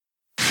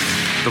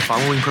The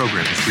following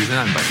program is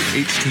presented by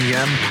the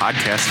HTM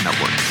Podcast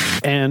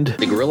Network. And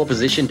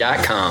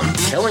TheGorillaPosition.com,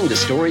 telling the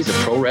stories of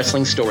pro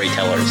wrestling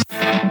storytellers.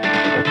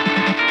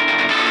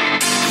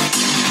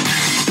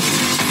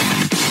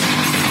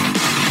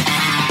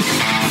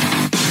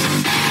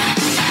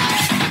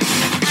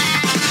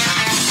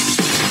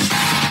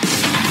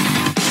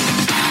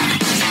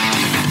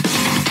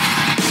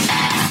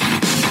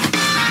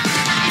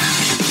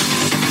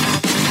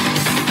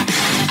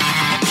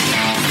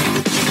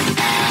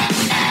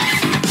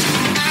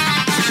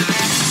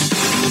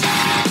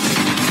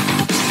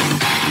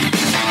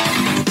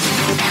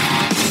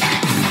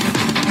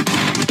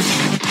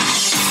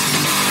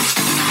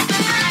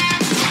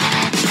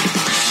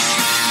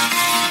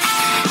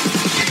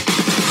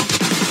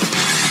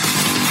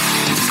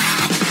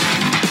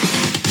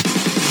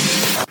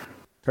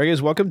 All right,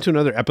 guys, welcome to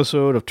another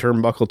episode of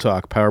Turnbuckle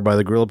Talk, powered by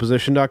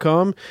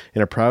TheGorillaPosition.com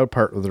and a proud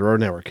part of the Roar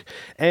Network,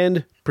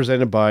 and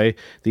presented by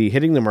the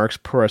Hitting the Marks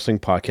Pro Wrestling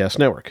Podcast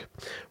Network.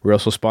 We're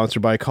also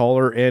sponsored by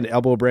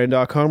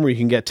Collarandelbowbrand.com, where you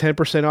can get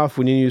 10% off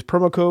when you use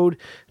promo code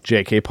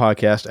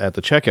JKPodcast at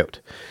the checkout.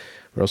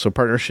 We're also in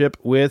partnership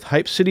with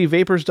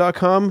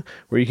HypeCityVapors.com,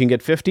 where you can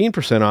get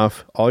 15%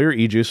 off all your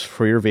e-juice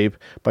for your vape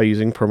by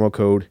using promo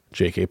code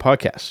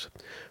JKPodcast.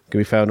 Can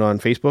be found on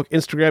Facebook,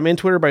 Instagram, and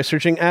Twitter by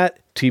searching at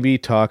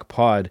TB Talk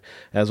Pod.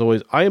 As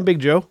always, I am Big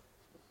Joe.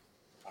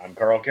 I'm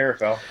Carl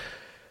Carafel.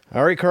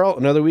 All right, Carl,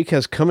 another week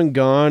has come and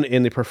gone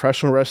in the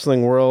professional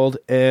wrestling world,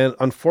 and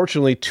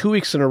unfortunately, 2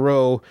 weeks in a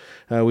row,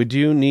 we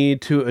do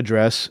need to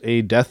address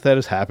a death that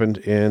has happened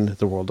in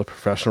the world of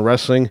professional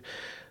wrestling.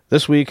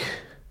 This week,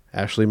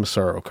 Ashley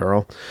Massaro,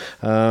 Carl.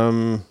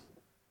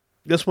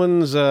 This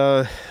one's,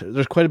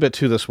 there's quite a bit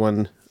to this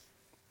one,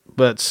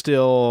 but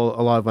still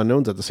a lot of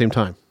unknowns at the same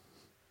time.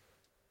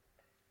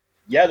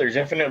 Yeah, there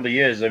definitely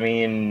is. I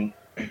mean,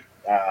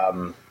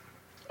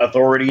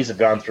 authorities have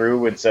gone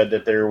through and said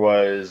that there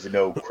was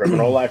no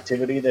criminal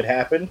activity that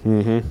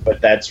happened, but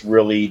that's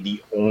really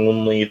the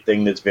only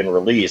thing that's been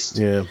released.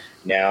 Yeah.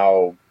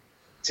 Now,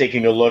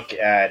 taking a look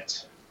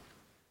at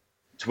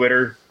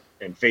Twitter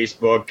and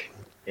Facebook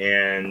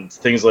and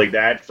things like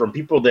that, from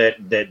people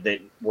that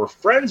were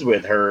friends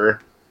with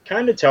her,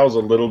 kind of tells a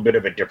little bit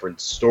of a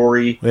different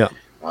story. Yeah.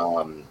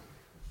 From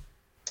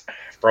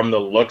the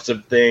looks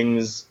of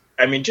things,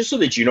 I mean, just so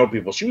that you know,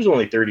 people, she was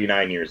only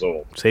 39 years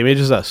old. Same age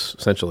as us,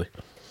 essentially.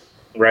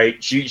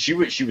 Right? She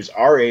was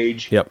our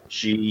age. Yep.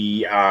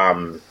 She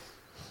has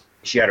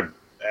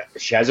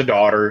a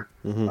daughter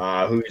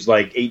who's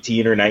like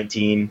 18 or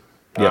 19,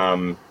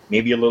 Yep.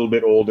 Maybe a little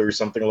bit older,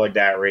 something like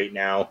that right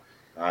now.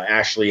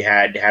 Ashley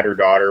had her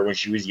daughter when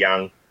she was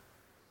young,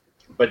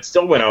 but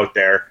still went out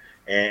there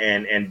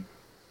and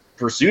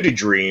pursued a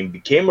dream,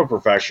 became a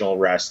professional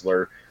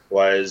wrestler.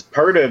 Was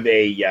part of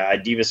a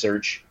Diva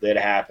search that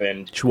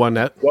happened. She won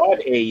that. Got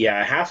a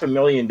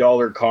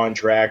 $500,000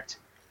 contract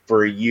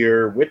for a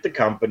year with the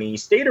company.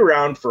 Stayed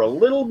around for a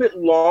little bit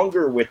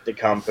longer with the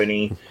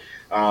company.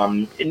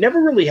 It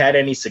never really had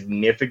any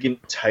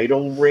significant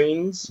title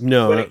reigns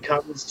when it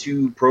comes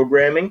to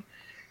programming.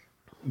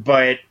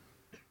 But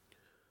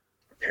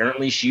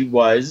apparently she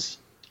was,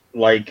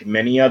 like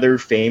many other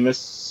famous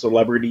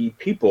celebrity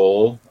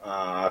people,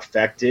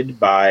 affected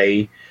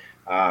by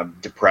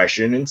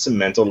depression and some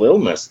mental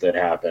illness that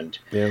happened.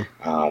 Yeah.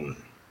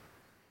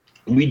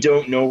 We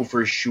don't know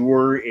for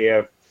sure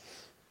if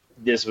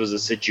this was a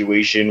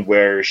situation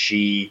where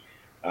she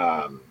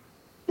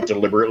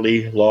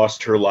deliberately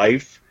lost her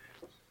life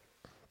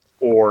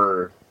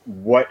or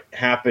what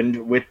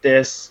happened with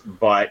this,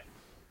 but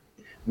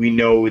we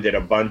know that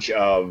a bunch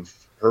of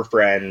her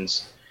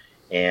friends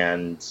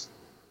and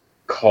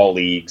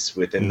colleagues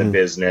within the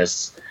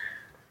business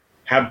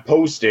have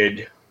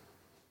posted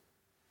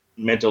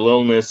mental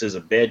illness is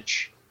a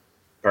bitch,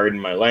 pardon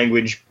my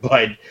language,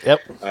 but Yep.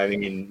 I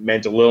mean,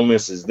 mental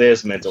illness is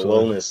this, mental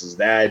illness is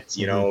that,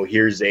 you know,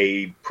 here's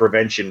a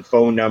prevention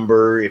phone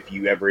number. If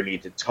you ever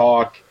need to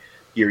talk,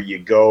 here you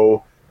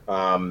go.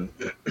 One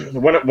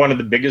of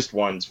the biggest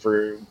ones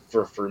for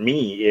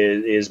me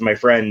is my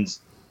friends,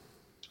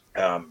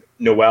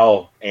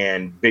 Noel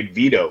and Big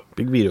Vito.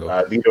 Vito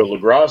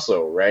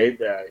LaGrasso, right?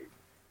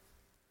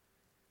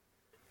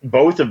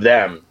 Both of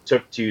them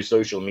took to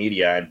social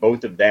media, and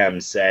both of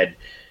them said,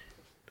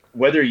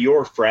 whether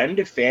you're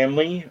friend,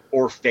 family,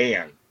 or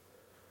fan,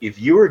 if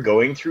you are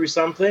going through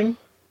something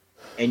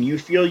and you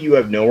feel you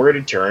have nowhere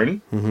to turn,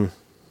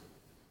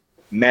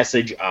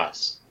 message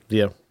us.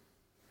 Yeah.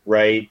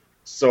 Right?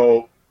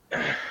 So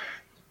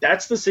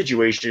that's the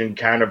situation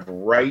kind of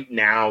right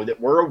now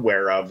that we're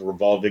aware of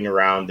revolving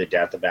around the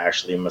death of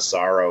Ashley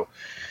Massaro.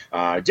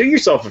 Do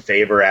yourself a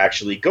favor,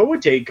 actually. Go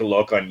and take a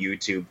look on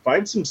YouTube.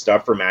 Find some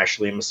stuff from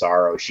Ashley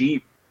Massaro.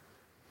 She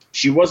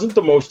wasn't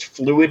the most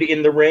fluid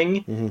in the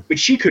ring, but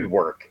she could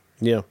work.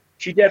 Yeah.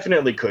 She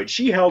definitely could.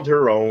 She held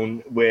her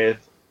own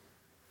with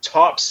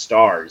top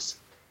stars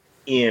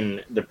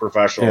in the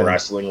professional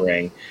wrestling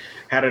ring.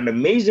 Had an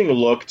amazing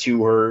look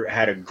to her,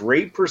 had a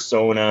great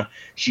persona.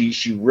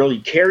 She really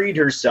carried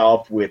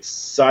herself with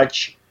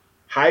such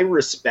high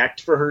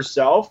respect for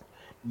herself,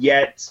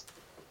 yet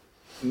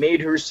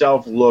made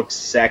herself look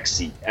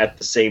sexy at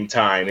the same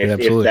time,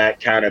 if that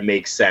kind of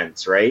makes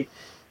sense, right?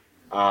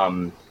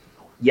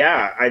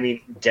 Yeah, I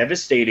mean,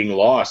 devastating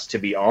loss, to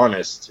be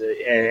honest,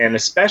 and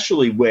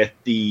especially with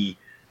the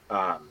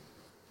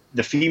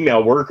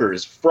female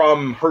workers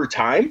from her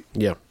time.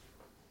 Yeah.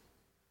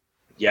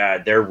 Yeah,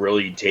 they're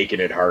really taking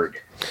it hard.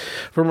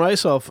 For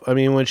myself, I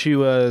mean, when she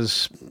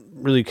was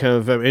really kind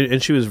of,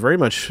 and she was very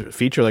much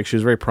featured, like she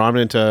was very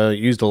prominent,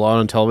 used a lot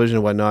on television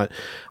and whatnot.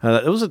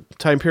 It was a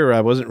time period where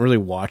I wasn't really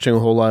watching a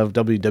whole lot of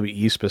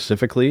WWE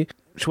specifically.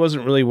 She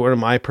wasn't really one of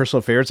my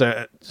personal favorites.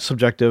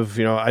 Subjective,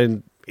 you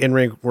know,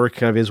 in-ring work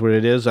kind of is what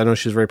it is. I know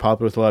she's very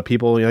popular with a lot of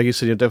people. You know, like you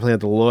said, you definitely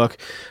had to look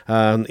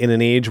in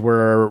an age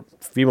where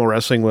female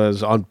wrestling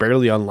was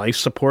barely on life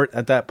support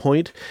at that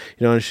point.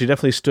 You know, and she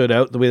definitely stood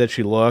out the way that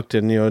she looked,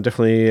 and you know,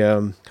 definitely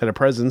had a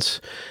presence.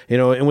 You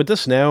know, and with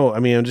this now, I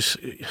mean, I'm just,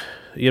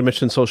 you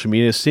mentioned social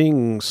media,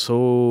 seeing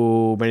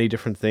so many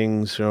different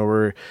things. You know,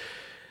 where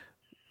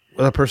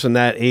with a person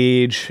that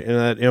age, and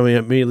that, you know,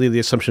 immediately the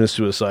assumption is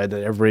suicide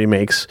that everybody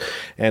makes.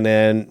 And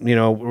then, you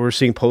know, we're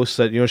seeing posts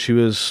that, you know, she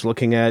was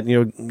looking at,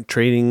 you know,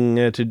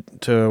 training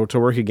to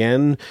work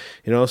again,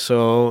 you know,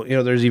 so, you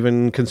know, there's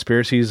even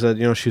conspiracies that,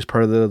 you know, she's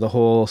part of the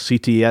whole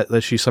CTS,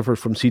 that she suffered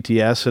from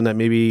CTS, and that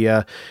maybe,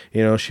 you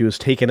know, she was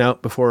taken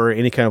out before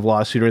any kind of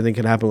lawsuit or anything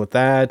can happen with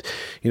that,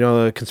 you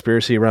know, a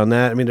conspiracy around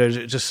that. I mean,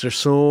 there's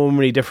so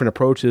many different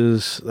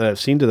approaches that I've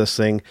seen to this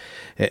thing.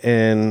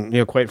 And, you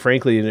know, quite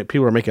frankly,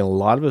 people are making a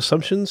lot of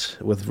assumptions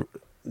with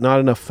not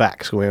enough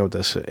facts going on with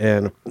this.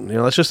 And, you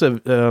know, it's just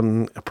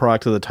a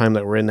product of the time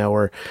that we're in now,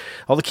 where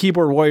all the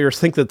keyboard warriors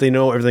think that they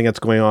know everything that's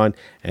going on,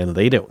 and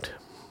they don't.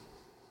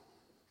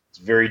 It's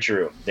very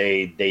true.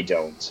 They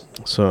don't.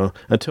 So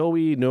until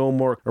we know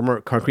more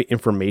concrete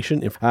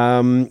information,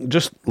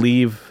 just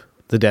leave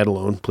the dead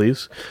alone,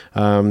 please.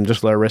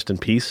 Just let her rest in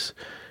peace.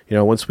 You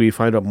know, once we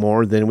find out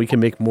more, then we can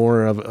make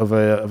more of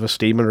a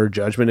statement or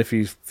judgment if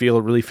you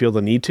really feel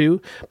the need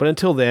to. But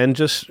until then,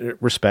 just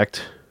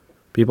respect.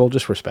 People,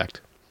 just respect.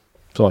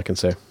 That's all I can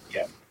say.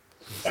 Yeah,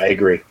 I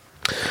agree.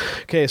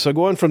 Okay, so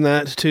going from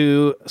that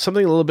to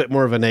something a little bit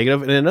more of a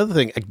negative, and another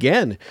thing,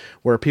 again,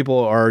 where people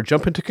are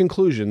jumping to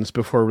conclusions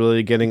before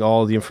really getting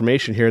all the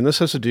information here, and this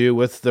has to do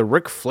with the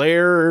Ric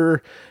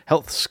Flair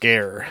health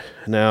scare.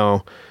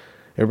 Now,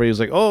 everybody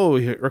was like, oh,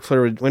 Ric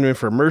Flair went in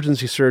for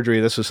emergency surgery.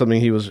 This was something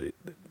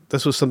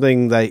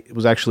that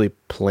was actually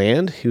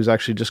planned. He was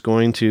actually just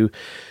going to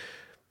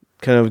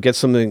kind of get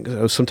some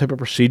type of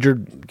procedure.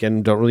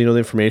 Again, don't really know the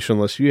information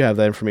unless you have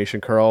that information,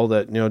 Carl,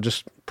 that, you know,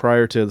 just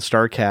prior to the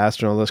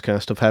StarCast and all this kind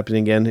of stuff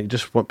happening again, he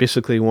just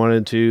basically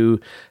wanted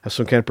to have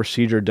some kind of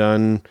procedure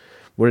done.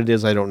 What it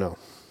is, I don't know.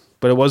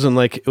 But it was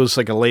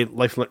like a late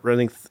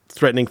life-threatening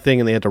thing,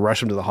 and they had to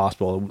rush him to the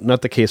hospital.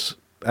 Not the case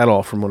at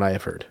all from what I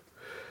have heard.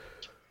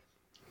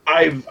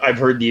 I've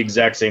heard the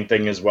exact same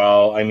thing as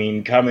well. I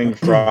mean, coming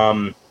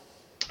from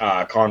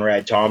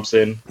Conrad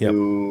Thompson, yep.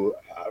 who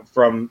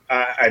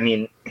I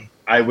mean,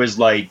 I was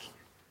like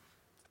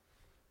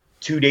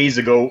 2 days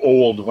ago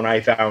old when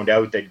I found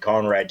out that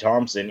Conrad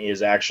Thompson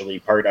is actually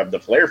part of the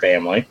Flair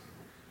family.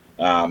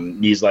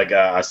 He's like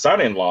a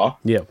son-in-law.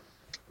 Yeah.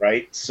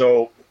 Right.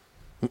 So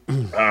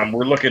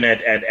we're looking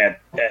at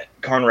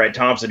Conrad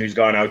Thompson, who's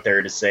gone out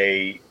there to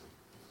say,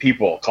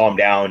 people, calm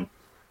down.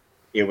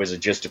 It was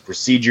just a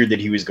procedure that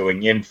he was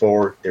going in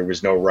for. There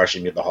was no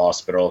rushing to the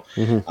hospital.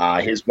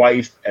 Mm-hmm. His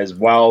wife as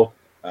well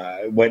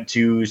went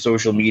to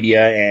social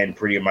media and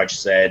pretty much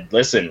said,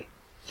 listen,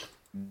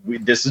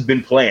 this has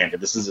been planned.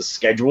 This is a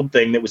scheduled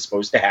thing that was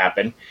supposed to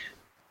happen.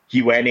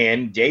 He went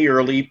in day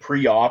early,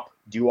 pre-op,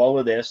 do all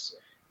of this,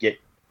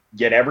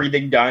 get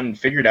everything done and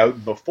figured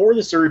out before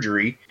the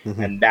surgery,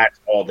 mm-hmm. and that's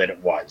all that it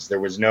was. There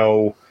was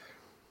no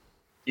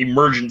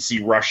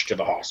emergency rush to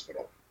the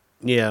hospital.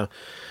 Yeah.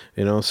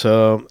 You know,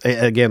 so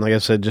again, like I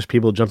said, just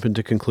people jump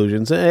into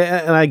conclusions,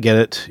 and I get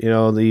it. You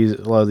know,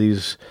 a lot of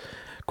these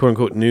quote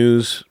unquote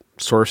news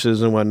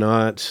sources and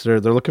whatnot, they're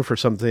looking for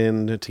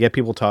something to get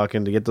people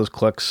talking, to get those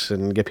clicks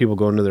and get people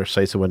going to their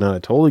sites and whatnot. I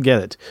totally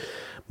get it.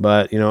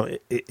 But, you know,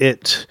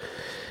 it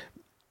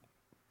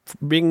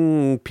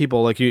being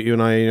people like you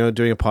and I, you know,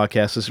 doing a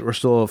podcast, we're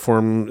still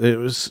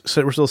we're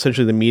still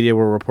essentially the media.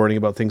 We're reporting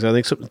about things. I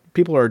think some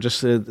people are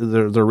just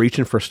they're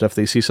reaching for stuff.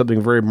 They see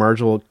something very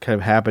marginal kind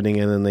of happening,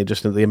 and then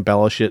they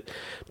embellish it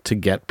to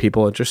get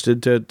people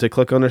interested to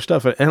click on their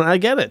stuff. And I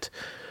get it,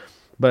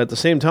 but at the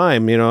same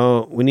time, you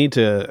know, we need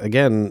to,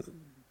 again,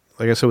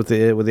 like I said with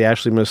the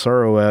Ashley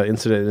Massaro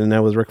incident, and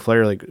now with Ric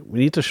Flair, like, we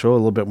need to show a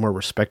little bit more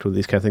respect with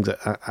these kind of things.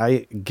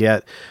 I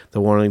get the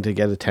wanting to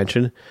get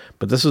attention,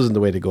 but this isn't the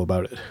way to go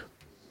about it.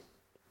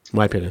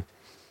 My opinion.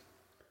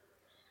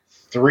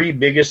 3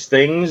 biggest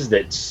things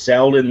that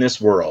sell in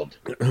this world: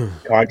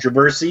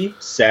 controversy,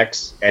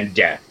 sex, and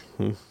death.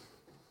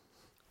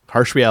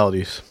 Harsh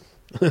realities.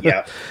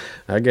 Yeah.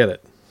 I get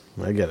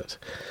it.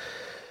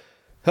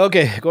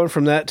 Okay, going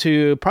from that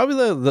to probably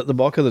the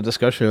bulk of the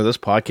discussion of this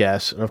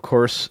podcast. And of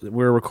course,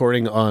 we're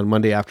recording on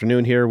Monday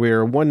afternoon here.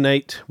 We're one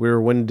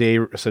day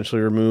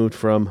essentially removed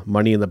from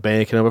Money in the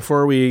Bank. Now,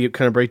 before we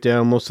kind of break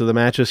down most of the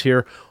matches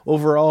here,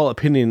 overall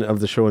opinion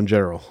of the show in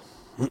general.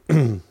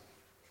 The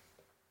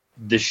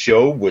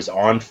show was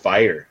on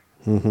fire.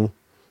 Mm-hmm.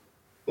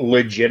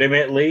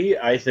 Legitimately,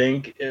 I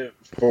think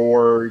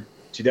for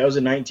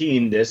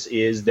 2019, this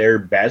is their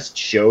best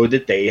show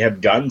that they have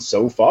done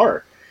so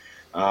far.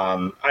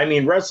 I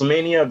mean,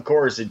 WrestleMania, of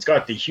course, it's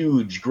got the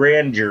huge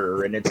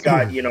grandeur and it's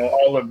got,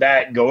 all of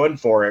that going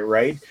for it,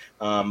 right?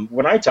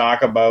 When I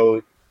talk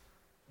about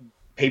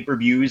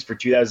pay-per-views for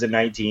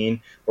 2019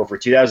 or for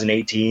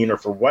 2018 or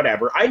for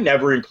whatever, I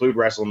never include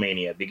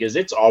WrestleMania because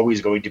it's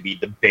always going to be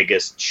the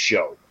biggest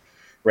show,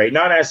 right?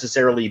 Not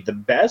necessarily the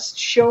best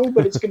show,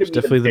 but it's going to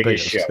be the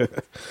biggest show.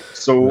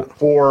 So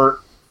for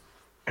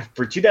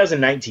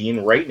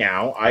 2019, right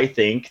now, I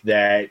think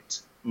that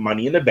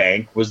Money in the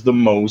Bank was the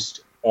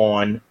most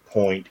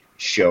on-point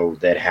show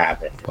that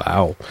happened.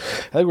 Wow. I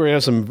think we're going to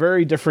have some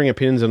very differing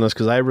opinions on this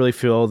because I really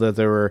feel that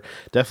there were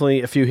definitely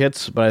a few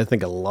hits, but I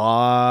think a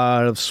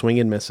lot of swing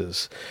and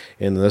misses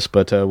in this,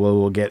 but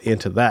we'll get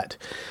into that.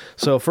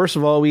 So first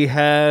of all, we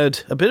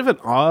had a bit of an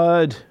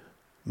odd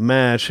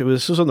match.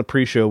 This was on the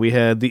pre-show. We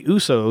had the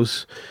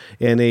Usos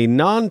in a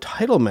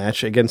non-title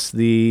match against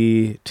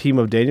the team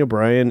of Daniel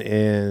Bryan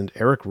and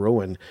Eric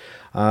Rowan.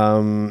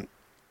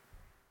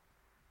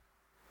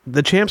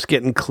 The champs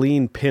getting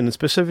clean pinned,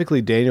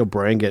 specifically Daniel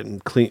Bryan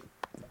getting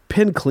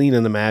pinned clean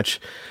in the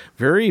match.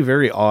 Very,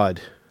 very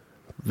odd.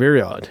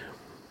 Very odd.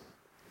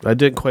 I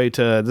didn't quite,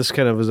 this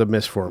kind of was a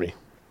miss for me.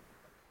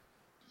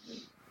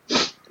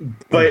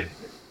 But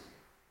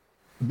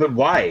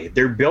why?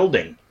 They're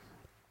building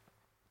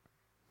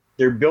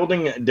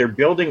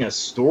a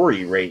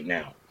story right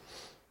now.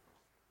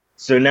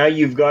 So now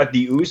you've got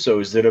the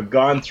Usos that have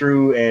gone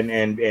through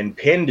and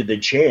pinned the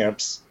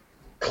champs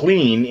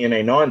clean in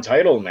a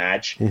non-title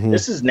match. Mm-hmm.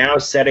 This is now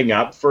setting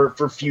up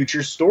for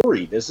future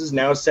story. This is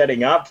now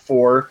setting up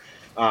for,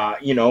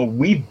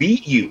 we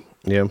beat you.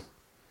 Yeah.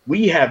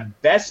 We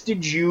have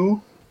bested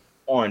you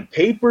on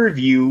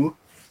pay-per-view.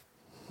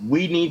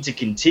 We need to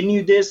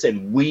continue this,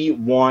 and we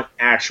want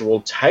actual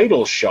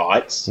title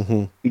shots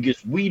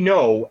because we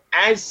know,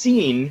 as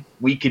seen,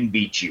 we can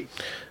beat you.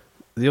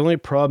 The only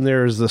problem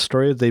there is the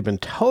story that they've been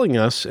telling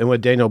us, and what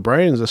Daniel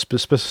Bryan has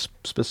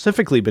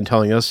specifically been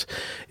telling us,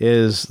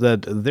 is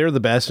that they're the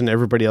best and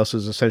everybody else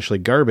is essentially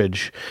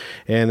garbage.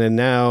 And then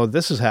now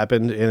this has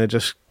happened, and it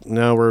just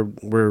now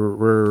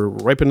we're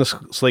wiping the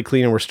slate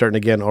clean and we're starting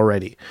again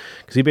already.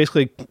 Because he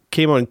basically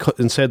came on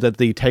and said that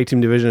the tag team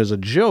division is a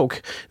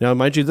joke. Now,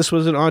 mind you, this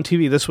wasn't on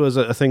TV. This was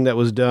a thing that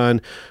was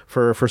done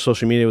for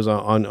social media. It was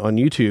on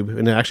YouTube,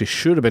 and it actually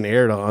should have been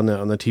aired on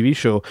the TV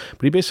show.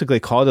 But he basically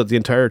called out the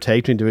entire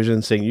tag team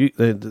division, saying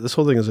this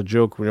whole thing is a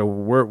joke.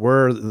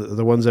 We're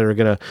the ones that are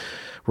gonna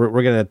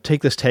we're gonna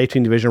take this tag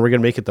team division. We're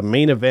gonna make it the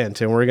main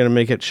event, and we're gonna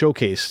make it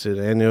showcased.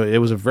 And it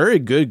was a very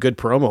good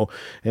promo.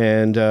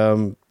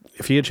 And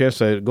if you get a chance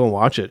to go and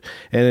watch it,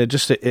 and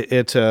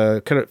it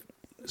kind of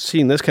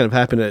seeing this kind of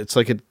happen, it's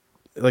like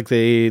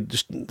they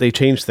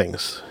changed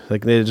things.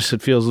 Like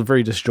it feels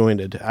very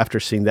disjointed after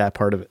seeing that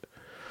part of it.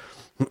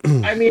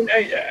 I mean,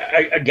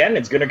 again,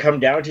 it's going to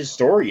come down to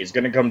story. It's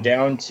going to come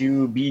down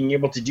to being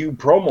able to do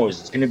promos.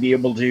 It's going to be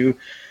able to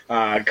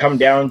come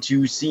down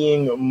to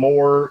seeing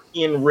more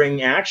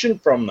in-ring action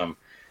from them.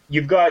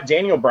 You've got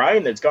Daniel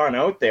Bryan that's gone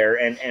out there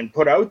and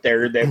put out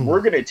there that we're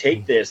going to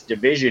take this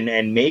division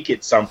and make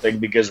it something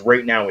because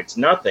right now it's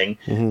nothing.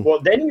 Mm-hmm. Well,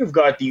 then you've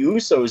got the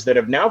Usos that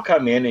have now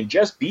come in and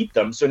just beat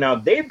them. So now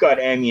they've got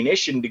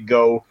ammunition to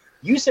go,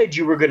 you said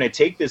you were going to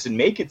take this and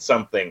make it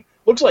something.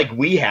 Looks like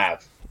we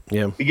have.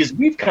 Yeah. Because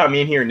we've come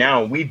in here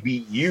now and we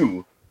beat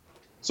you.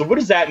 So what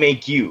does that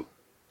make you?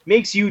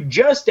 Makes you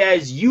just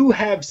as you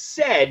have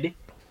said,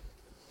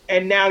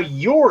 and now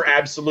you're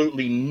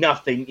absolutely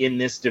nothing in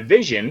this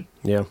division.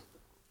 Yeah.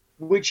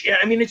 Which,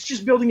 I mean, it's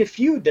just building a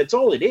feud. That's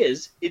all it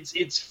is.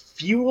 It's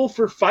fuel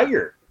for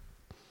fire.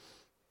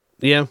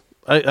 Yeah,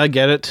 I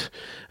get it.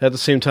 At the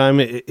same time,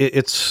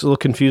 it's a little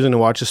confusing to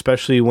watch,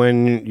 especially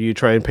when you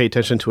try and pay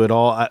attention to it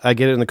all. I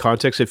get it in the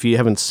context. If you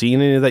haven't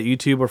seen any of that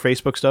YouTube or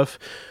Facebook stuff,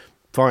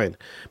 fine.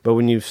 But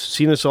when you've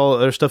seen this all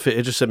other stuff,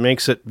 it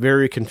makes it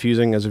very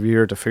confusing as a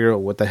viewer to figure out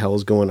what the hell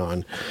is going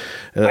on.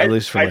 At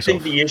least for myself. I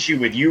think the issue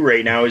with you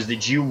right now is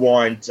that you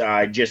want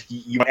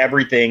you want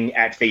everything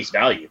at face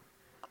value.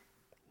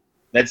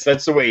 That's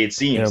the way it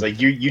seems. Yeah. Like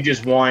you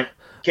just want.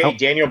 Okay,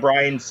 Daniel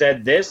Bryan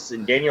said this,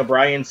 and Daniel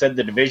Bryan said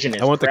the division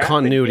is. I want crap, the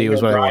continuity.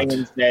 Was what Bryan I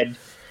want. Said,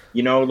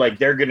 like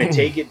they're going to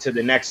take it to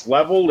the next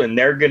level, and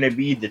they're going to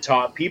be the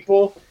top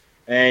people,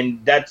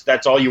 and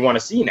that's all you want to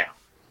see now.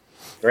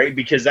 Right,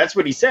 because that's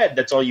what he said.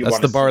 That's all you want to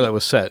see. That's the bar that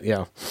was set.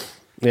 Yeah.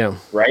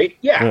 Right.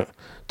 Yeah.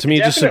 To me,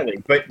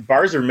 definitely. But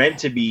bars are meant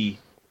to be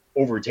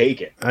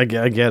overtaken. I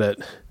get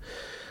it.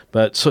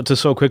 But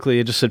so quickly,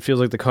 it feels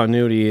like the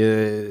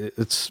continuity.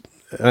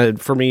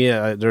 For me,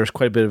 there's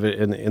quite a bit of it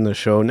in the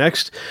show.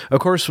 Next, of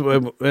course,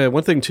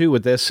 one thing too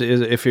with this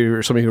is if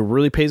you're somebody who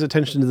really pays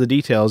attention to the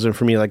details, and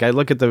for me, like I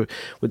look at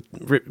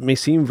what may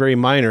seem very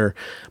minor,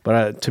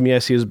 but to me, I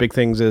see as big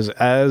things is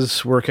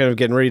as we're kind of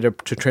getting ready to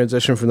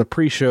transition from the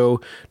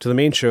pre-show to the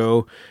main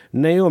show,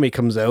 Naomi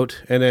comes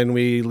out, and then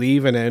we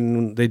leave, and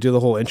then they do the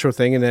whole intro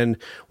thing, and then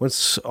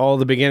once all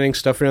the beginning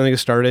stuff and everything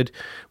is started,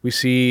 we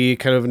see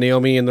kind of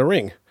Naomi in the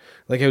ring.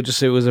 Like I would just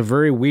say, it was a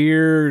very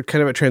weird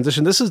kind of a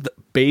transition. This is the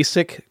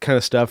basic kind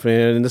of stuff,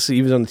 and this is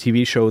even on the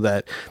TV show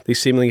that they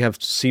seemed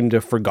to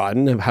have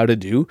forgotten of how to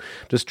do,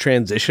 just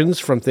transitions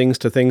from things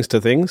to things to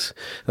things.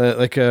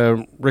 Like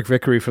Rick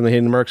Vickery from the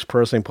Hidden Marks Pro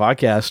Wrestling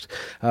Podcast,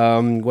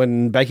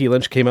 when Becky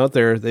Lynch came out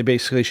there,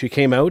 she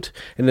came out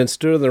and then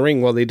stood in the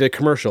ring while they did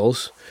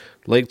commercials.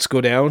 Lights go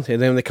down, and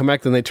then they come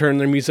back, then they turn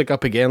their music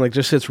up again. Like,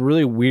 just it's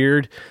really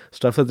weird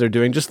stuff that they're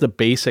doing. Just the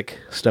basic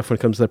stuff when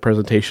it comes to the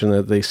presentation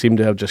that they seem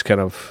to have just kind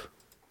of,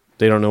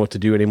 they don't know what to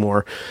do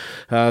anymore.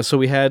 So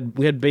we had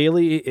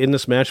Bayley in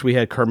this match. We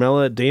had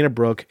Carmella, Dana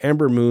Brooke,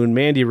 Ember Moon,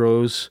 Mandy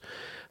Rose,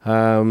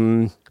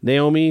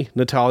 Naomi,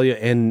 Natalya,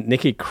 and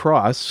Nikki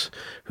Cross,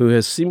 who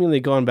has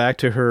seemingly gone back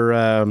to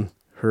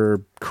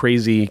her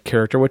crazy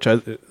character, which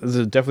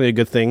is definitely a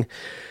good thing.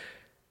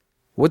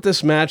 With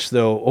this match,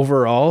 though,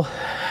 overall,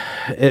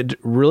 it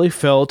really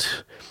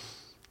felt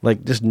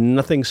like just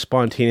nothing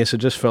spontaneous. It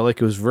just felt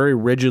like it was very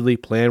rigidly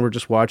planned. We're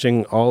just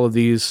watching all of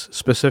these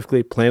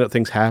specifically planned out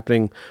things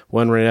happening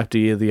one right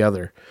after the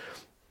other.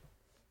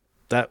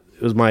 That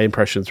was my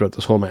impression throughout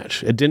this whole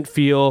match. It didn't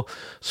feel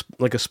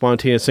like a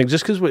spontaneous thing.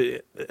 Just because,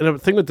 and the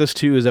thing with this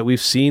too is that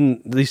we've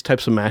seen these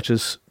types of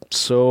matches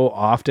so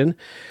often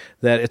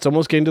that it's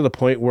almost getting to the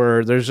point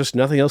where there's just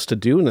nothing else to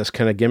do in this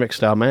kind of gimmick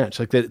style match.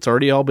 Like that, it's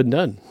already all been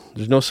done.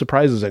 There's no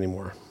surprises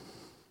anymore.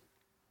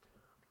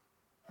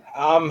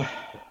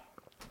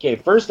 Okay,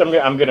 first I'm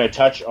going to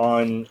touch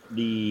on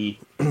the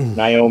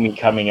Naomi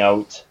coming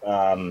out,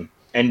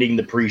 ending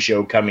the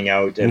pre-show, coming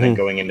out, and then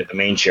going into the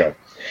main show.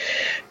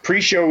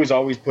 Pre-show is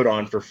always put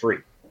on for free.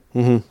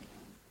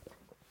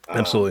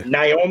 Absolutely.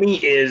 Naomi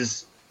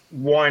is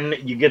one.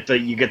 You get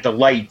the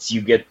lights,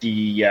 you get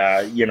the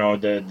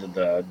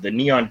the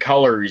neon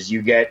colors,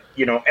 you get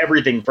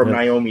everything from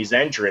Naomi's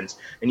entrance,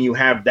 and you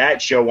have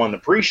that show on the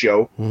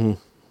pre-show,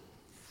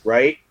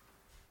 right?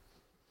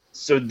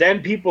 So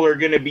then people are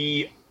going to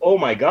be, oh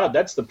my God,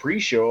 that's the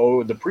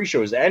pre-show. The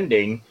pre-show is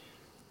ending.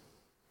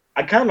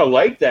 I kind of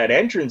like that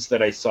entrance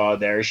that I saw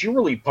there. She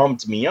really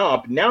pumped me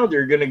up. Now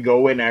they're going to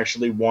go and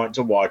actually want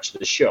to watch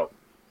the show.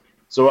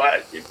 So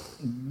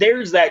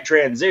there's that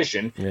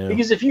transition. Yeah.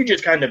 Because if you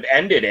just kind of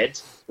ended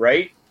it,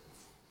 right,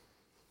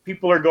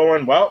 people are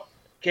going, well,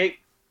 okay,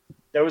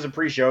 that was a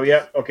pre-show.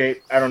 Yeah,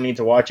 okay, I don't need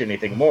to watch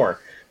anything more.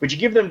 But you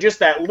give them just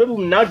that little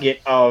nugget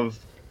of,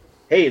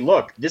 hey,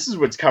 look, this is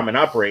what's coming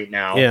up right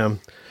now. Yeah.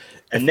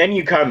 And then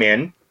you come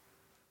in.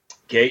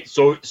 Okay,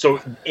 so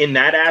in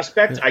that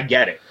aspect, I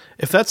get it.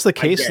 If that's the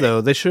case, though,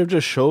 they should have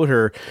just showed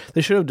her.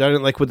 They should have done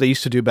it like what they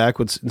used to do back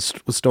with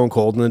Stone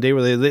Cold in the day,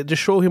 where they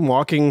just show him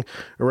walking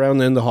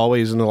around in the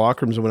hallways and the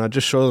locker rooms and whatnot.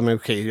 Just show them,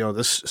 okay,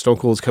 this Stone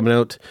Cold is coming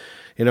out,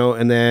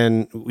 and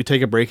then we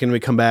take a break and we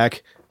come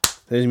back,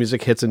 then his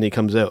music hits and he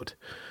comes out,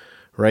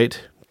 right?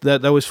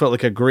 That always felt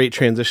like a great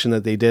transition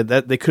that they did.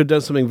 That they could have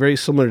done something very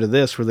similar to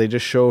this, where they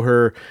just show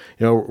her,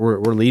 we're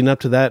leading up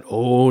to that.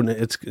 Oh,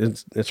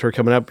 it's her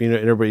coming up. And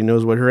everybody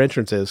knows what her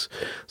entrance is.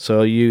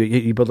 So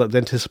you build up the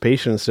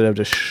anticipation instead of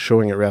just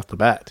showing it right off the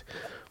bat.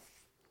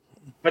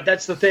 But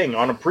that's the thing.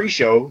 On a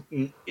pre-show,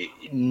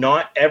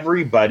 not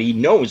everybody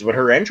knows what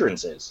her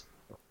entrance is.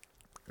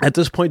 At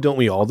this point, don't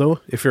we all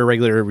though? If you're a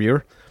regular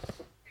viewer,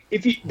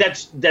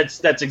 that's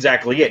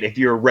exactly it. If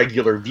you're a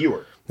regular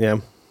viewer, yeah.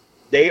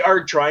 They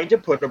are trying to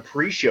put a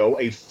free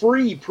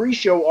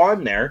pre-show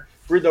on there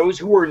for those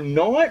who are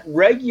not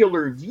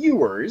regular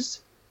viewers,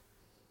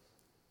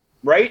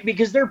 right?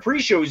 Because their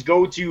pre-shows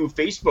go to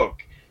Facebook.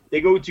 They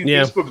go to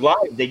Facebook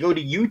Live. They go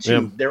to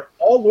YouTube. Yeah. They're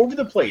all over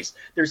the place.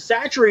 They're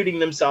saturating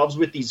themselves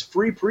with these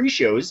free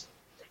pre-shows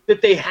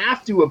that they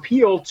have to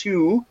appeal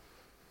to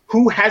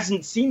who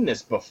hasn't seen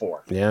this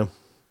before. Yeah.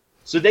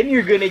 So then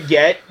you're going to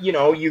get,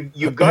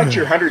 you've got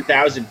your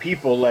 100,000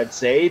 people, let's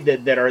say,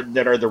 that are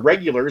the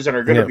regulars and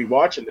are going to be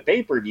watching the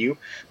pay-per-view.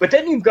 But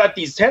then you've got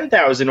these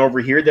 10,000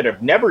 over here that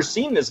have never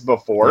seen this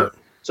before. Yeah.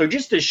 So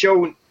just to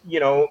show,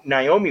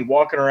 Naomi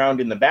walking around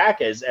in the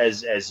back,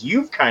 as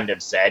you've kind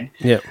of said,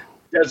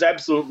 does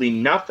absolutely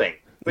nothing.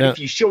 But if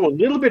you show a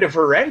little bit of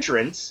her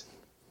entrance,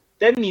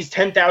 then these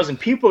 10,000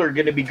 people are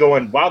going to be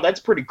going, wow, that's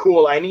pretty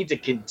cool. I need to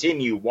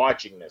continue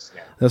watching this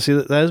now. Now, see,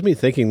 that has me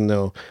thinking,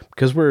 though,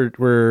 because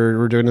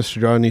we're doing this to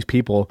draw in these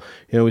people.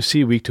 We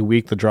see week to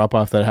week the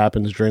drop-off that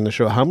happens during the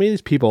show. How many of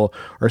these people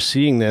are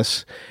seeing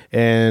this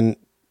and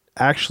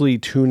actually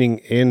tuning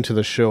into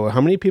the show?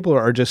 How many people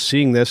are just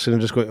seeing this and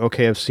just going,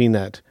 okay, I've seen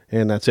that,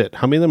 and that's it?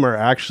 How many of them are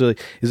actually,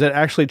 is that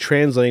actually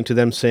translating to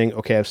them saying,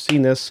 okay, I've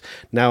seen this,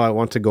 now I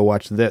want to go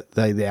watch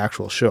the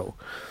actual show?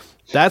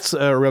 That's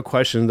a real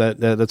question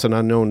that's an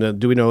unknown.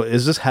 Do we know,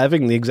 is this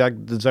having the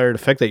exact desired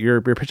effect that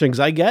you're pitching? Because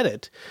I get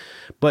it,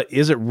 but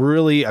is it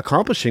really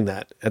accomplishing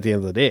that at the end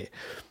of the day?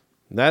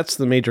 That's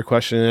the major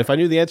question. And if I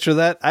knew the answer to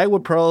that, I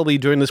would probably be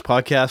doing this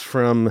podcast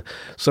from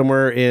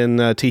somewhere in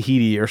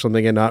Tahiti or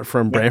something, and not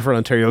from Brantford,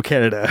 Ontario,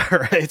 Canada.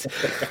 Right?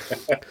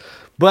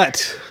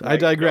 But I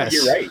digress.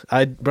 You're right.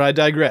 I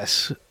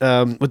digress.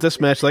 With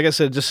this match, like I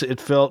said, it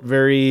felt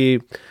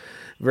very,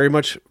 very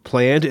much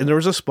planned. And there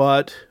was a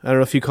spot, I don't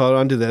know if you caught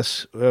on to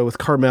this, with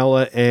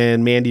Carmella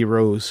and Mandy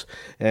Rose.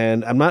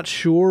 And I'm not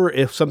sure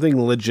if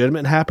something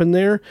legitimate happened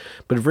there,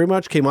 but it very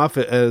much came off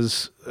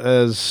as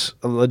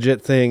a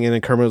legit thing. And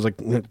then Carmella was like,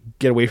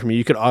 get away from me.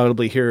 You could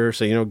audibly hear her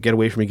say, get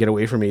away from me, get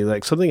away from me.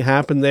 Like, something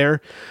happened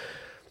there.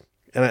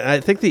 And I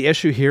think the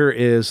issue here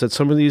is that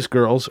some of these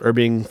girls are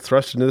being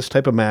thrust into this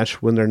type of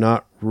match when they're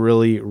not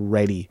really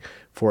ready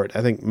for it.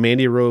 I think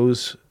Mandy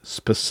Rose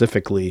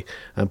specifically,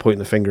 I'm pointing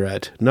the finger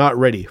at, not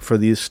ready for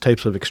these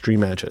types of extreme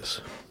matches.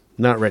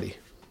 Not ready.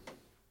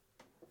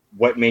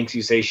 What makes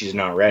you say she's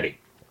not ready?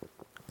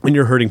 When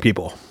you're hurting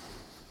people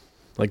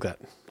like that.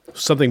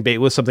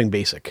 With something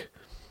basic.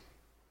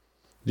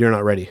 You're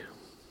not ready.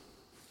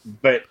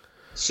 But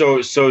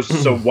so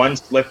one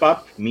slip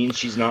up means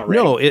she's not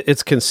ready. No,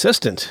 it's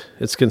consistent.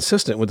 It's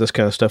consistent with this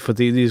kind of stuff with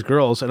these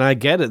girls, and I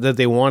get it that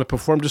they want to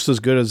perform just as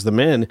good as the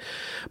men,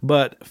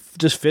 but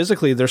just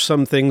physically, there's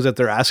some things that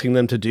they're asking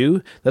them to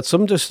do that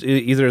some just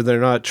either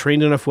they're not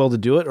trained enough well to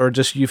do it, or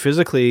just you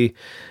physically,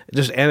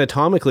 just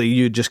anatomically,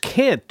 you just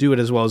can't do it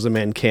as well as the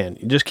men can.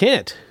 You just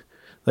can't.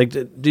 Like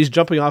these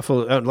jumping off,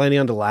 landing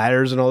onto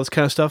ladders and all this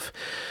kind of stuff.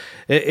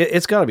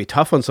 It's got to be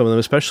tough on some of them,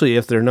 especially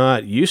if they're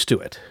not used to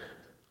it.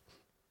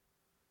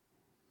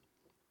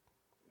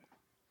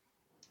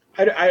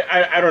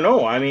 I don't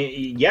know. I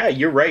mean, yeah,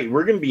 you're right.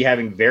 We're going to be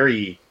having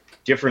very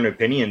different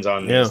opinions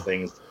on these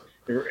things.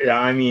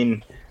 I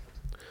mean,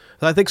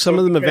 I think some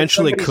of them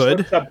eventually could.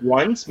 Slips up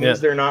once means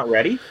they're not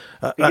ready.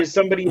 Because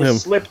somebody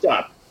has slipped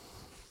up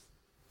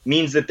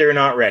means that they're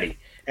not ready.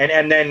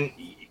 And then,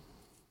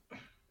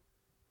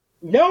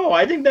 no,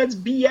 I think that's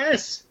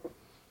BS.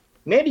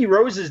 Mandy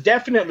Rose is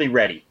definitely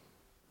ready.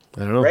 I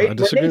don't know. Right? I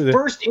disagree when they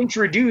first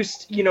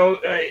introduced,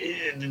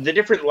 the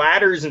different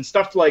ladders and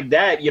stuff like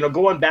that,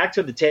 going back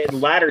to the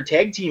ladder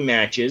tag team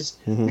matches,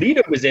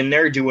 Lita was in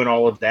there doing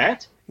all of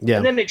that. Yeah.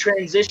 And then it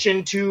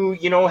transitioned to,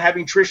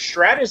 having Trish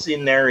Stratus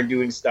in there and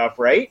doing stuff,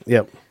 right?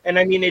 Yep. And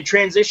I mean, it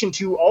transitioned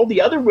to all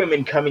the other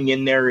women coming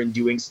in there and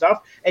doing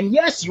stuff. And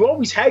yes, you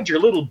always had your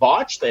little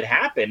botch that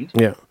happened.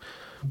 Yeah.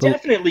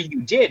 Definitely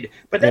you did.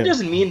 But that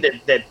doesn't mean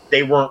that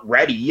they weren't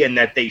ready and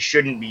that they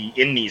shouldn't be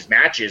in these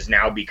matches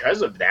now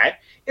because of that.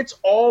 It's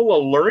all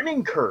a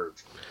learning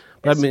curve.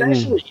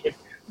 Especially if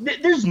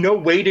there's no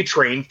way to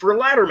train for a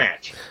ladder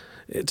match.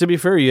 To be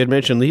fair, you had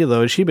mentioned Leah,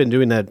 though. She'd been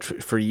doing that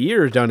for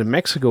years down in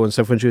Mexico and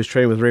stuff when she was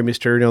training with Rey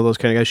Mysterio and all those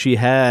kind of guys. She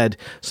had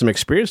some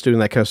experience doing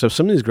that kind of stuff.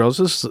 Some of these girls,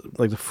 this is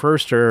like the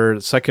first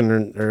or second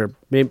or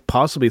maybe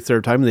possibly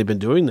third time they've been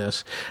doing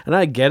this. And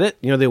I get it.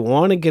 They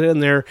want to get in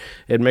there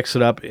and mix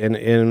it up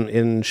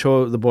and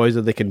show the boys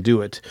that they can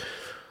do it.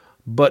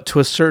 But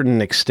to a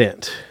certain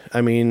extent.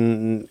 I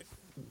mean,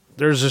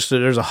 there's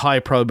a high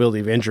probability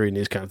of injury in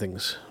these kind of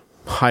things.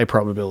 High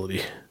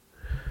probability.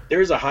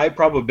 There's a high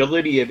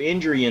probability of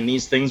injury in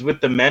these things with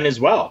the men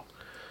as well.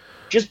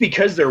 Just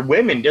because they're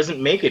women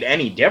doesn't make it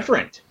any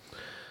different.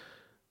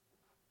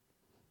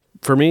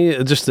 For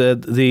me, just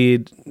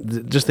they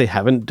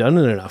haven't done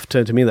it enough.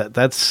 To me,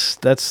 that's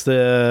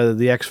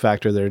the X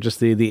factor there. Just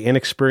the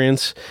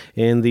inexperience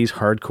in these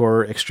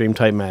hardcore extreme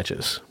type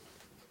matches.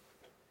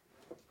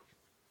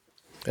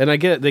 And I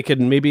get it, they could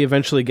maybe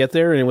eventually get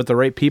there and with the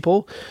right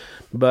people,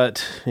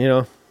 but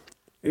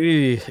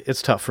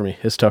it's tough for me.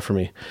 It's tough for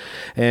me.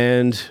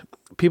 And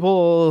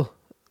people,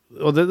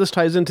 well, this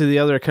ties into the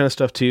other kind of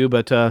stuff too,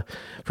 but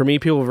for me,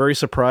 people were very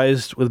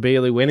surprised with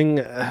Bayley winning.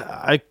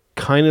 I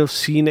kind of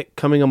seen it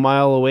coming a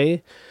mile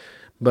away,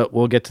 but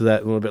we'll get to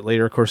that a little bit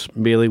later. Of course,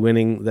 Bayley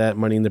winning that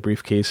Money in the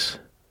Briefcase,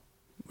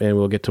 and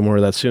we'll get to more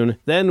of that soon.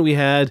 Then we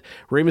had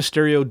Rey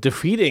Mysterio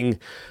defeating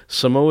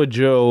Samoa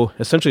Joe,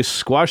 essentially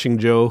squashing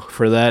Joe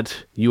for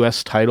that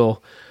U.S.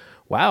 title.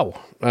 Wow.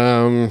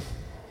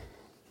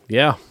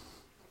 Yeah.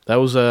 That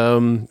was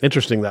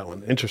interesting, that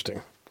one.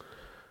 Interesting.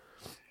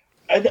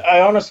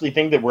 I honestly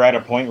think that we're at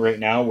a point right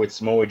now with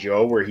Samoa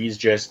Joe where he's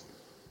just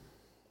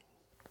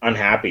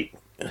unhappy.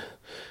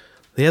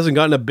 He hasn't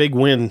gotten a big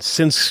win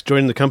since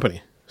joining the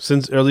company, or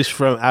at least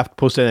from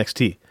post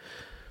NXT.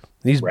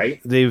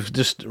 They've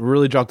just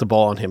really dropped the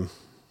ball on him.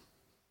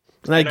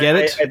 And I get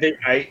it. I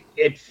think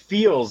it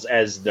feels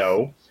as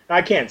though,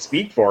 I can't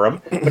speak for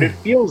him, but it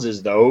feels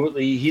as though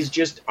he's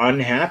just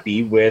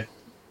unhappy with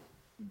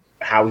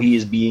how he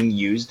is being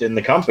used in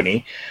the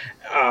company.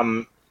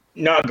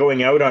 Not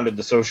going out onto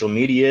the social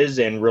medias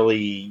and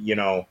really,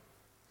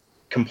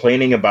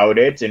 complaining about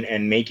it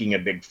and making a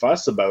big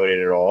fuss about it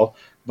at all.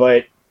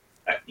 But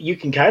you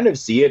can kind of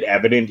see it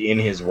evident in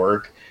his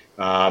work.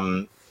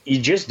 He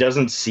just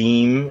doesn't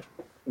seem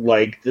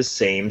like the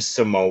same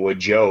Samoa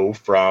Joe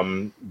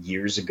from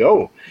years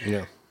ago.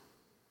 Yeah.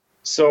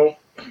 So,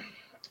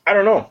 I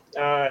don't know.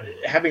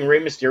 Having Rey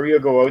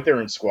Mysterio go out there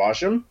and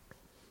squash him,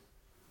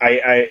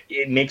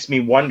 it makes me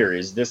wonder,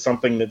 is this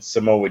something that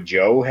Samoa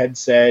Joe had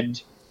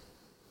said,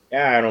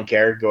 yeah, I don't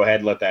care, go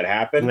ahead, let that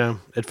happen? Yeah,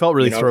 it felt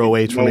really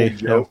throwaway for me.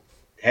 Joe,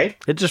 hey?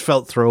 It just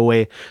felt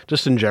throwaway,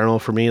 just in general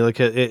for me. Like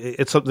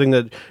it's something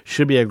that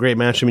should be a great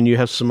match. I mean, you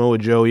have Samoa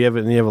Joe, you have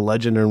a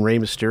legend in Rey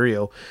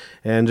Mysterio,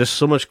 and just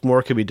so much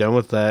more could be done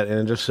with that.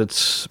 And just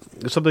it's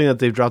something that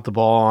they've dropped the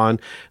ball on.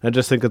 I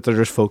just think that they're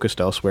just focused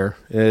elsewhere.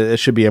 It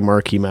should be a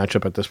marquee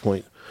matchup at this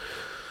point.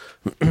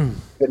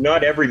 But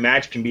not every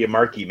match can be a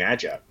marquee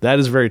matchup. That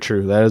is very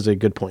true. That is a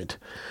good point.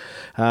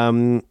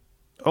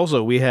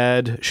 Also, we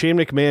had Shane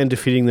McMahon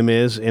defeating The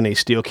Miz in a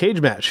steel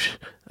cage match.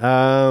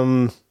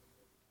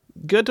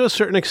 Good to a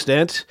certain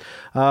extent.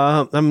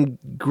 I'm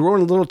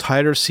growing a little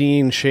tired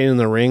seeing Shane in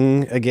the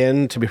ring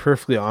again, to be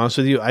perfectly honest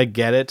with you. I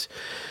get it.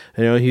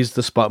 You know, he's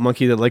the spot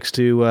monkey that likes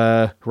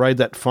to ride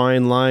that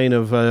fine line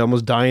of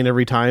almost dying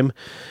every time.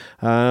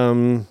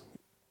 This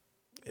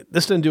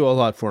didn't do a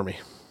lot for me.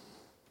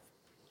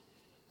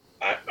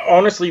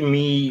 Honestly,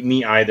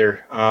 me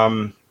either.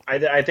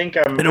 I think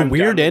I'm... And a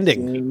weird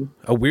ending.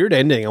 A weird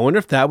ending. I wonder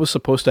if that was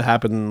supposed to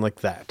happen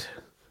like that.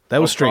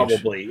 That was strange.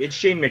 Probably. It's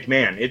Shane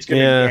McMahon. It's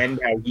going to end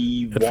how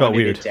he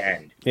wanted it to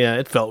end. Yeah,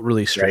 it felt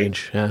really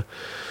strange. Right?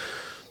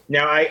 Yeah.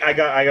 Now, I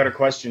got a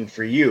question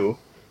for you.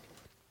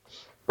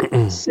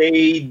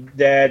 Say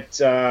that...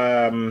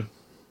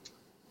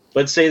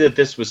 let's say that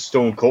this was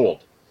Stone Cold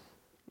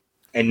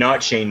and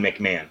not Shane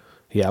McMahon.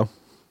 Yeah.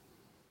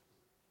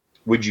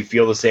 Would you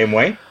feel the same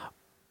way?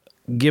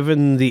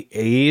 Given the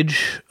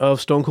age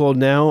of Stone Cold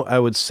now, I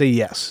would say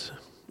yes.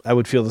 I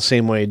would feel the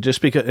same way.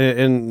 Just because,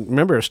 and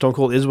remember, Stone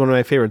Cold is one of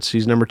my favorites.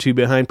 He's number 2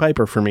 behind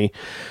Piper for me.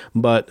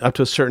 But up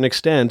to a certain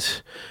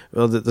extent,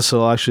 well, this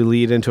will actually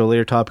lead into a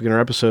later topic in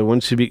our episode.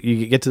 Once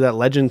you get to that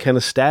legend kind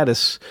of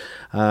status,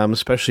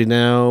 especially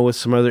now with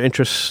some other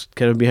interests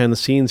kind of behind the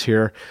scenes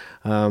here,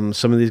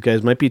 some of these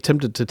guys might be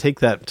tempted to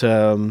take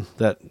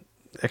that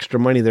extra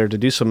money there to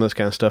do some of this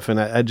kind of stuff. And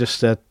I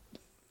just...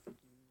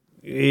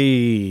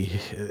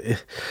 I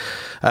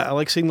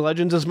like seeing the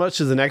legends as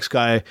much as the next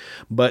guy,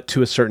 but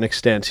to a certain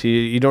extent.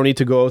 You don't need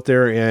to go out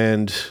there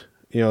and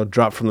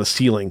drop from the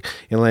ceiling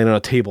and land on a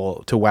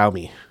table to wow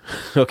me.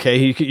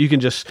 Okay, you can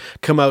just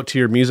come out to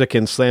your music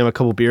and slam a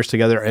couple beers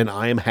together, and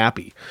I am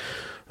happy.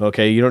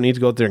 Okay, you don't need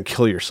to go out there and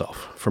kill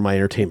yourself for my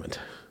entertainment.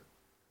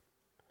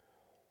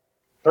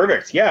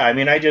 Perfect. Yeah, I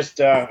mean, I just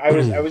I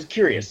was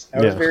curious.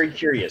 I was very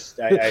curious.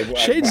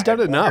 Shane's done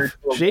enough.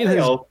 Shane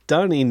has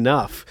done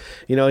enough.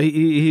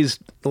 He's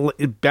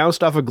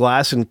bounced off a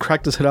glass and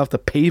cracked his head off the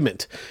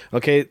pavement.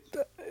 Okay,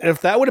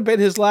 if that would have been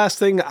his last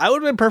thing, I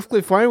would have been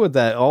perfectly fine with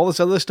that. All this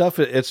other stuff,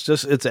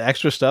 it's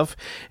extra stuff,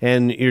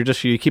 and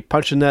you keep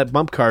punching that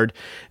bump card,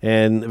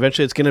 and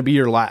eventually it's going to be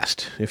your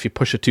last if you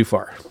push it too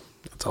far.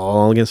 That's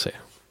all I'm going to say.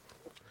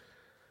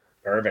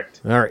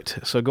 Perfect. All right.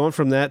 So going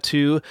from that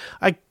to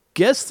I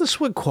guess this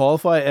would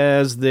qualify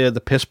as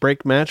the piss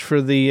break match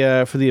for the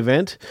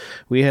event.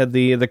 We had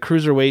the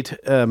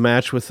cruiserweight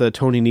match with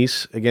Tony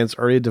Nese against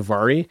Arya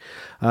Daivari.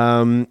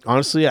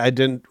 Honestly, I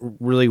didn't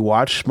really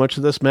watch much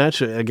of this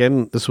match.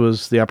 Again, this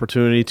was the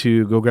opportunity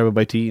to go grab a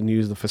bite to eat and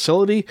use the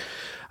facility.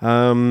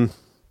 Tony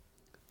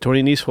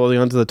Nese holding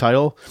onto the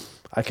title.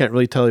 I can't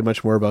really tell you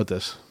much more about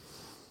this.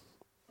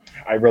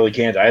 I really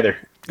can't either.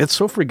 It's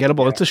so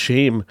forgettable. Yeah. It's a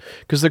shame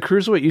because the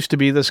cruiserweight used to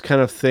be this kind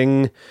of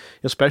thing,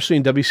 especially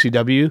in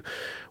WCW,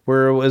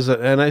 where it was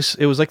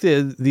it was like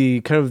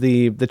the kind of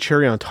the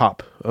cherry on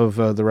top of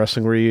the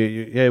wrestling,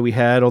 where we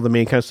had all the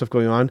main kind of stuff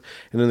going on,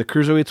 and then the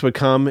cruiserweights would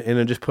come and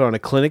then just put on a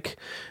clinic,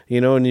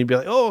 and you'd be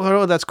like,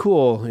 oh, that's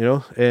cool,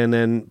 and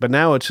then but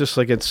now it's just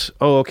like it's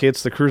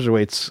the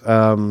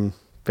cruiserweights,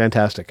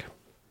 fantastic,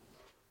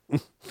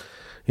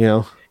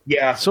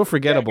 Yeah, so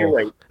forgettable, you're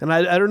right. And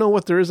I don't know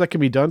what there is that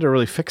can be done to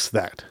really fix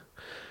that.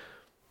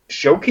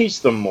 Showcase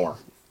them more.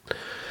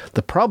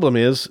 The problem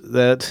is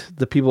that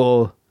the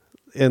people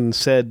in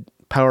said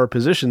power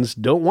positions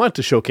don't want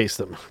to showcase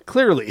them.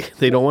 Clearly,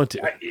 they don't want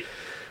to.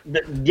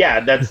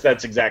 Yeah,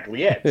 that's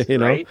exactly it.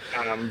 Right?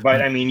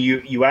 But I mean,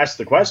 you asked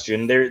the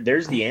question.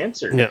 There's the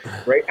answer. Yeah.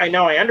 Right.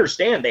 I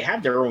understand they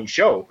have their own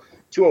show,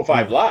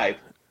 205 Live,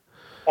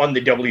 on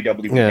the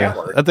WWE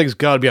network. That thing's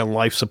got to be on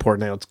life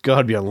support now. It's got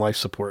to be on life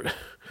support.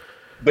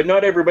 But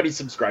not everybody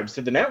subscribes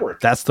to the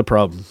network. That's the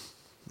problem.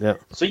 Yeah.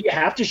 So you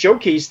have to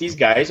showcase these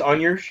guys on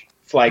your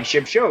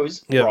flagship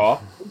shows, Raw,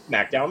 and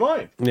SmackDown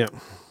Live. Yeah.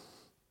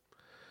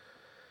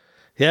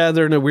 Yeah,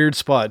 they're in a weird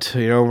spot,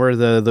 where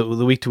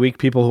the week-to-week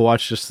people who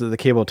watch just the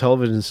cable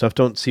television and stuff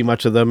don't see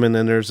much of them, and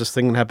then there's this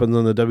thing that happens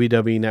on the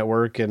WWE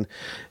network, and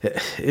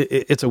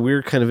it's a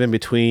weird kind of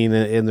in-between,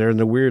 and they're in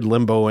a weird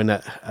limbo, and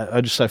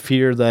I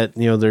fear that,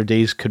 their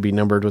days could be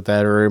numbered with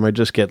that, or it might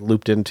just get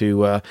looped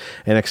into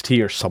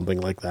NXT or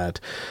something like that,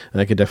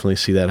 and I could definitely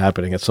see that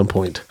happening at some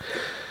point.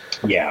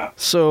 Yeah.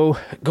 So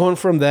going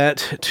from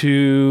that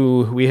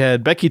to, we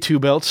had Becky Two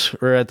Belts,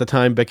 or at the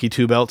time Becky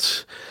Two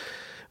Belts,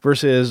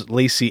 versus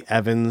Lacey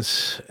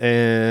Evans,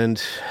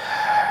 and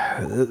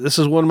this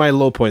is one of my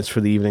low points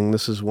for the evening.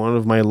 This is one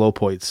of my low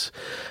points.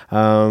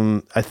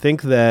 I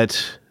think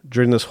that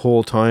during this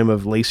whole time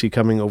of Lacey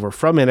coming over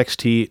from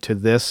NXT to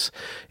this,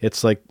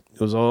 it's like it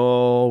was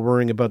all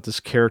worrying about this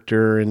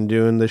character and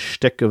doing the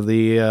shtick of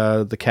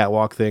the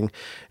catwalk thing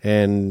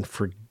and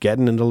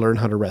forgetting to learn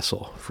how to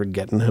wrestle.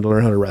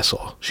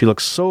 She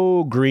looks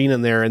so green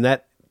in there, and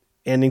that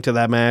ending to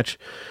that match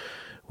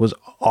was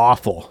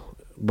awful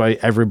by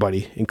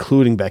everybody,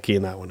 including Becky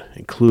in that one,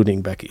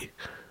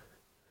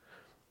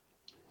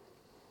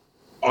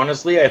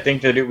 Honestly, I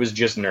think that it was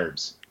just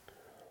nerves.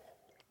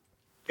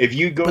 If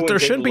you go, but there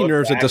shouldn't be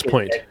nerves at this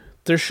point.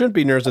 There shouldn't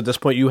be nerves at this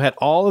point. You had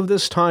all of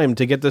this time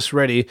to get this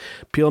ready,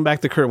 peeling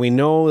back the curtain. We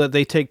know that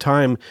they take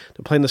time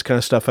to plan this kind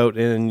of stuff out,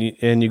 and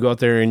you go out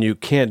there and you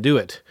can't do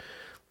it.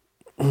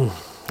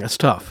 That's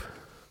tough.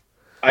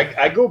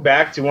 I go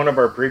back to one of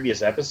our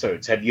previous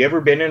episodes. Have you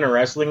ever been in a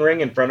wrestling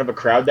ring in front of a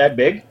crowd that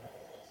big?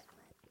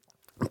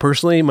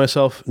 Personally,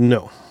 myself,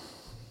 no.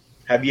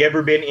 Have you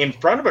ever been in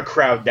front of a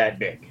crowd that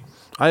big?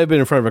 I have been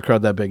in front of a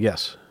crowd that big,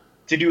 yes.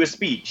 To do a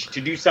speech,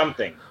 to do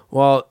something?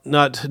 Well,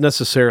 not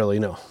necessarily,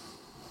 no.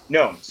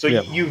 No, so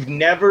you've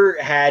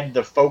never had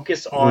the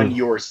focus on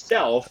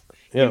yourself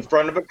in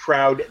front of a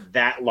crowd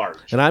that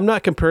large. And I'm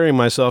not comparing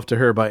myself to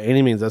her by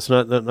any means. That's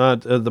not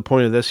the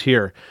point of this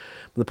here.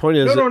 The point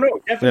is... No,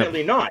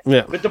 definitely not.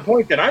 Yeah. But the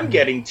point that I'm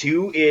getting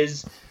to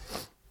is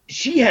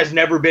she has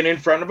never been in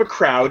front of a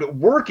crowd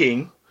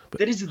working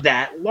that is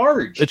that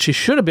large. But she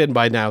should have been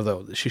by now,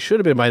 though. She should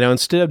have been by now,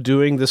 instead of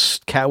doing this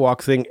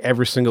catwalk thing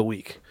every single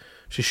week.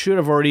 She should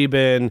have already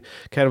been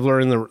kind of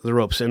learning the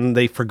ropes, and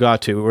they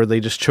forgot to, or they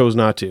just chose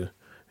not to.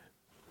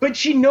 But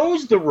she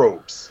knows the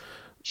ropes.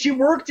 She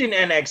worked in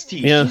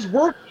NXT. Yeah. She's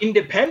worked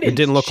independent. It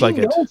didn't look like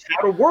it. She knows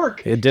how to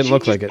work. It didn't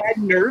look like it. She just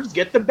had nerves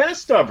get the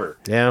best of her.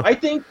 Yeah. I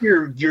think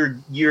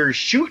you're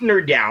shooting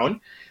her down,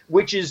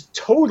 which is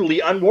totally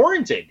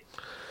unwarranted,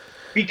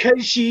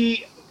 because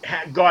she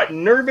got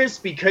nervous,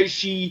 because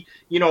she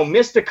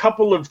missed a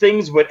couple of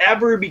things,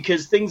 whatever,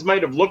 because things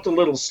might have looked a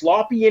little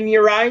sloppy in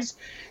your eyes.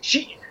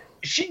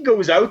 She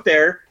goes out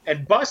there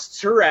and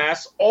busts her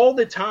ass all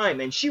the time,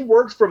 and she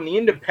works from the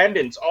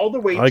independents all the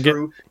way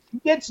through. She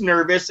gets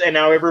nervous, and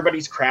now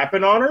everybody's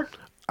crapping on her.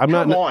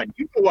 Come on,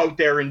 you go out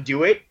there and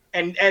do it,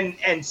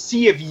 and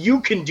see if you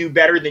can do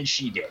better than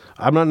she did.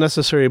 I'm not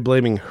necessarily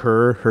blaming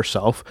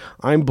herself.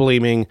 I'm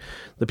blaming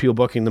the people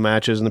booking the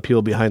matches and the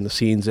people behind the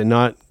scenes and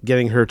not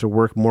getting her to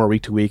work more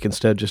week to week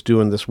instead of just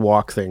doing this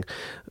walk thing.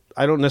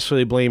 I don't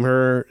necessarily blame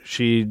her.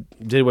 She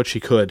did what she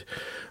could.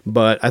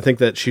 But I think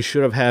that she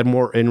should have had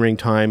more in-ring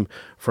time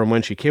from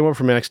when she came over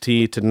from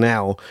NXT to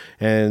now,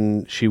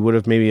 and she would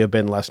have maybe have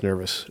been less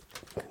nervous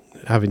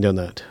having done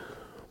that.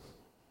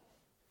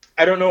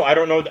 I don't know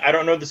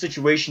the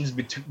situations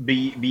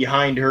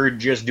behind her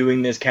just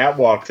doing this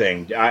catwalk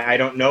thing. I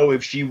don't know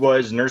if she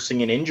was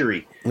nursing an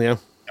injury. Yeah.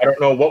 I don't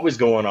know what was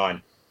going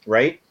on,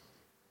 right?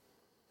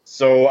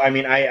 So, I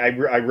mean, I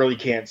really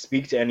can't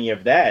speak to any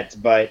of that,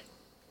 but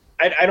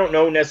I don't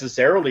know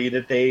necessarily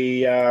that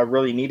they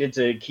really needed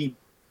to keep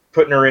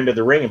putting her into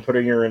the ring and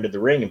putting her into the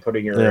ring and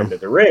putting her into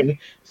the ring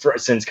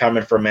since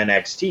coming from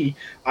NXT.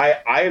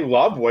 I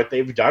love what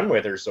they've done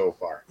with her so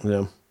far.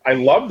 Yeah. I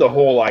love the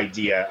whole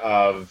idea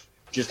of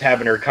just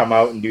having her come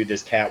out and do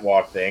this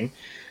catwalk thing.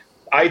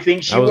 I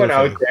think she went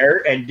out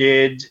there and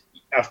did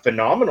a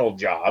phenomenal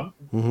job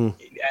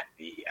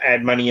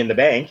at Money in the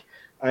Bank.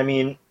 I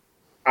mean,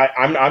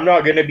 I'm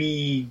not going to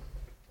be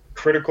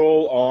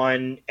critical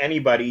on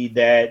anybody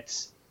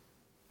that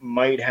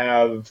might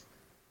have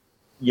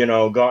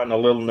gotten a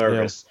little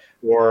nervous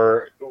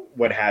or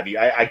what have you.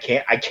 I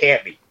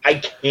can't be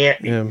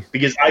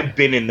because I've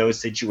been in those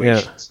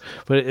situations.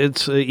 Yeah. But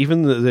it's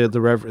even the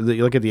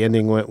you look at the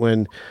ending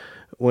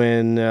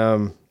when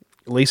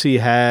Lacey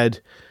had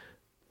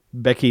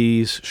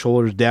Becky's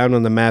shoulders down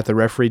on the mat. The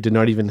referee did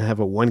not even have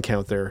a 1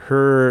 count there.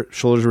 Her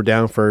shoulders were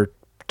down for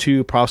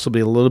 2,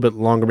 possibly a little bit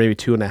longer, maybe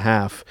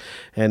 2.5,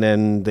 and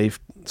then they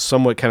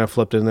somewhat kind of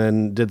flipped and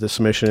then did the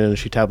submission, and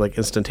she tapped like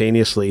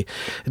instantaneously.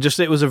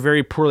 It was a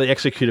very poorly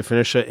executed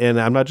finish, and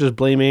I'm not just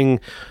blaming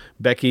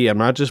Becky, I'm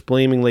not just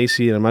blaming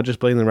Lacey, and I'm not just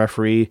blaming the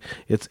referee.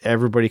 It's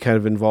everybody kind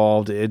of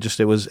involved.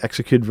 It was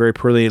executed very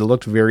poorly. It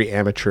looked very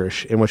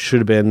amateurish in what should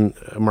have been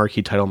a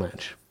marquee title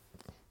match.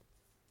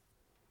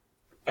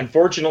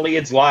 Unfortunately,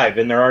 it's live,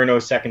 and there are no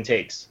second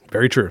takes.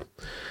 Very true.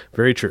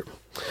 Very true.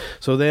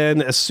 So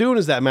then, as soon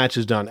as that match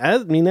is done,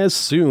 as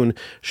soon,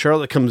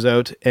 Charlotte comes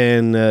out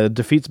and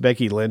defeats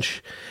Becky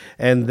Lynch.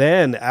 And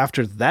then,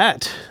 after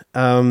that,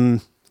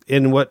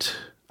 in what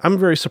I'm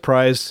very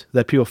surprised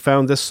that people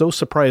found this so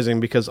surprising,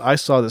 because I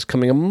saw this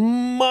coming a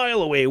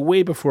mile away,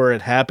 way before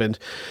it happened.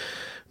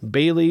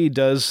 Bayley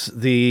does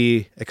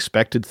the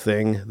expected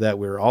thing that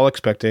we're all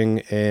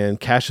expecting and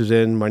cashes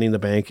in Money in the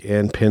Bank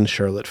and pins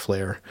Charlotte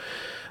Flair.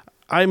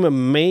 I'm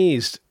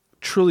amazed,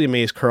 truly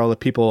amazed, Carl,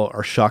 that people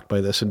are shocked by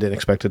this and didn't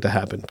expect it to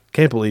happen.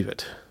 Can't believe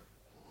it.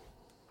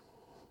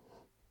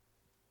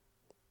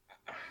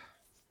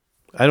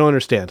 I don't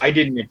understand. I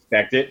didn't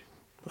expect it.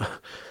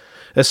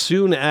 As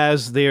soon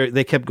as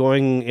they kept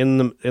going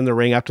in the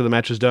ring after the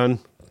match was done,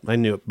 I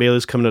knew it.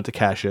 Bayley's coming out to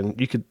cash in.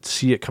 You could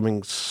see it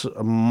coming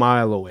a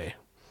mile away.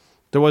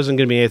 There wasn't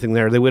going to be anything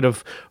there. They would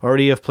have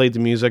already have played the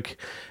music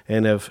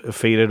and have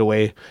faded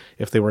away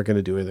if they weren't going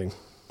to do anything.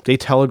 They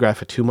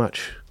telegraph it too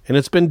much, and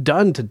it's been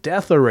done to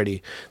death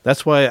already.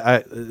 That's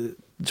why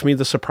to me,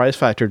 the surprise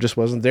factor just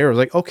wasn't there. I was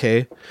like,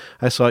 okay,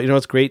 I saw it.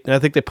 It's great. And I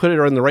think they put it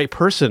on the right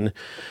person,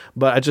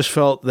 but I just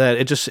felt that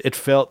it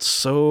felt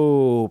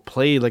so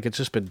played, like it's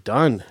just been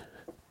done.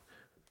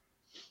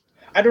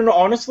 I don't know.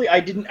 Honestly, I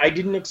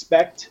didn't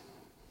expect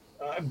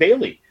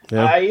Bayley.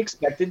 Yeah. I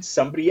expected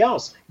somebody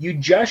else. You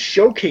just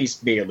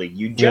showcased Bayley.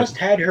 You just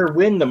had her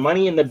win the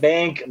Money in the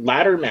Bank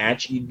ladder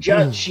match.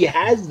 She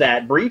has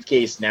that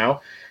briefcase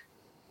now.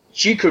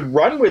 She could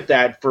run with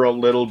that for a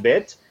little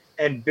bit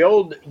and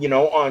build,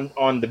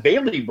 on the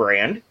Bayley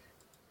brand.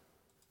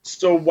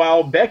 So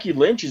while Becky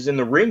Lynch is in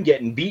the ring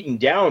getting beaten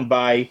down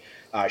by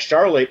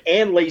Charlotte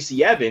and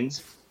Lacey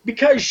Evans,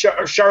 because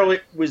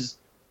Charlotte was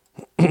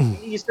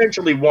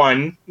essentially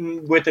won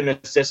with an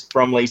assist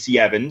from Lacey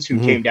Evans, who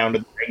came down to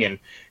the ring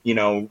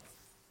and,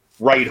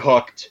 right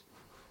hooked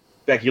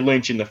Becky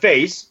Lynch in the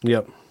face.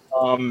 Yep.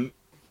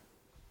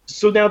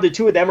 So now the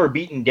two of them are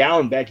beating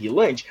down Becky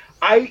Lynch.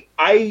 I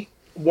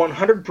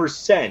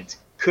 100%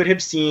 could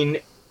have seen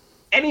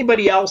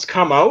anybody else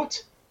come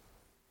out,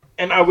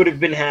 and I would have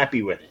been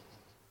happy with it.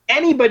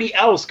 Anybody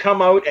else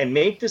come out and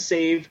make the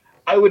save,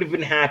 I would have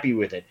been happy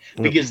with it,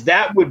 because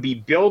that would be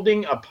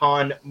building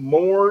upon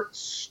more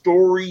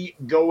story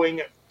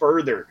going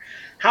further.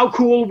 How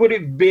cool would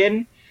it have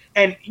been?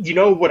 And you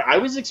know what I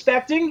was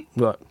expecting?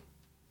 What?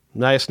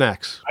 Nia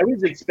Snacks. I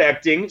was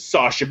expecting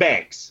Sasha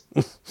Banks.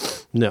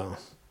 No.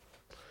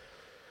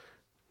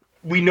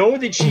 We know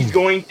that she's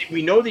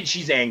we know that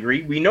she's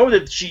angry. We know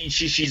that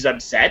she's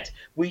upset.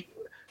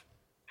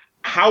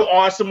 How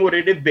awesome would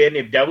it have been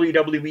if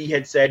WWE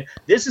had said,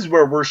 this is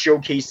where we're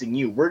showcasing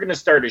you. We're going to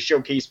start a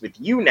showcase with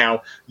you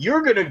now.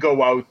 You're going to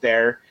go out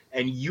there,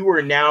 and you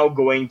are now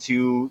going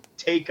to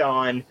take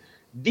on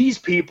these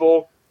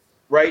people,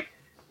 right?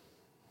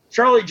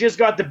 Charlotte just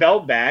got the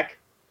belt back.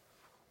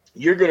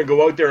 You're going to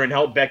go out there and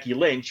help Becky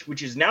Lynch,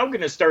 which is now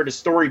going to start a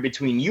story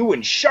between you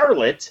and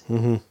Charlotte.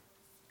 Mm-hmm.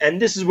 And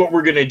this is what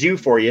we're going to do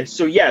for you.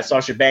 So, yeah,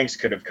 Sasha Banks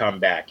could have come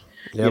back.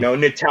 Yep.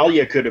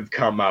 Natalya could have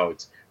come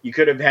out. You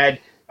could have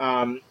had...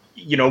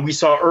 we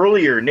saw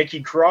earlier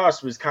Nikki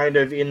Cross was kind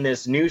of in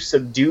this new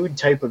subdued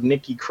type of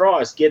Nikki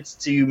Cross, gets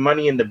to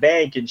Money in the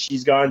Bank, and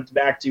she's gone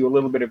back to a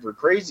little bit of her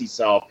crazy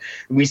self.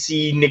 We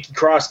see Nikki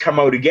Cross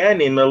come out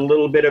again in a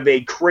little bit of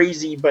a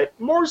crazy but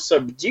more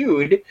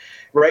subdued,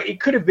 right? It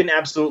could have been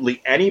absolutely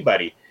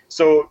anybody.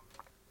 So,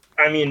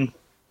 I mean...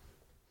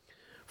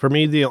 For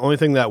me, the only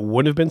thing that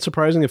would have been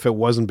surprising if it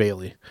wasn't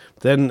Bayley.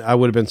 Then I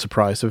would have been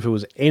surprised if it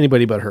was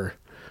anybody but her.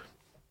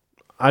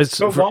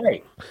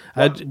 Why?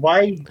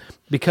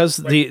 Because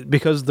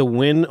the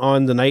win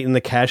on the night and the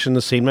cash in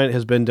the same night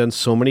has been done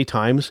so many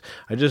times.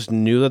 I just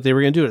knew that they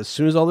were going to do it. As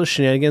soon as all the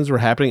shenanigans were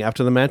happening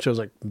after the match, I was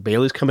like,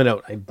 Bayley's coming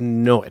out. I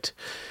know it.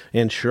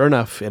 And sure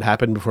enough, it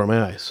happened before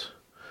my eyes.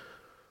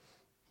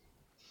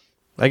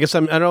 I guess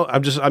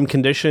I'm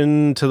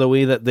conditioned to the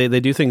way that they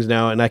do things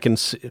now, and I can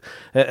see,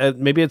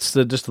 maybe it's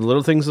just the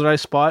little things that I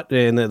spot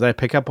and that I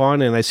pick up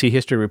on, and I see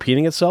history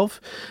repeating itself.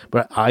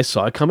 But I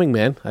saw it coming,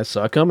 man. I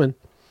saw it coming.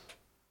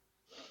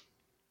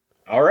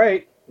 All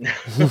right.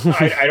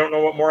 I don't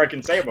know what more I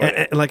can say about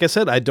it. And like I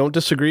said, I don't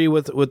disagree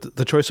with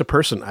the choice of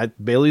person.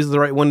 Bayley's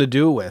the right one to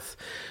do it with.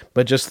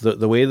 But just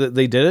the way that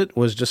they did it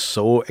was just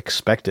so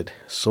expected.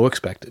 So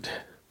expected.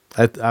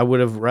 I would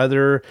have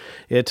rather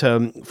it,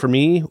 for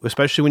me,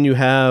 especially when you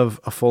have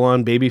a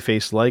full-on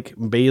babyface like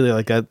Bayley,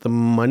 like that, the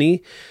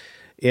money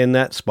in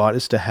that spot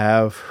is to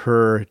have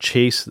her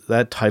chase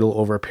that title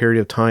over a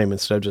period of time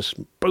instead of just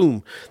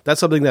boom. That's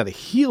something that a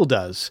heel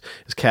does,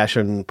 is cash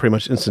in pretty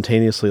much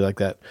instantaneously like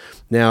that.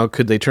 Now,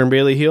 could they turn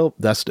Bayley heel?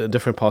 That's a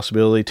different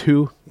possibility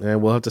too,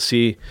 and we'll have to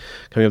see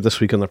coming up this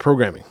week on the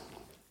programming.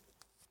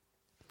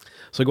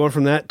 So going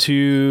from that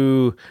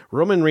to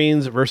Roman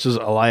Reigns versus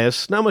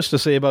Elias. Not much to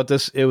say about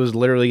this. It was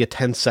literally a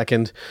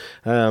 10-second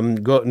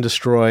go out and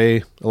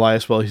destroy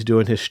Elias while he's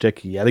doing his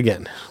shtick yet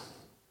again.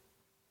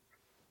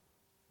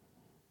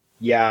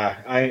 Yeah,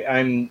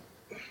 I'm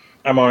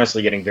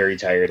honestly getting very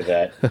tired of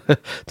that.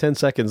 10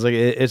 seconds. Like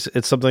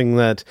it's something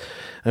that,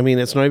 I mean,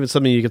 it's not even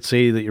something you could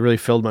say that you really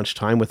filled much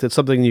time with. It's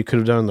something you could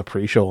have done on the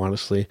pre-show,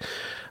 honestly,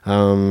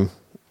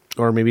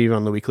 or maybe even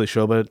on the weekly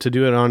show. But to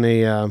do it on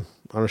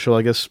a show,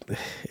 I guess,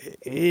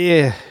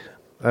 yeah,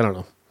 I don't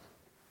know.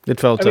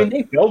 It felt. I mean,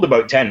 they filled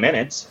about 10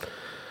 minutes.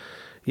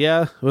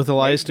 Yeah, with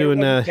Elias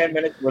doing 10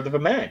 minutes worth of a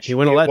match. He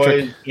went electric.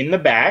 It was in the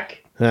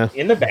back. Yeah.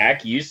 In the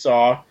back, you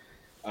saw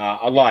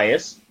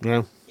Elias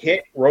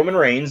hit Roman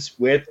Reigns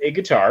with a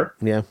guitar.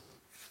 Yeah.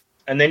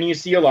 And then you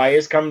see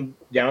Elias come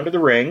down to the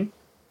ring,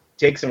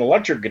 takes an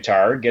electric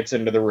guitar, gets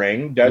into the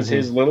ring, does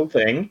his little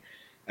thing,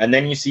 and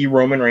then you see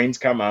Roman Reigns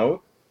come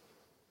out.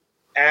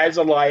 As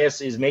Elias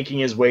is making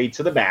his way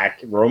to the back,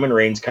 Roman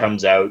Reigns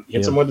comes out,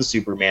 hits him with a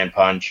Superman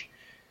punch,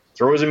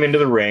 throws him into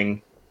the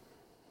ring.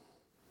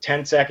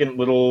 10-second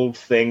little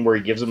thing where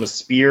he gives him a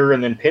spear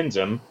and then pins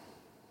him.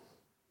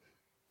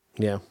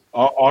 Yeah.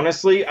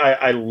 Honestly,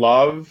 I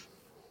love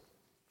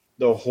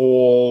the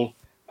whole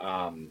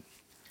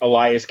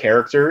Elias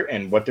character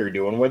and what they're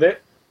doing with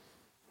it.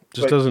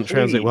 Just doesn't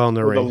translate well in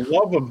the ring. For the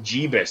love of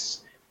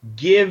Jeebus,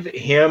 give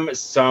him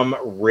some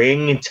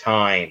ring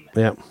time.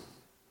 Yeah.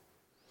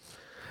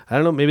 I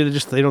don't know. Maybe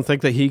they don't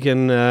think that he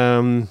can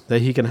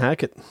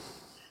hack it.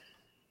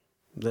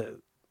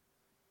 Then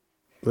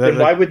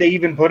why would they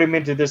even put him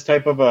into this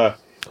type of a?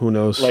 Who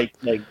knows? Like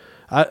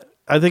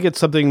I think it's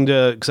something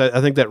to, because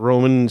I think that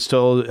Roman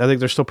I think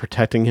they're still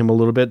protecting him a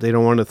little bit. They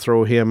don't want to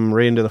throw him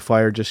right into the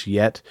fire just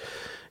yet,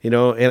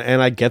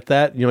 and I get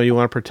that. You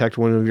want to protect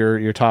one of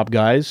your top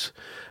guys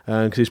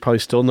because he's probably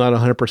still not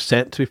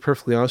 100%, to be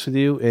perfectly honest with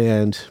you,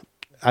 and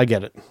I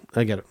get it.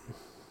 I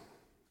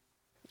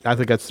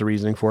think that's the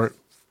reasoning for it.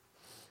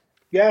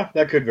 Yeah,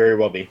 that could very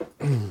well be.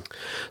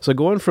 So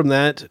going from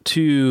that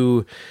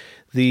to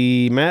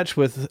the match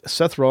with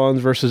Seth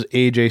Rollins versus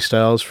AJ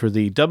Styles for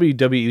the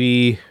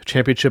WWE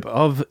Championship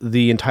of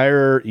the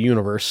entire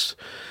universe.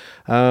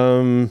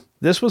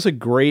 This was a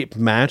great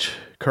match,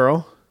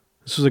 Carl.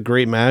 This was a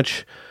great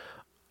match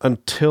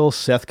until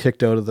Seth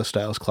kicked out of the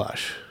Styles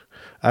Clash.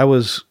 I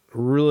was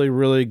really,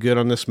 really good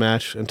on this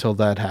match until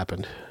that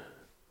happened.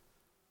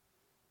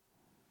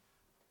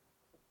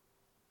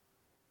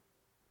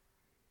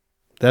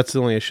 That's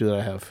the only issue that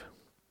I have.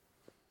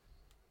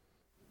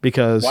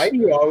 Because why do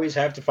you always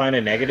have to find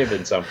a negative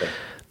in something?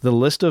 The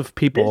list of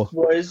people.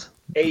 This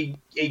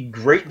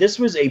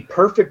was a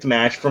perfect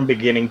match from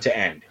beginning to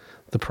end.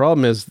 The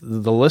problem is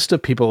the list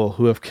of people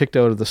who have kicked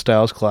out of the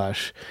Styles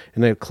Clash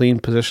in a clean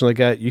position like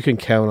that, you can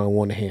count on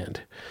one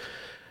hand.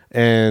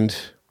 And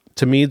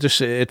to me,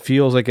 it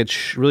feels like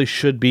it really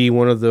should be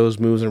one of those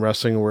moves in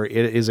wrestling where it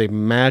is a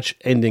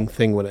match-ending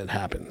thing when it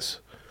happens.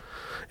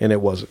 And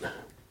it wasn't.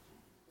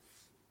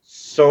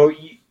 So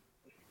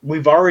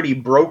we've already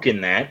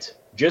broken that.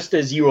 Just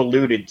as you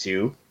alluded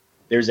to,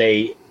 there's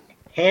a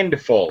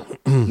handful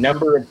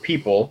number of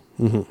people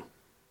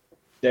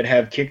that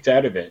have kicked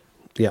out of it.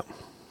 Yeah.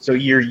 So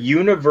your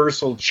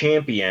universal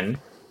champion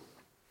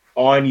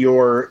on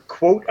your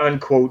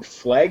quote-unquote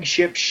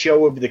flagship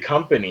show of the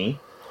company,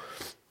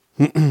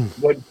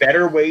 what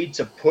better way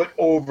to put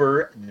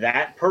over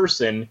that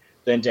person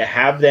than to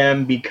have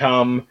them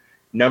become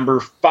number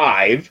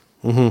 5,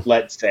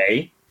 let's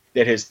say,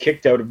 that has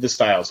kicked out of the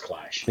Styles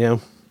Clash. Yeah.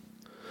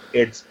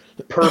 It's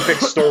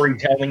perfect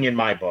storytelling in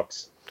my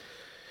books.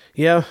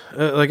 Yeah,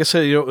 like I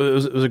said, it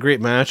was a great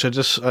match. I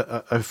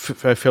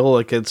feel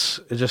like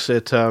it's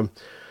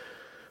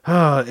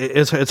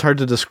hard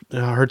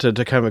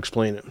to kind of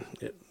explain it.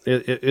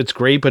 It's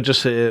great, but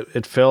just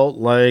it felt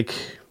like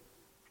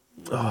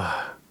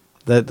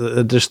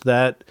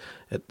that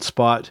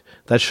spot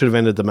that should have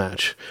ended the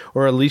match,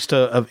 or at least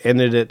have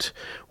ended it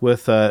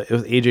with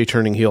AJ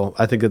turning heel.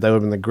 I think that would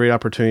have been a great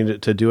opportunity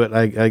to do it.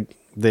 I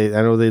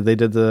know they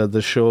did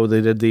the show.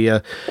 They did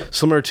the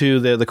similar to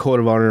the Code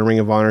of Honor and Ring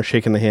of Honor,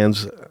 shaking the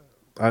hands.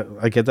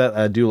 I get that.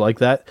 I do like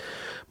that,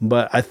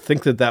 but I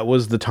think that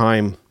was the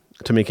time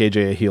to make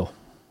AJ a heel.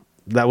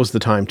 That was the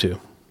time to.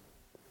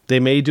 They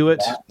may do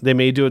it. Yeah. They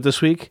may do it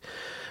this week.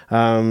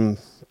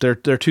 They're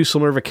too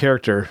similar of a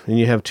character, and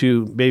you have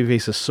two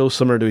babyfaces so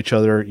similar to each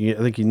other. I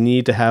think you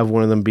need to have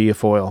one of them be a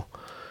foil.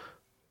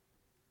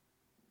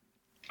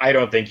 I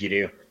don't think you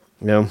do.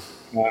 No.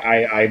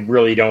 I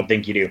really don't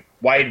think you do.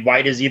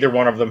 Why does either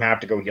one of them have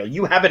to go heel?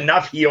 You have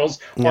enough heels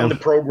on the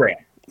program.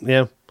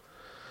 Yeah.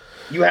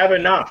 You have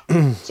enough.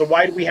 So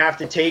why do we have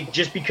to take,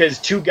 just because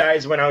two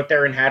guys went out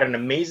there and had an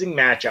amazing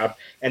matchup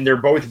and they're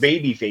both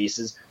baby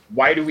faces,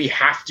 why do we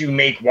have to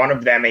make one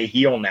of them a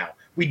heel now?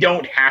 We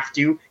don't have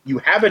to. You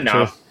have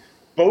enough. Sure.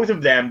 Both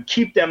of them,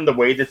 keep them the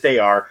way that they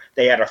are.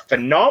 They had a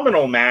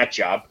phenomenal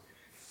matchup.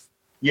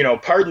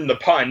 Pardon the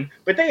pun,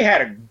 but they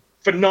had a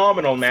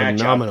phenomenal matchup.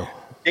 Phenomenal.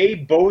 They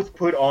both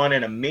put on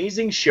an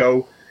amazing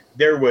show.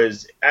 There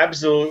was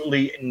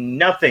absolutely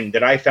nothing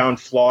that I found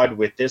flawed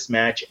with this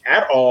match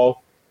at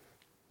all.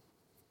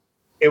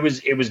 It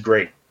was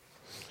great.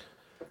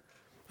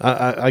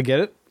 I get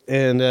it.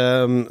 And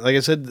like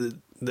I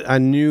said, I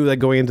knew that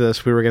going into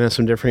this, we were going to have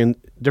some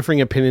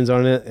differing opinions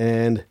on it,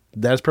 and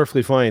that's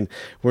perfectly fine.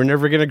 We're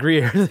never going to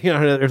agree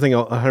on everything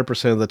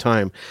 100% of the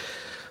time.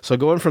 So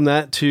going from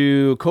that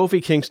to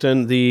Kofi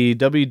Kingston, the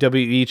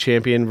WWE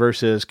champion,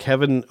 versus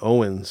Kevin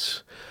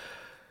Owens.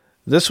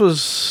 This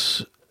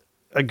was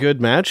a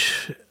good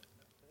match.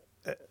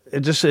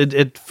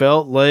 It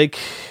felt like,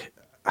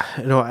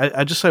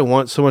 I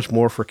want so much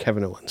more for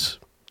Kevin Owens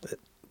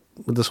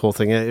with this whole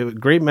thing.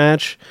 Great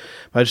match.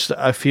 But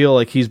I feel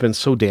like he's been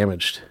so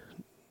damaged.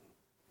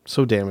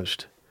 So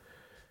damaged.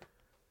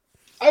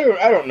 I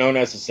don't know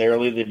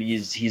necessarily that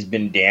he's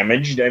been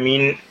damaged. I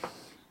mean,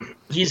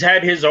 he's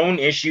had his own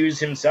issues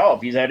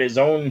himself. He's had his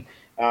own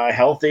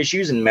health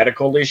issues and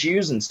medical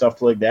issues and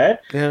stuff like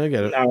that. Yeah, I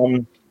get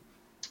it.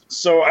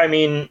 So, I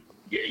mean,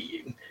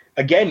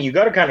 again, you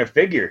got to kind of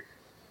figure,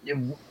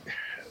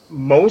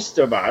 most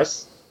of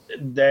us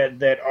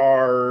that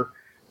are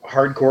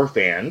hardcore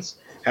fans,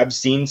 have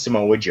seen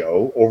Samoa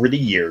Joe over the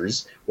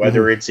years,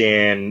 whether it's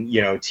in,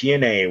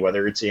 TNA,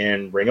 whether it's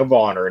in Ring of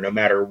Honor, no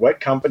matter what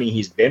company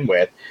he's been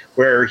with,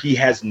 where he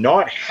has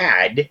not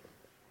had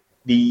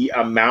the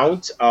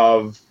amount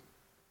of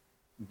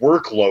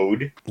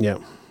workload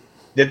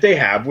that they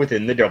have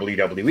within the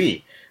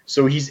WWE.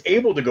 So he's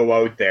able to go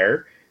out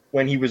there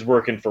when he was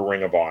working for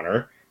Ring of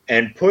Honor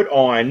and put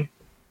on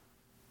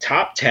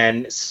top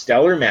 10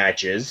 stellar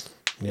matches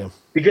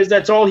because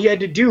that's all he had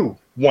to do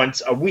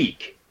once a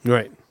week.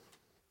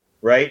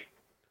 Right?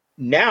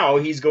 Now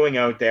he's going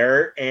out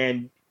there,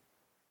 and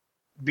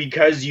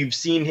because you've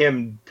seen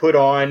him put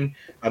on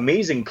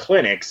amazing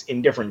clinics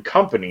in different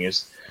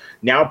companies,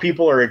 now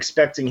people are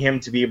expecting him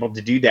to be able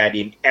to do that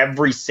in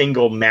every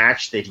single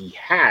match that he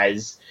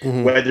has,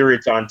 whether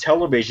it's on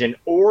television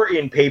or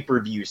in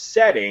pay-per-view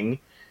setting,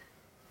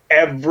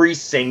 every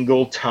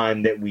single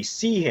time that we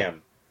see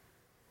him.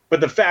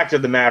 But the fact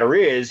of the matter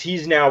is,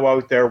 he's now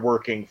out there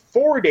working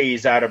 4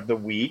 days out of the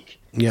week,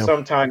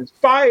 sometimes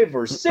 5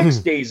 or 6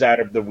 days out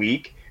of the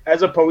week,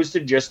 as opposed to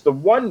just the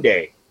 1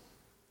 day.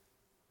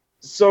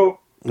 So,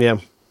 no,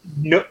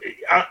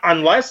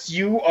 unless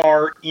you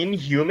are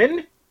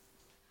inhuman,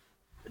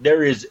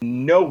 there is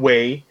no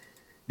way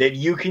that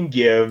you can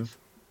give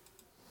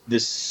the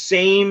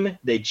same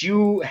that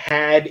you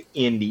had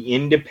in the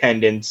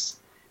independents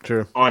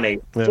on a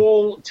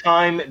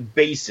full-time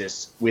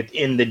basis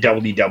within the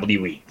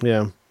WWE.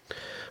 Yeah.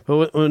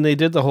 But when they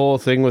did the whole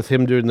thing with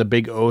him doing the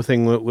Big O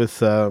thing with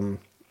the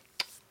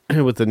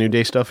New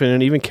Day stuff,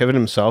 and even Kevin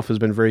himself has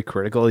been very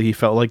critical. He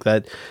felt like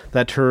that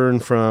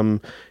turn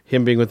from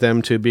him being with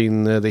them to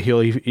being the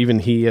heel, even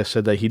he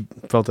said that he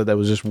felt that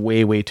was just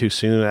way, way too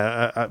soon.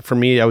 For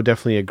me, I would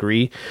definitely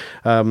agree.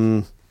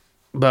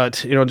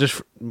 But,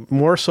 just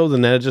more so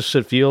than that,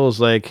 it feels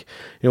like,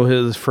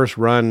 his first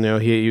run,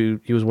 he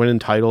was winning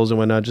titles and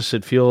whatnot.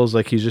 It feels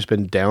like he's just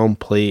been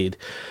downplayed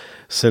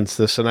since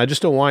this. And I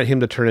just don't want him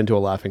to turn into a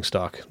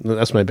laughingstock.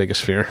 That's my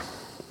biggest fear.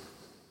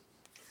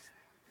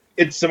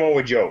 It's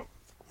Samoa Joe.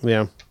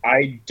 Yeah.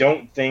 I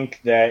don't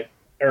think that,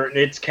 or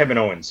it's Kevin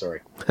Owens,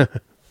 sorry.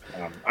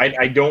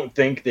 I don't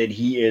think that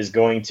he is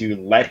going to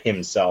let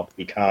himself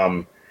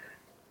become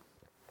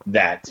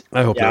that.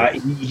 I hope not.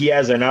 He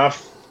has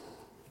enough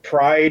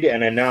pride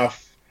and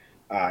enough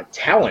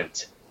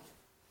talent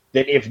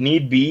that if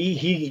need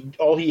be,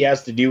 all he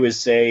has to do is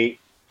say,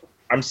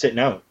 I'm sitting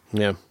out.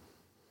 Yeah.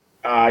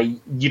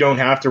 You don't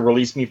have to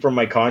release me from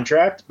my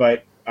contract,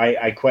 but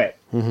I quit.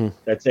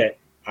 That's it.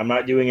 I'm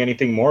not doing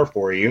anything more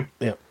for you.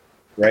 Yeah.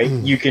 Right?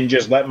 You can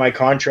just let my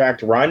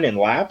contract run and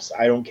lapse.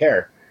 I don't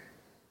care.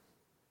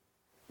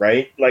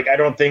 Right? Like, I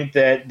don't think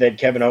that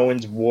Kevin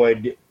Owens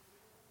would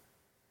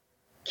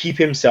keep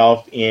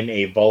himself in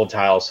a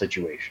volatile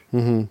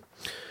situation.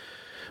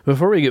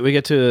 Before we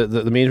get to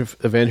the main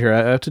event here, I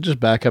have to just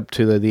back up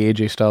to the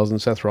AJ Styles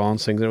and Seth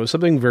Rollins thing. It was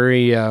something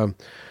very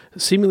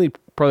seemingly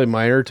probably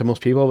minor to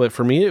most people, but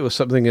for me, it was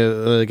something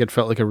that it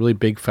felt like a really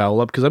big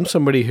foul up, because I'm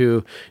somebody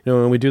who,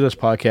 when we do this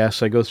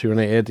podcast, I go through and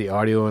I edit the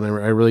audio, and I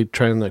really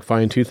try and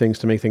fine tune things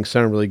to make things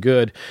sound really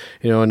good,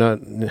 and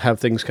not have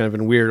things kind of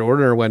in weird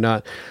order or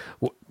whatnot.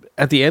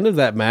 At the end of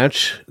that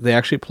match, they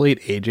actually played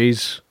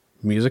AJ's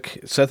music.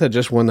 Seth had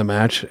just won the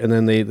match, and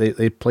then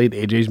they played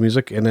AJ's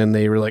music, and then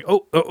they were like,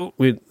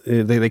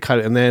 they cut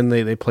it, and then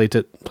they played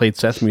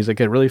Seth's music.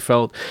 It really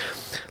felt,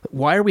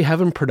 why are we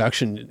having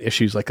production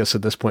issues like this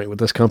at this point with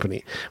this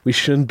company? We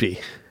shouldn't be.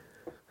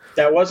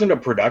 That wasn't a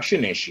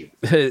production issue.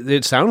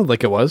 It sounded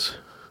like it was.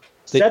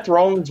 Seth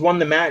Rollins won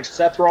the match.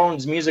 Seth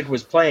Rollins' music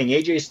was playing.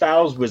 AJ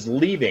Styles was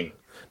leaving.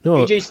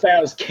 No. AJ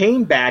Styles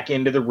came back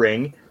into the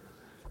ring,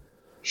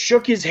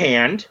 shook his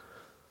hand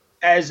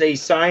as a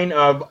sign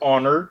of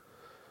honor,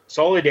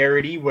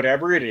 solidarity,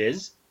 whatever it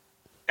is.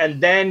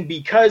 And then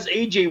because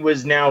AJ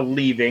was now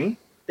leaving,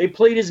 they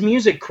played his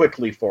music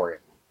quickly for him.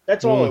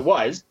 That's all it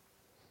was.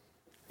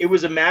 It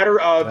was a matter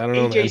of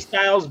AJ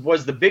Styles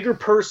was the bigger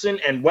person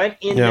and went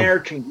in there,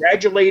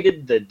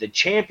 congratulated the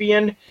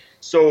champion.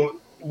 So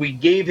we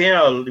gave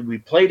him we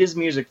played his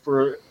music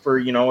for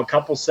a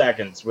couple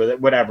seconds,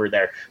 whatever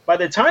there. By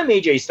the time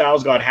AJ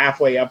Styles got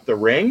halfway up the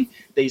ring,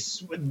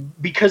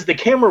 because the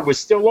camera was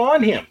still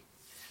on him,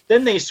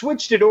 then they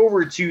switched it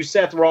over to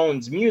Seth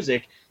Rollins'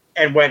 music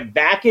and went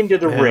back into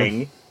the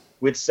ring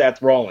with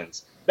Seth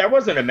Rollins. That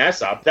wasn't a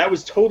mess up. That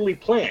was totally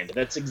planned.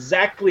 That's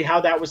exactly how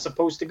that was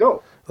supposed to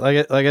go.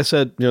 Like I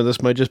said,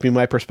 this might just be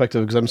my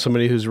perspective, because I'm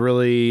somebody who's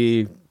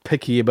really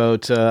picky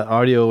about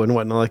audio and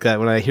whatnot like that.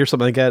 When I hear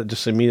something like that, it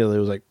just immediately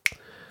was like,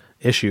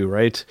 issue,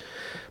 right?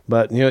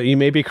 But, you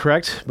may be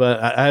correct, but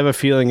I have a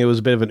feeling it was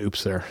a bit of an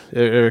oops there.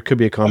 It could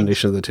be a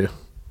combination of the two.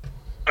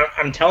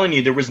 I'm telling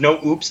you, there was no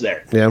oops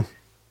there. Yeah.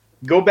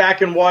 Go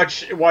back and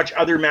watch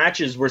other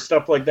matches where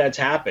stuff like that's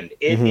happened.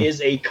 It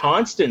is a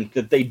constant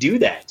that they do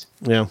that.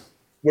 Yeah.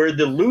 Where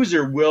the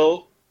loser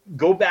will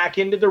go back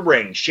into the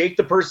ring, shake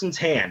the person's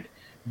hand.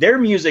 Their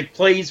music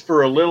plays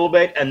for a little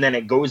bit, and then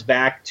it goes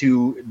back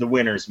to the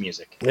winner's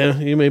music. Yeah,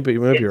 you may be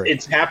right.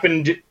 It's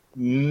happened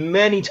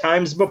many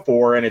times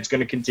before, and it's going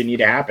to continue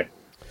to happen.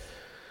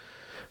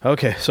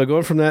 Okay, so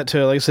going from that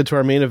to, like I said, to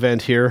our main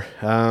event here.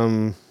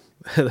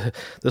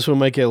 This one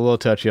might get a little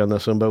touchy on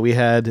this one, but we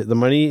had the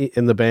Money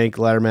in the Bank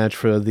ladder match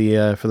for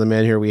the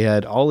man here. We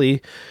had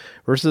Ali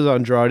versus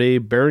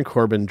Andrade, Baron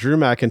Corbin, Drew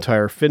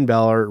McIntyre, Finn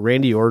Balor,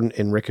 Randy Orton,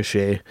 and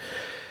Ricochet.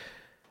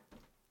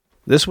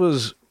 This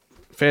was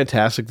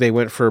fantastic. They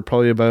went for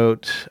probably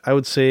about, I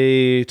would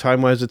say,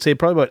 time-wise, I'd say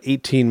probably about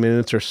 18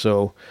 minutes or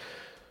so.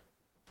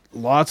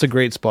 Lots of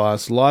great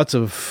spots, lots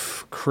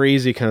of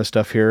crazy kind of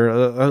stuff here.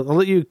 I'll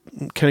let you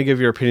kind of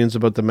give your opinions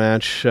about the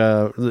match,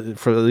 for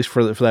at least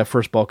for that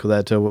first bulk of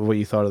that, what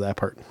you thought of that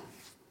part.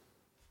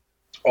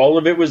 All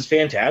of it was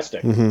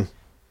fantastic. Mm-hmm.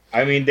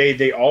 I mean,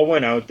 they all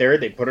went out there.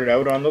 They put it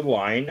out on the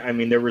line. I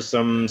mean, there were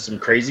some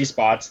crazy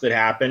spots that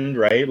happened,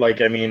 right?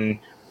 Like, I mean,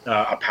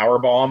 a power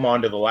bomb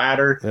onto the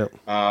ladder, Yep.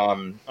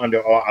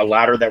 onto a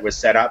ladder that was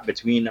set up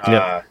between,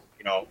 Yep.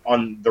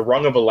 on the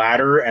rung of a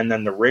ladder and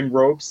then the ring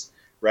ropes.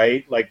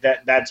 Right, like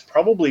that's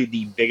probably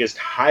the biggest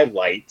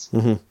highlight,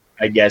 Mm-hmm.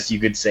 I guess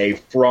you could say,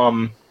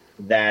 from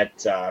that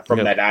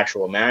that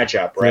actual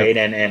matchup, right?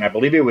 Yep. And I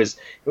believe it was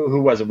who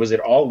was it? Was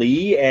it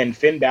Ali and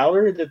Finn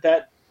Balor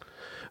that?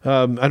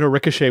 I know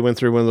Ricochet went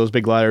through one of those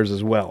big ladders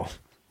as well.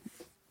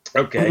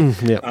 Okay,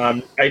 Yeah.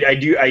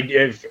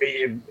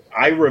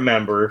 I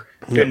remember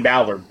Finn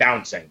Balor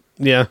bouncing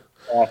Yeah.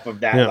 off of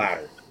that Yeah.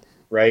 ladder,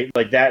 right?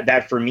 Like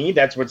that for me,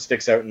 that's what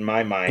sticks out in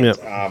my mind.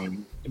 Yeah.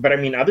 But I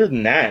mean, other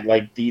than that,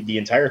 like the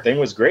entire thing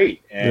was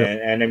great,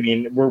 and I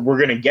mean, we're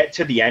gonna get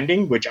to the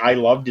ending, which I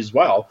loved as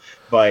well.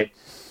 But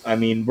I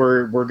mean,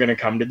 we're gonna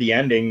come to the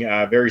ending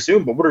very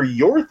soon. But what are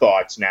your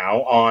thoughts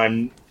now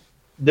on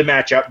the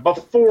matchup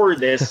before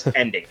this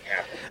ending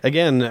happened?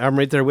 Again, I'm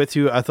right there with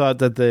you. I thought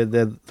that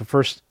the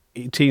first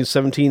 18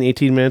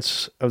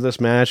 minutes of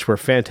this match were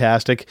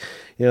fantastic.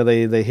 You know,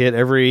 they hit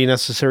every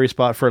necessary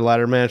spot for a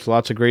ladder match.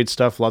 Lots of great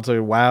stuff. Lots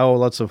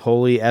of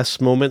holy S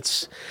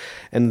moments.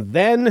 And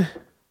then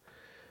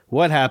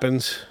what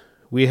happens?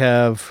 We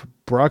have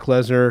Brock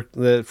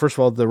Lesnar. First of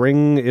all, the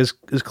ring is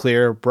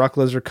clear. Brock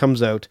Lesnar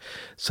comes out,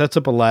 sets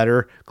up a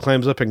ladder,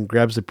 climbs up and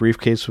grabs the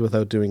briefcase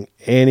without doing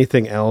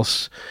anything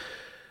else.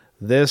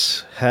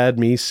 This had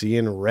me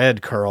seeing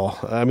red, Carl.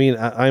 I mean,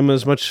 I'm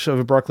as much of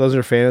a Brock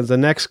Lesnar fan as the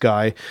next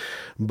guy,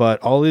 but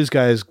all these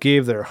guys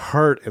gave their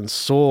heart and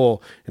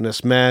soul in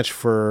this match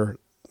for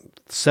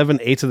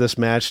 7/8 of this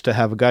match to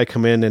have a guy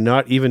come in and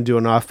not even do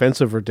an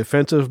offensive or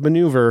defensive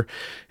maneuver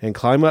and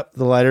climb up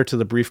the ladder to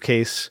the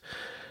briefcase.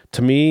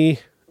 To me,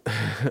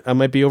 I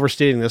might be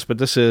overstating this, but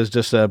this is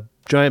just a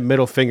giant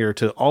middle finger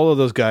to all of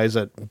those guys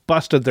that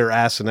busted their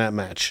ass in that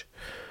match.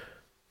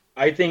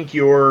 I think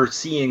your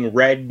seeing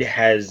red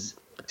has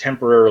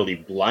temporarily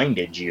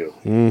blinded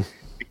you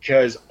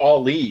because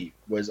Ali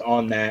was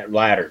on that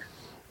ladder.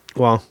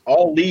 Well,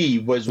 Ali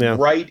was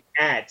right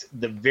at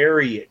the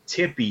very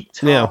tippy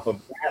top of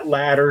that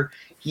ladder.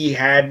 He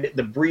had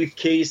the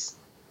briefcase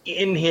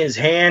in his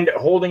hand,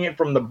 holding it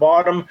from the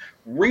bottom,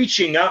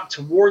 reaching up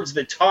towards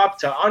the top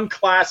to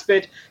unclasp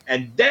it,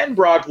 and then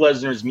Brock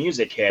Lesnar's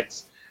music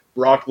hits.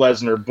 Brock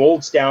Lesnar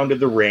bolts down to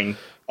the ring.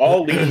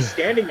 Ali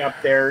standing up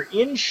there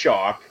in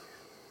shock.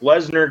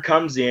 Lesnar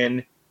comes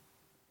in,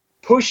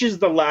 pushes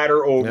the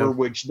ladder over,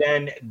 which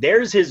then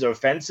there's his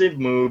offensive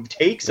move,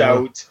 takes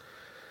out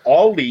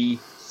Ali,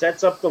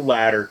 sets up the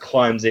ladder,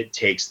 climbs it,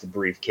 takes the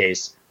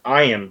briefcase.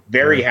 I am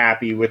very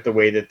happy with the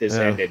way that this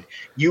ended.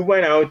 You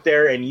went out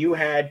there and you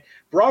had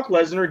Brock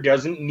Lesnar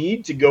doesn't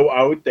need to go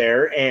out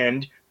there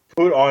and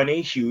put on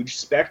a huge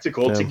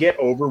spectacle to get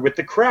over with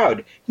the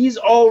crowd. He's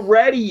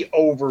already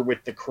over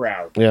with the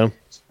crowd. Yeah.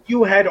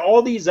 You had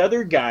all these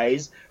other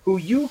guys who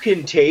you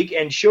can take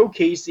and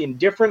showcase in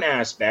different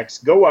aspects,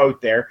 go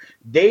out there.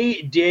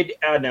 They did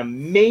an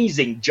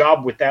amazing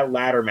job with that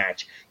ladder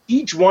match.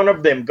 Each one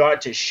of them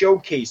got to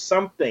showcase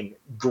something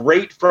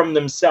great from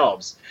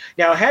themselves.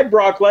 Now, had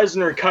Brock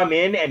Lesnar come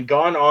in and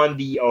gone on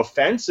the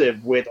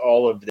offensive with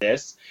all of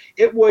this,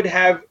 it would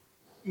have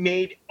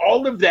made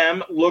all of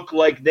them look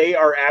like they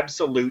are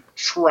absolute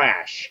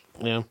trash.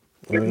 Yeah.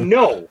 But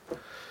no.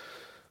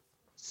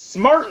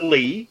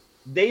 Smartly,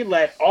 they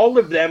let all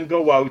of them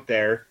go out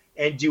there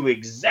and do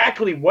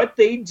exactly what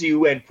they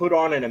do and put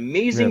on an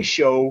amazing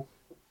show,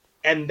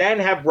 and then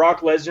have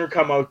Brock Lesnar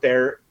come out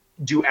there,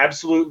 do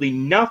absolutely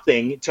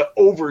nothing to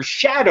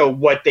overshadow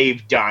what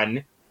they've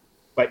done,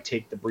 but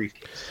take the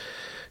briefcase.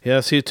 Yeah,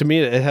 see, to me,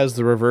 it has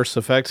the reverse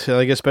effect.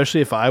 Like,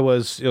 especially if I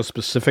was,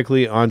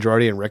 specifically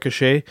Andrade and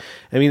Ricochet.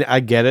 I mean, I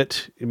get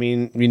it. I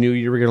mean, you knew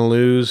you were going to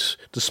lose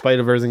despite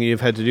of everything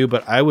you've had to do,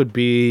 but I would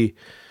be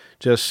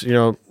just,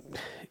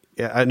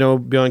 I know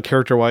beyond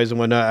character-wise and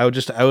whatnot,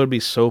 I would be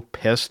so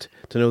pissed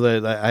to know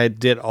that I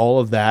did all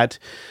of that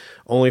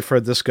only for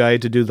this guy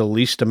to do the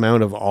least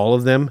amount of all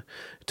of them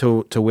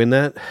to win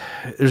that.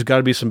 There's got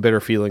to be some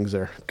bitter feelings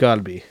there. Got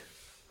to be.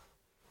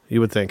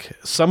 You would think.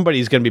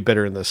 Somebody's going to be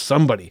bitter in this.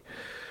 Somebody.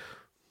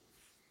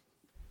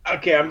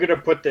 Okay, I'm going to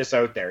put this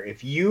out there.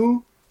 If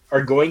you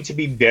are going to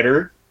be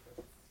bitter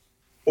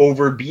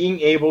over being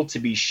able to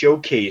be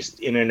showcased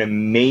in an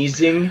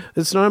amazing...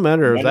 It's not a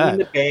matter of that. Money in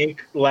the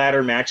Bank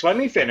ladder match. Let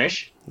me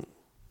finish.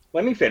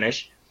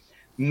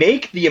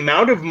 make the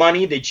amount of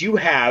money that you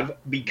have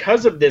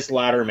because of this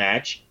ladder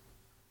match,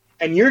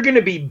 and you're going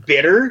to be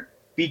bitter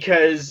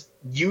because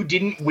you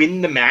didn't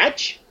win the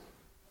match?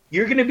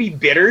 You're going to be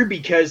bitter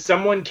because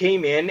someone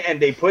came in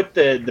and they put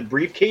the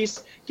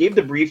briefcase, gave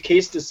the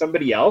briefcase to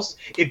somebody else?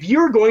 If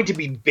you're going to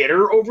be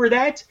bitter over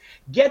that,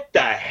 get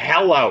the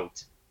hell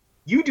out.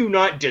 You do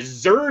not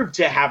deserve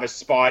to have a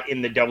spot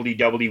in the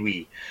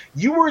WWE.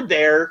 You were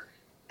there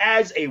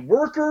as a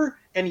worker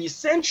and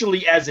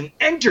essentially as an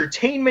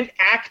entertainment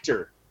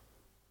actor.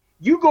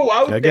 You go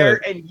out there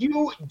and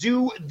you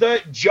do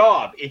the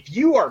job. If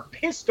you are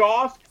pissed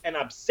off and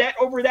upset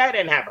over that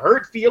and have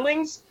hurt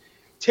feelings,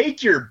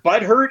 take your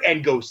butt hurt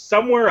and go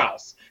somewhere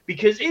else,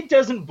 because it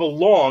doesn't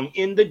belong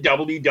in the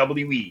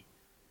WWE.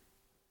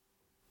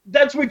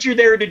 That's what you're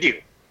there to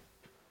do.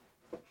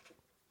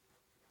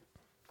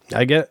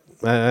 I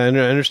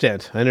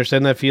understand. I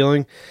understand that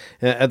feeling.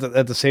 At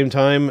the same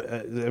time,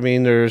 I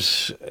mean,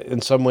 there's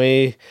in some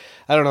way,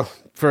 I don't know,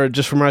 for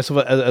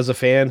myself as a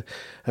fan,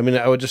 I mean,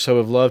 I would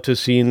have loved to have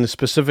seen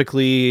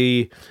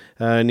specifically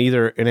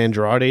either an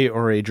Andrade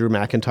or a Drew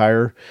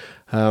McIntyre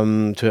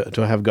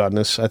to have gotten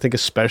this. I think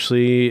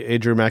especially a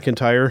Drew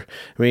McIntyre.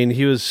 I mean,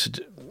 he was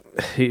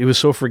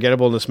so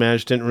forgettable in this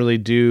match. Didn't really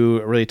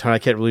do a ton. I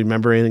can't really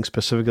remember anything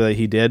specifically that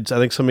he did. I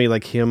think somebody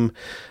like him,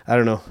 I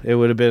don't know, it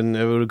would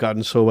have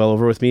gotten so well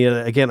over with me.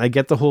 Again, I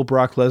get the whole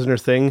Brock Lesnar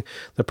thing,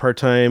 the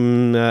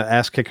part-time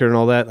ass kicker and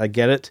all that. I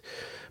get it.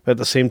 But at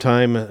the same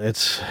time,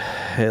 it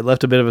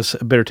left a bit of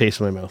a bitter taste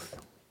in my mouth.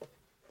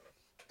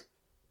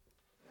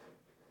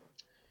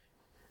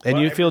 And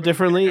you feel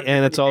differently,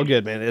 and it's all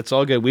good, man. It's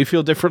all good. We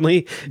feel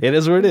differently. It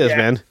is what it is,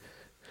 man.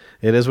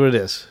 It is what it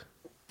is.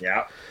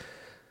 Yeah.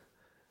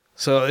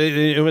 So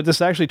this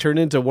actually turned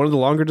into one of the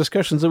longer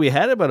discussions that we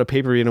had about a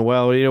pay-per-view in a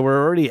while.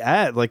 We're already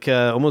at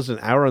almost an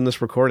hour on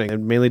this recording,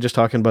 and mainly just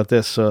talking about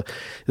this. So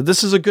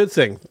this is a good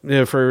thing.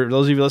 For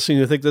those of you listening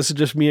who think this is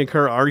just me and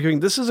Carl arguing,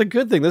 this is a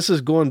good thing. This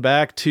is going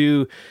back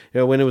to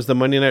when it was the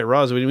Monday Night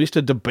Raws. We used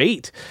to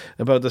debate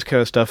about this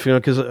kind of stuff,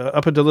 because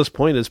up until this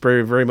point, it's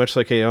very, very much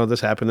like,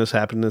 this happened,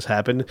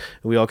 and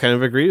we all kind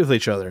of agreed with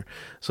each other.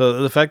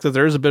 So the fact that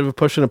there is a bit of a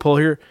push and a pull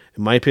here,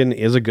 in my opinion,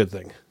 is a good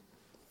thing.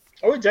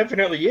 Oh, it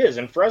definitely is.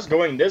 And for us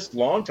going this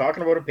long,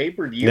 talking about a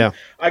pay-per-view,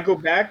 I go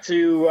back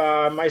to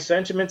my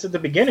sentiments at the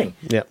beginning.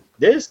 Yeah.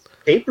 This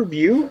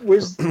pay-per-view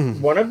was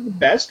one of the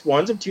best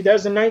ones of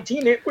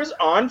 2019. It was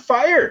on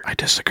fire. I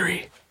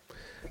disagree.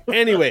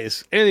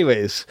 Anyways,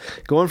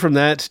 going from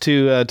that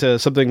to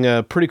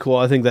something pretty cool,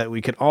 I think that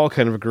we can all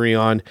kind of agree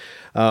on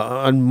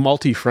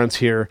multi-fronts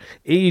here.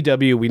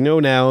 AEW, we know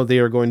now they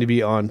are going to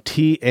be on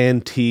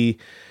TNT.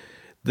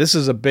 This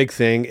is a big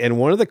thing, and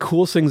one of the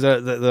coolest things that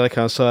I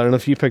kind of saw, I don't know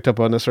if you picked up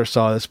on this or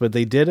saw this, but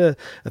they did a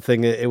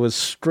thing. It was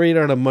straight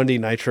out of Monday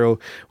Nitro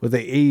with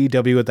the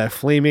AEW with that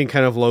flaming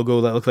kind of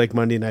logo that looked like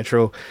Monday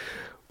Nitro.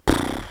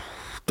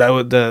 That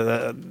would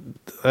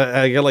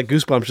I get like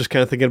goosebumps just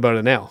kind of thinking about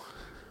it now,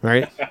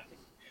 right?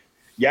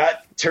 Yeah,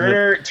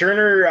 Turner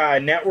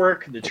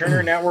Network. The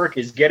Turner Network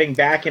is getting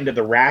back into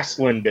the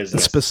wrestling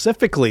business.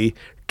 Specifically,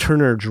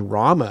 Turner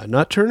Drama,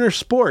 not Turner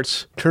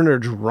Sports. Turner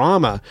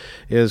Drama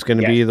is going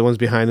to be the ones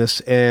behind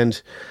this.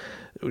 And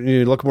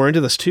you look more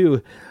into this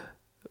too.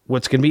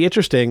 What's going to be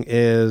interesting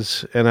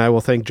is, and I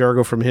will thank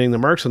Jargo from Hitting the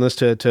Marks on this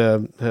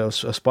to have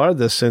spotted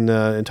this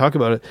and talk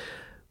about it.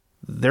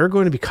 They're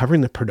going to be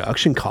covering the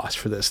production costs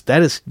for this.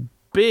 That is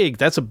big.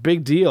 That's a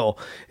big deal.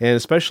 And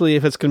especially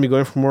if it's going to be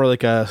going for more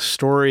like a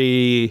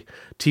story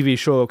TV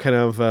show kind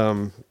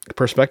of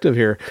perspective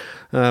here.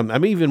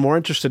 I'm even more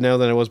interested now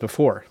than I was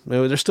before.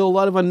 There's still a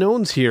lot of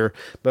unknowns here,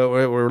 but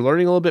we're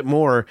learning a little bit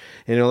more.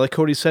 And like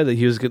Cody said,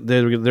 that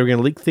they're going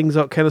to leak things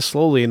out kind of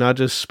slowly and not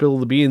just spill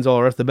the beans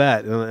all right off the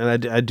bat.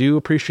 And I do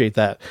appreciate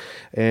that.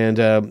 And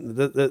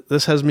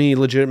this has me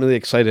legitimately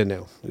excited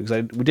now, because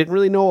we didn't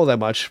really know all that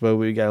much, but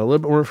we got a little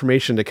bit more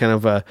information to kind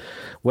of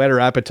whet our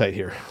appetite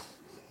here.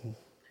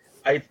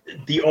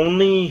 The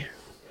only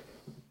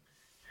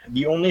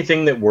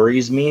thing that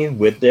worries me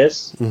with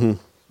this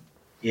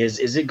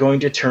is it going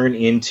to turn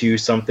into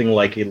something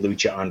like a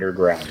Lucha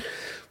Underground?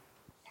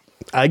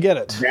 I get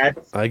it.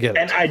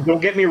 And don't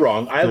get me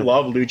wrong, I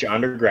love Lucha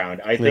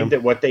Underground. I think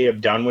that what they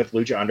have done with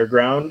Lucha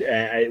Underground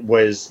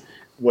was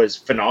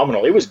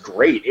phenomenal. It was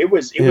great. It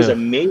was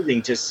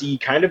amazing to see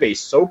kind of a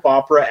soap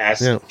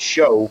opera-esque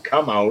show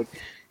come out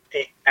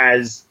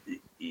as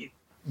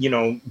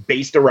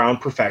based around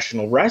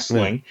professional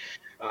wrestling.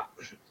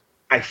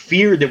 I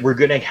fear that we're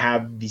going to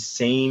have the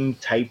same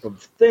type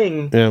of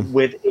thing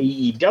with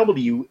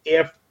AEW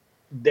if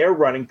they're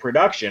running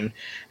production.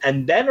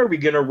 And then are we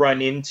going to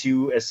run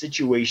into a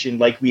situation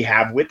like we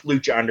have with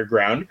Lucha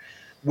Underground,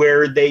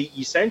 where they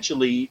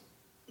essentially,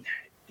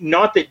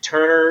 not that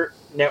Turner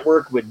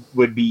Network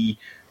would be,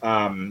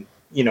 out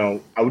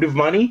of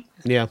money.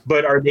 Yeah.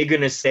 But are they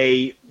going to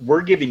say,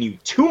 we're giving you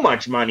too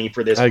much money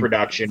for this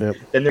production? Then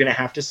they're going to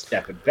have to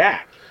step it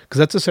back. Because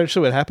that's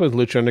essentially what happened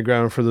with Lucha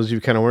Underground. For those of you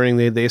kind of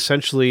wondering, they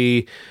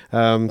essentially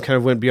kind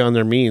of went beyond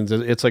their means.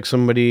 It's like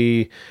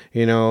somebody,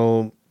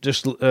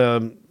 just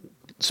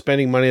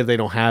spending money that they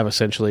don't have,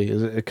 essentially,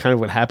 is kind of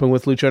what happened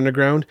with Lucha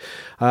Underground.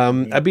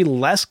 I'm a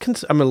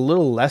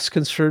little less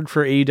concerned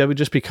for AEW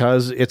just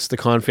because it's the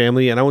Khan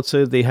family, and I would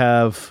say they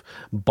have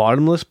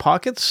bottomless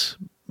pockets.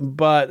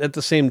 But at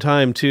the same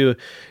time, too,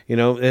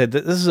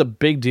 this is a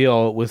big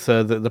deal with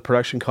the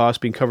production costs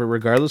being covered,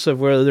 regardless of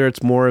whether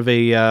it's more of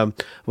a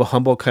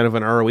humble kind of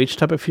an ROH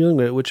type of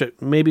feeling, which it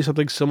may be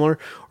something similar,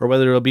 or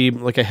whether it'll be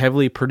like a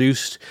heavily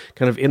produced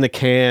kind of in the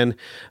can,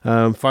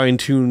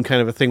 fine-tuned kind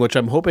of a thing, which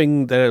I'm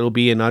hoping that it'll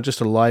be and not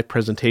just a live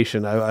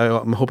presentation.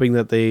 I'm hoping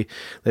that it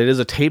is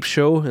a tape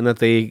show and that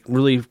they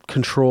really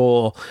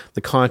control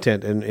the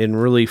content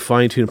and really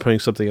fine-tune putting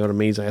something out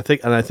amazing. I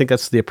think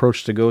that's the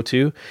approach to go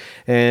to,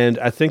 and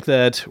I think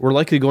that we're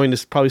likely going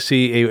to probably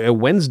see a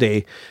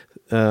Wednesday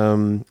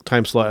time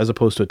slot as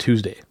opposed to a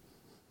Tuesday,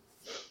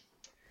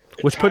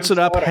 which puts it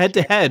up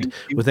head-to-head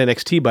with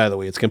NXT, by the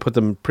way. It's going to put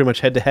them pretty much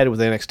head-to-head with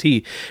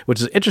NXT,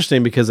 which is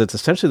interesting because it's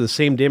essentially the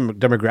same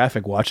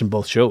demographic watching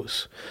both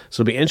shows.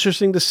 So it'll be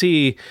interesting to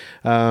see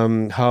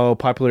how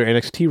popular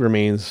NXT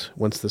remains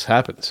once this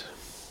happens.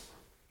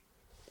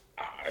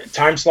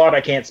 Time slot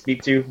I can't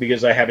speak to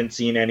because I haven't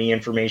seen any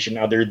information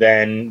other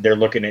than they're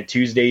looking at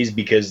Tuesdays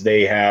because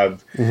they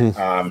have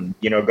gone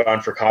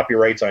for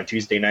copyrights on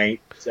Tuesday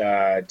Night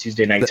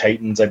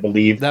Titans, I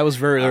believe. That was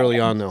very early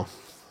on, though.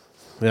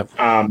 Yep.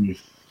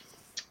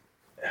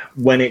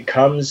 When it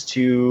comes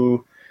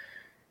to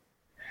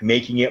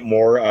making it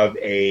more of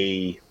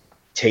a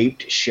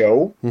taped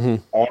show,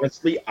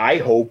 honestly, I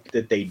hope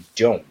that they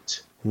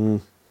don't.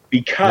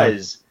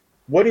 Because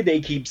what do they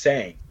keep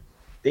saying?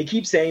 They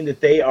keep saying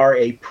that they are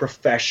a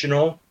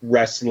professional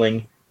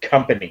wrestling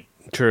company.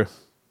 True.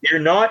 They're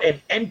not an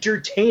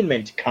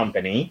entertainment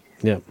company.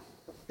 Yep.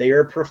 They are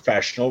a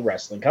professional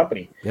wrestling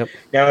company. Yep.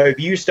 Now, if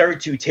you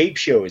start to tape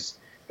shows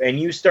and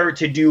you start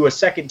to do a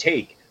second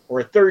take or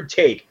a third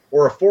take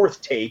or a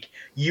fourth take,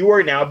 you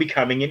are now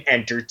becoming an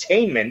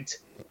entertainment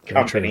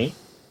company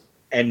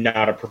and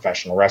not a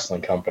professional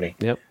wrestling company.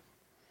 Yep.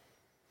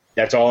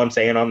 That's all I'm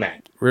saying on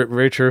that.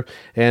 Very true.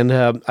 And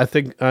I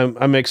think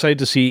I'm excited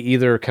to see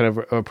either kind of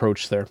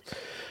approach there.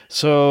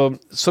 So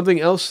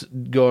something else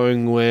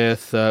going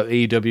with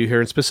AEW here,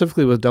 and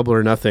specifically with Double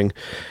or Nothing.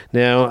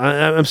 Now,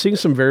 I'm seeing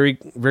some very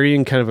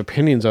varying kind of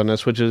opinions on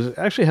this, which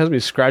actually has me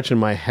scratching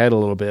my head a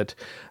little bit.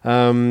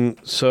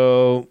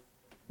 So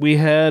we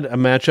had a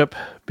matchup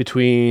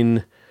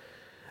between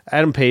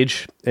Adam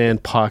Page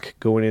and Pac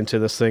going into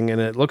this thing,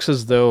 and it looks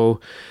as though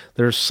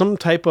there's some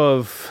type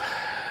of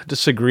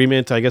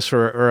disagreement, I guess,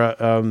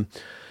 or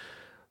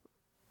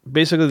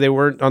basically they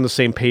weren't on the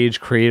same page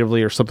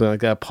creatively or something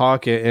like that.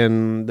 Pac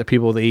and the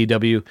people of the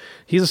AEW,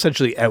 he's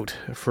essentially out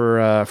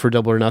for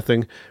Double or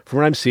Nothing from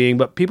what I'm seeing.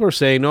 But people are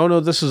saying, no,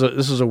 this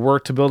is a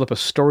work to build up a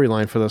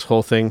storyline for this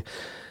whole thing.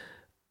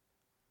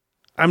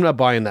 I'm not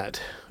buying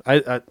that.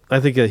 I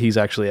think that he's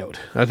actually out.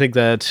 I think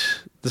that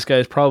this guy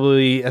is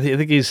probably. I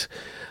think he's.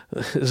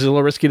 This is a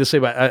little risky to say,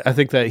 but I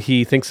think that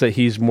he thinks that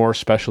he's more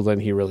special than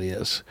he really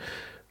is.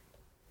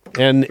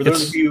 And for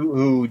those of you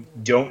who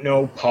don't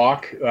know,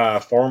 Pac,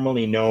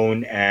 formerly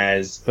known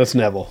as... That's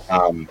Neville.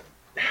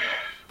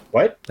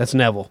 What? That's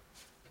Neville.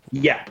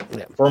 Yeah,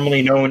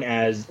 formerly known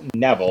as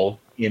Neville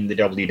in the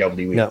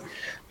WWE.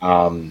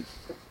 No.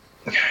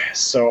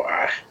 So,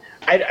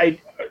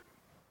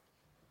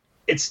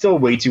 it's still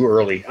way too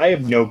early. I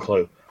have no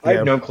clue. I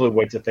have no clue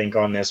what to think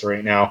on this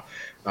right now.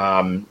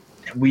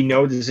 We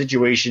know the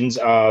situations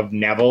of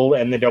Neville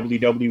and the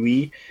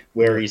WWE,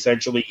 where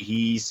essentially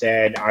he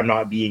said, I'm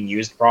not being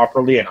used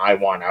properly and I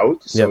want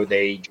out. So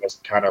they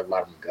just kind of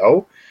let him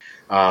go.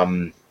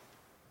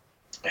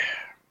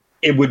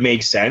 It would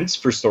make sense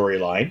for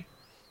storyline.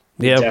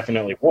 It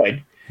definitely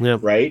would.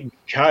 Right?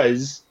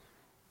 Because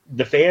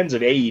the fans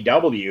of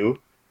AEW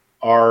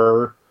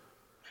are...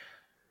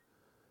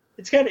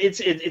 It's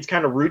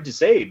kind of rude to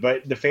say,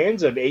 but the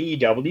fans of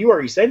AEW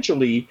are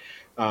essentially...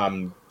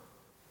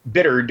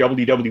 bitter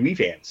WWE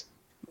fans.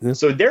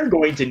 So they're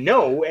going to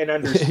know and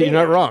understand. You're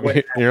not wrong.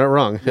 You're not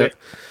wrong.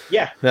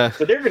 Yeah.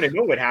 So they're going to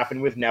know what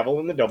happened with Neville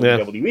in the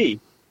WWE.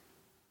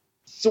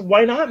 So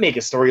why not make a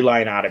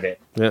storyline out of it?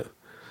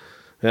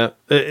 Yeah.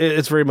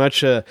 It's very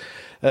much...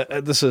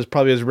 this is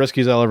probably as risky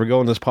as I'll ever go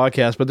in this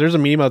podcast, but there's a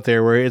meme out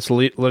there where it's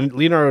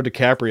Leonardo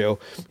DiCaprio,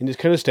 and he's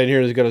kind of standing here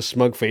and he's got a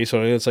smug face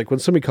on it. It's like when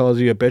somebody calls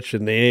you a bitch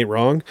and they ain't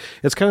wrong.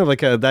 It's kind of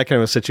like that kind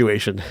of a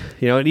situation,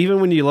 And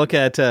even when you look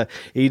at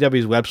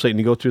AEW's website and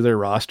you go through their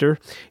roster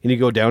and you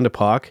go down to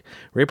Pac,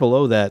 right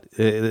below that,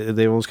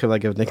 they almost kind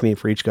of like a nickname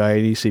for each guy,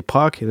 and you see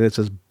Pac and it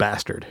says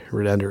bastard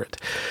right under it.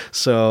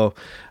 So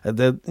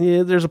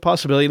there's a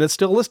possibility, and it's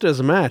still listed as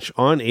a match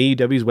on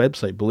AEW's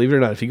website. Believe it or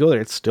not, if you go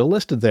there, it's still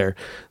listed there.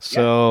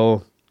 So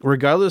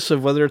regardless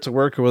of whether it's a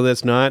work or whether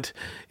it's not,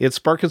 it's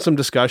sparking some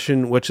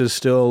discussion, which is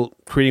still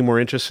creating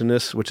more interest in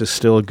this, which is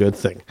still a good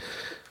thing.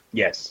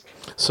 Yes.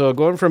 So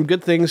going from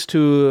good things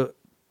to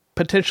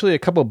potentially a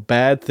couple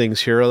bad things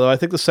here, although I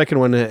think the second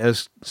one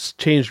has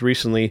changed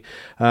recently.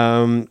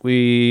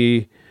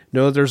 We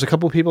No, there's a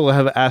couple people that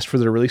have asked for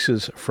their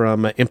releases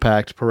from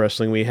Impact Pro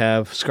Wrestling. We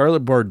have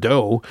Scarlett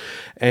Bordeaux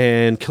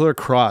and Killer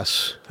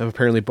Cross have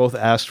apparently both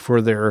asked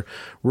for their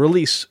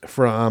release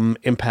from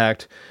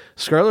Impact.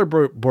 Scarlett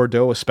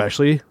Bordeaux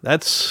especially,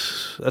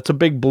 that's a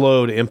big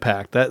blow to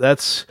Impact.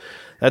 That's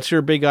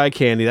your big eye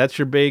candy. That's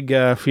your big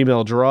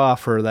female draw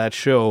for that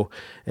show.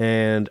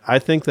 And I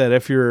think that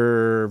if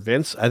you're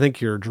Vince, I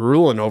think you're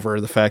drooling over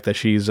the fact that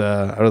she's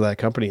out of that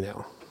company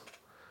now.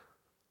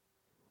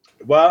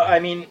 Well, I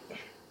mean,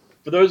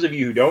 for those of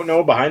you who don't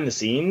know, behind the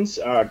scenes,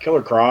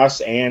 Killer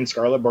Cross and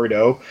Scarlett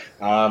Bordeaux,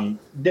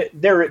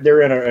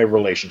 they're in a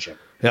relationship.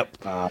 Yep.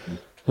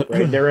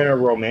 Right, they're in a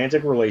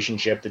romantic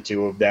relationship. The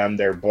two of them,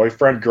 they're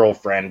boyfriend,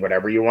 girlfriend,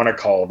 whatever you want to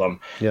call them.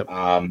 Yep.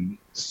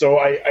 So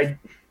I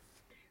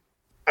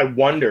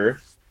wonder,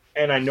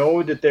 and I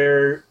know that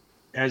there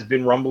has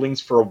been rumblings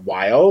for a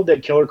while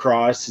that Killer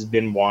Cross has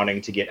been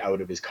wanting to get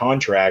out of his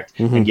contract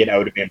and get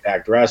out of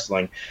Impact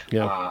Wrestling.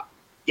 Yeah.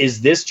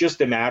 Is this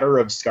just a matter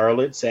of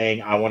Scarlett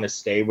saying, I want to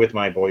stay with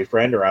my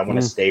boyfriend or I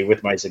want to stay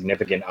with my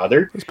significant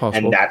other? It's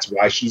possible. And that's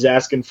why she's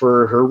asking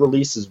for her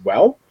release as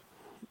well?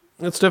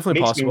 It's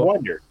definitely Makes possible. me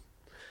wonder.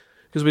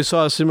 Because we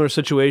saw a similar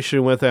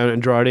situation with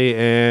Andrade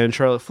and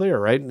Charlotte Flair,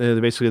 right?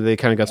 Basically, they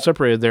kind of got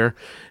separated there,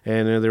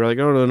 and they were like,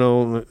 oh,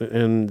 no,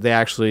 and they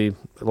actually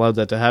allowed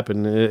that to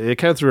happen. It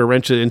kind of threw a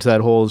wrench into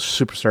that whole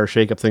superstar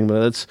shakeup thing,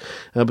 but that's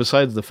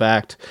besides the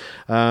fact.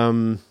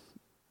 And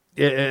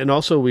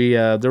also,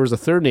 there was a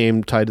third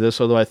name tied to this,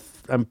 although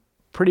I'm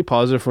pretty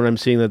positive when I'm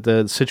seeing that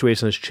the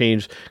situation has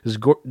changed, because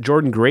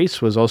Jordan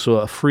Grace was also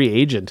a free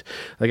agent.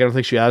 Like, I don't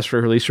think she asked for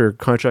her release. Her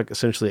contract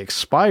essentially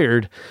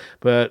expired,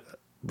 but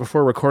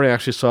before recording, I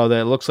actually saw that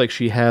it looks like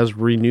she has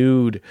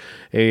renewed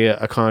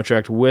a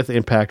contract with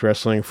Impact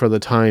Wrestling for the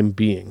time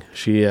being.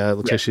 She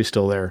looks like she's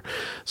still there.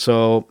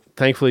 So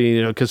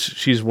thankfully, because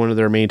she's one of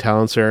their main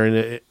talents there.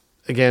 And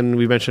again,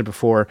 we mentioned it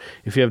before,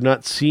 if you have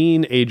not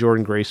seen a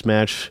Jordan Grace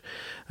match,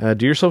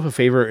 do yourself a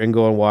favor and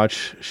go and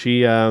watch.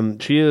 She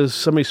is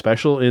somebody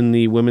special in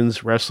the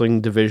women's wrestling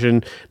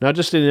division, not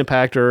just in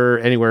Impact or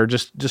anywhere,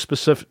 just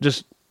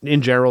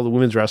in general, the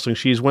women's wrestling.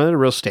 She's one of the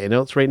real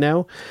standouts right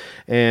now,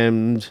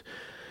 and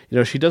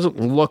she doesn't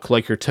look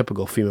like your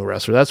typical female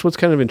wrestler. That's what's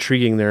kind of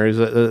intriguing there. Is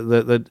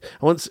that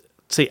I won't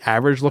say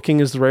average looking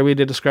is the right way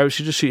to describe it.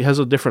 She has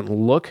a different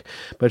look,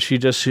 but she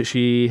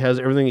has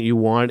everything that you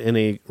want in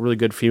a really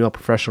good female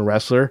professional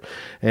wrestler.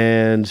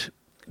 And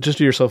just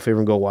do yourself a favor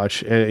and go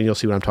watch, and you'll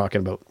see what I'm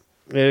talking about.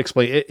 It's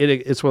one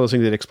of those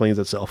things that explains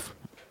itself.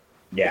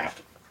 Yeah.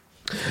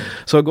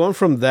 So going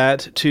from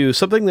that to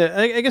something that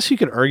I guess you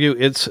could argue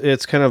it's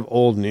kind of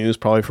old news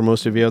probably for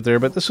most of you out there,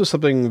 but this was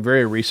something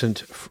very recent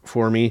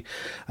for me.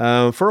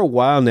 For a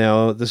while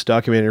now, this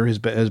documentary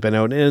has been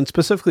out, and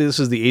specifically this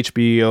is the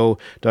HBO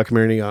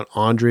documentary on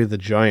Andre the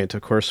Giant.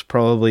 Of course,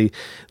 probably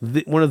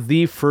one of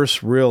the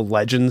first real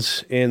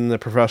legends in the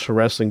professional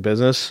wrestling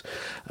business.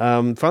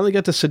 Finally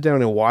got to sit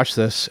down and watch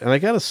this, and I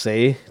gotta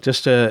say,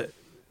 just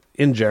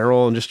in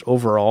general and just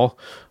overall,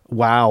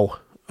 wow.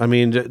 I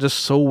mean, just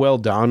so well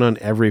done on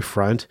every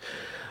front.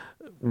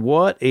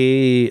 What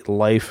a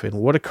life and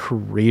what a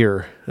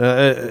career.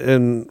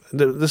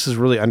 This is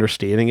really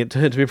understating it.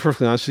 To be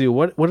perfectly honest with you,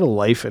 what a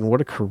life and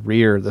what a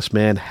career this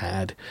man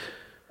had.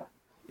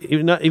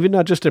 Even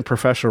not just in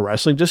professional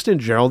wrestling, just in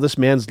general, this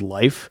man's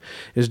life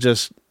is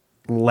just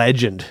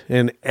legend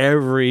in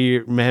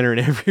every manner, in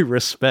every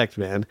respect,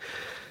 man.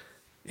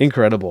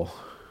 Incredible.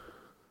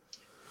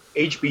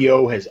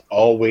 HBO has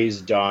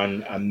always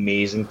done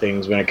amazing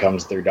things when it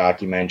comes to their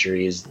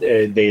documentaries.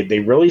 They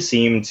really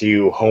seem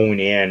to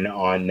hone in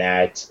on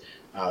that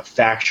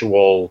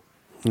factual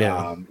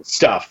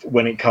stuff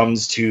when it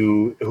comes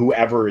to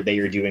whoever they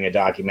are doing a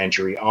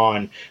documentary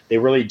on. They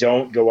really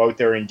don't go out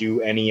there and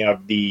do any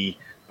of the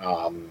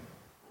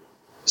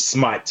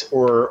smut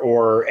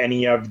or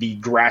any of the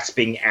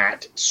grasping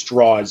at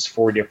straws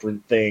for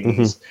different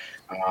things.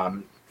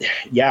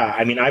 Yeah,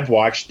 I mean, I've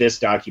watched this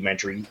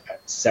documentary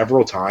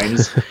several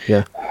times.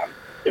 Yeah.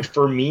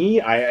 For me,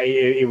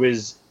 it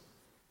was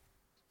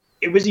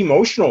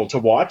emotional to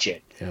watch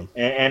it. Yeah.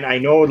 And I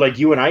know, like,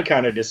 you and I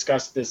kind of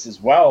discussed this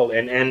as well.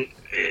 And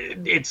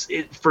it's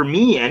for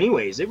me,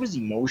 anyways, it was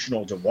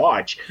emotional to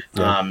watch.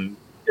 Yeah.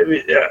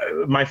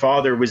 My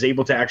father was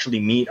able to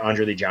actually meet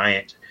Andre the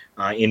Giant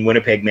in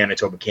Winnipeg,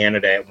 Manitoba,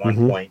 Canada at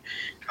one point.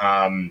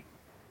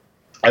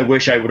 I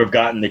wish I would have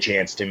gotten the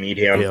chance to meet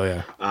him.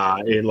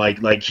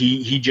 Like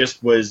he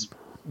just was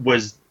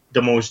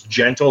the most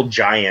gentle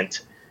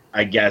giant,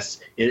 I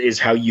guess, is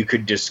how you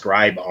could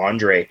describe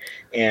Andre.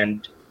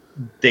 And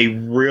they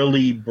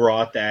really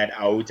brought that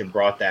out and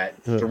brought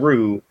that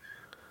through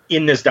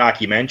in this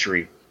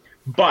documentary.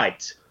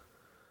 But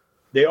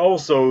they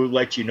also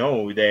let you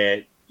know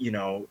that,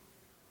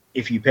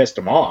 if you pissed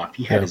him off,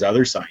 he had his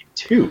other side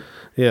too.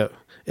 Yeah.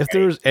 If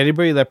there was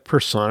anybody that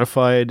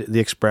personified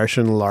the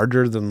expression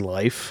larger than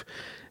life,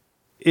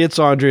 it's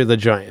Andre the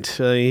Giant.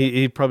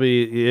 He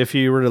probably, if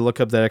you were to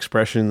look up that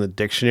expression in the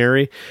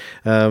dictionary,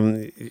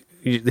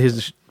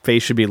 his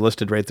face should be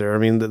listed right there. I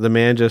mean, the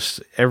man,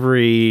 just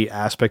every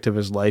aspect of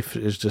his life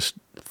is just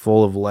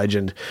full of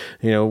legend.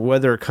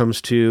 Whether it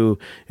comes to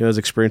his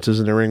experiences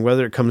in the ring,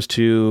 whether it comes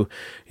to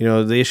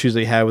the issues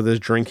that he had with his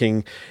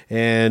drinking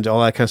and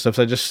all that kind of stuff.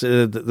 So I just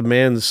the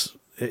man's.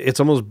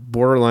 It's almost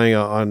borderline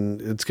on.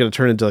 It's going to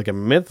turn into like a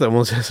myth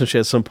almost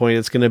at some point.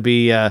 It's going to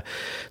be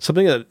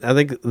something that I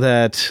think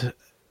that,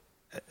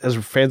 as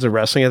fans of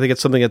wrestling, I think it's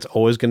something that's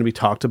always going to be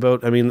talked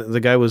about. I mean, the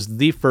guy was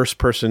the first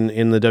person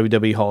in the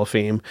WWE Hall of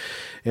Fame.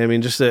 I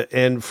mean,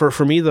 and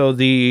for me though,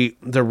 the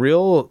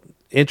real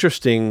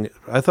interesting,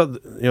 I thought,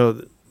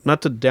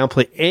 not to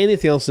downplay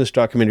anything else in this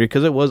documentary,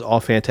 because it was all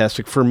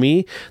fantastic. For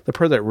me, the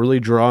part that really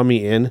drew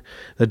me in,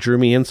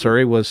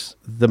 was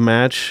the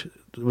match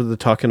with the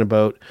talking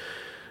about.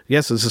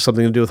 Yes, this is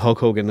something to do with Hulk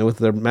Hogan, with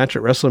the match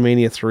at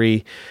WrestleMania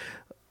 3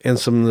 and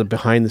some of the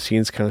behind the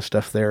scenes kind of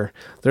stuff there.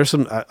 There's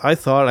some, I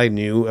thought I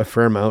knew a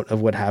fair amount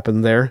of what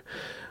happened there,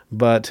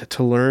 but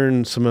to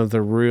learn some of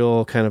the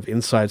real kind of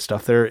inside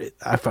stuff there,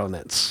 I found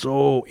that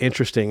so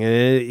interesting.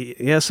 And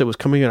yes, it was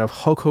coming out of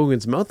Hulk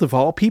Hogan's mouth of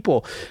all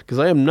people, because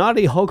I am not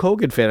a Hulk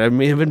Hogan fan. I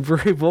may have been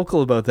very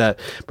vocal about that,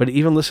 but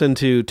even listen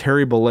to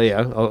Terry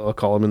Bollea, I'll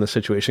call him in this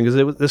situation,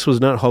 because this was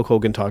not Hulk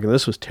Hogan talking.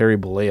 This was Terry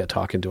Bollea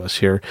talking to us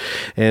here.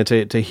 And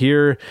to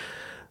hear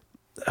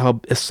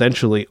how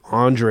essentially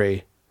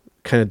Andre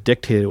kind of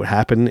dictated what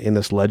happened in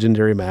this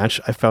legendary match,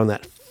 I found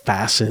that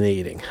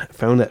fascinating.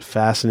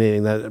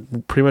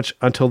 That pretty much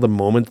until the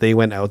moment they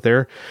went out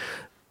there,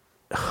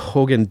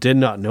 Hogan did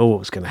not know what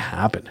was going to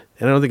happen.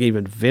 And I don't think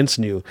even Vince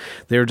knew.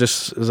 They were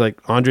just, it was like,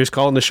 Andre's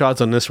calling the shots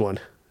on this one,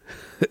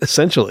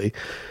 essentially.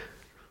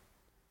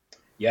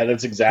 Yeah,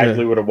 that's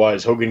exactly what it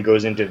was. Hogan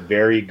goes into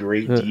very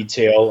great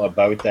detail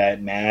about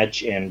that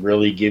match and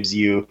really gives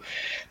you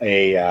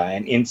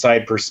an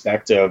inside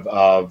perspective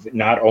of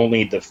not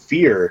only the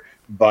fear,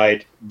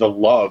 but the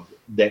love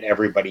that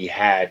everybody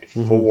had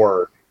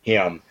for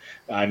him.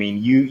 I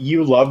mean,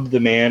 you loved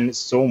the man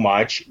so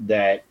much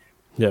that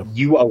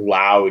you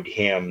allowed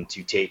him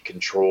to take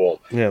control,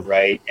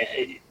 right?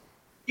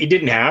 He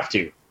didn't have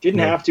to.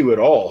 Have to at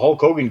all. Hulk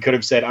Hogan could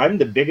have said, "I'm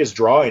the biggest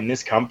draw in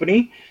this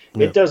company.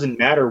 It doesn't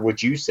matter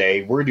what you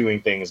say. We're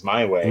doing things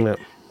my way,"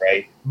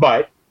 right?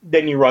 But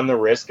then you run the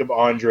risk of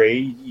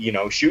Andre,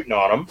 shooting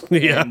on him.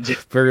 Yeah, and,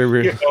 very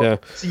weird.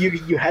 So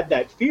you had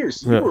that fear.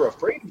 So you were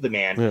afraid of the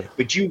man,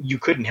 but you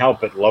couldn't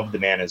help but love the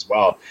man as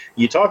well.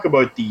 You talk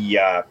about the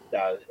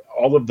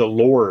all of the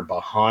lore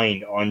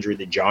behind Andre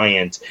the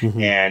Giant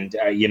and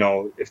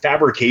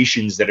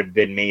fabrications that have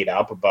been made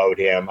up about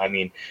him. I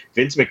mean,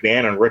 Vince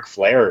McMahon and Ric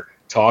Flair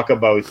talk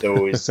about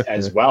those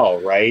as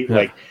well, right?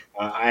 Like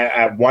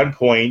at one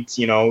point,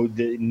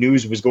 the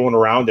news was going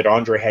around that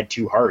Andre had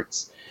two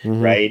hearts.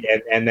 Right.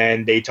 And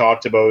then they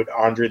talked about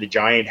Andre the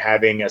Giant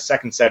having a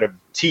second set of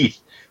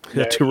teeth.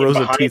 Two rows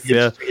of teeth.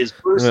 His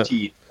first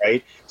teeth.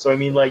 Right. So, I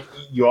mean, like,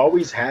 you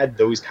always had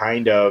those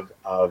kind of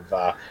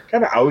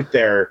out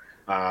there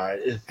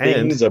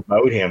things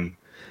about him.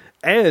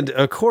 And,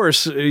 of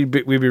course, we'd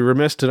be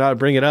remiss to not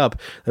bring it up,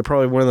 that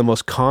probably one of the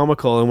most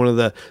comical and one of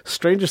the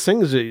strangest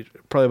things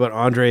probably about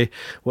Andre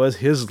was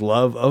his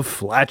love of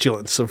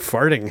flatulence, of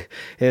farting.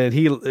 And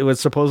he would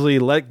supposedly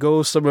let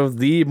go some of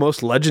the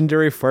most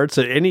legendary farts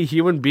that any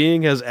human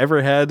being has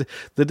ever had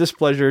the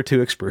displeasure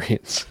to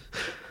experience.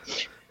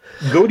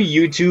 Go to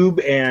YouTube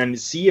and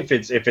see if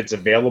it's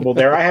available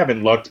there. I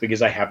haven't looked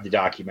because I have the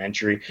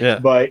documentary,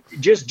 but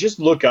just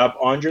look up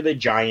Andre the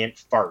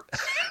Giant farts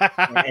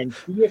and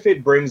see if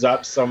it brings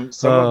up some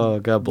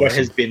of what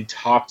has been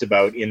talked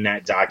about in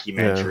that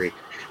documentary. Yeah.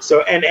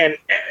 So and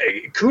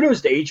kudos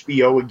to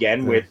HBO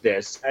again with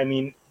this. I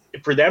mean,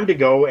 for them to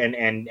go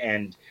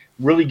and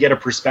really get a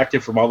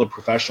perspective from all the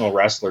professional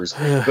wrestlers,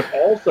 but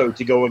also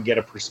to go and get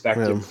a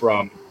perspective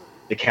from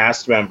the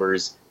cast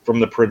members from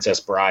The Princess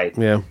Bride.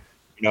 Yeah.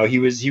 He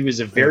was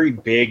a very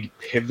big,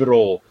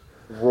 pivotal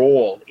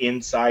role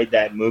inside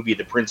that movie,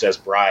 The Princess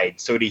Bride.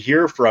 So to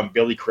hear from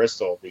Billy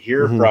Crystal, to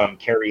hear from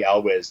Carrie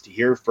Elwes, to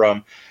hear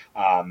from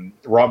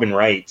Robin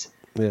Wright,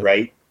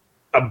 right,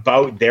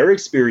 about their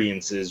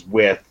experiences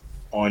with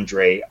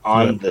Andre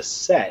on the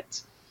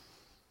set,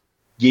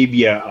 gave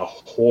you a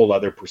whole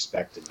other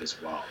perspective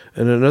as well.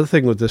 And another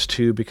thing with this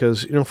too,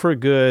 because for a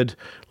good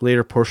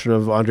later portion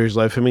of Andre's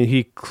life, I mean,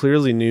 he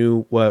clearly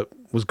knew what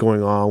was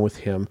going on with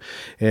him,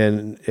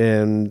 and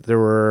there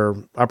were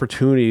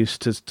opportunities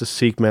to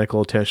seek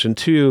medical attention,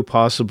 to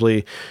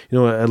possibly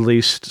at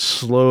least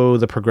slow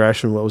the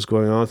progression of what was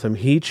going on with him.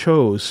 He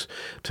chose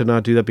to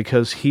not do that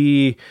because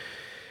he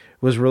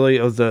was really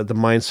of the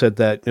mindset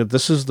that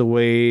this is the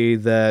way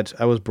that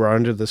I was brought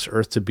into this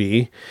earth to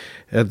be.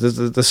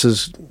 This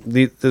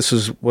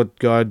is what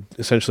God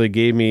essentially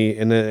gave me,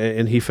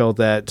 and he felt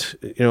that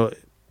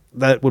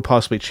that would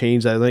possibly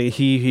change that. Like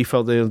he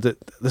felt that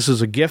this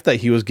is a gift that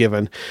he was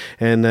given,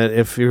 and that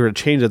if he were to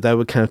change it, that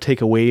would kind of take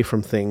away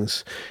from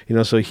things.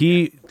 So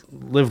he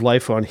lived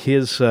life on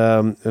his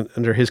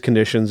under his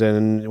conditions,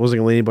 and wasn't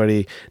going to let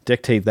anybody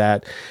dictate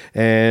that.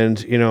 And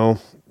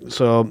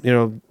So,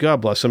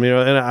 God bless him.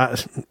 And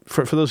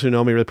for those who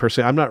know me really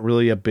personally, I'm not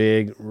really a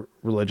big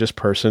religious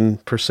person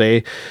per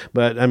se,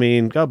 but I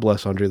mean, God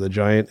bless Andre the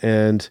Giant.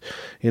 And,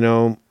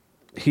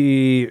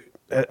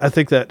 I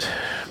think that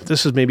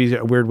this is maybe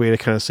a weird way to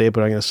kind of say it,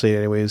 but I'm going to say it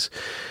anyways.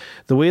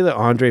 The way that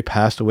Andre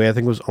passed away, I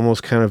think was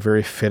almost kind of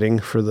very fitting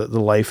for the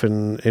life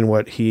and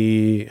what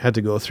he had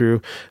to go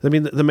through. I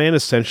mean, the man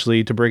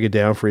essentially, to break it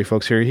down for you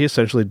folks here, he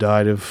essentially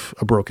died of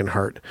a broken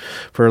heart,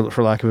 for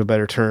lack of a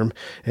better term.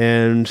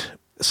 And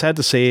sad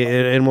to say,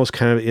 it almost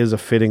kind of is a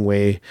fitting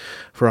way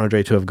for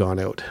Andre to have gone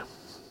out.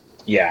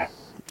 Yeah.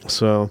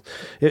 So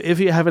if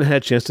you haven't had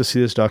a chance to see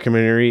this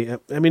documentary,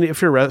 I mean,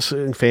 if you're a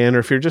wrestling fan, or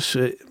if you're just,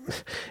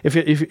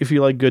 if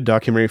you like good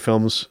documentary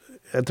films,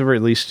 at the very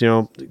least,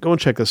 go and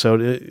check this out.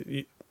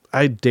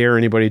 I dare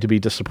anybody to be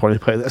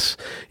disappointed by this.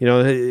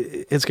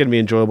 It's going to be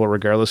enjoyable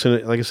regardless.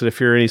 And like I said, if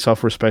you're any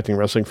self-respecting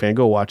wrestling fan,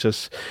 go watch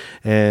this,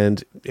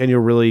 and you'll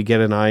really get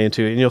an eye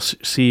into it, and you'll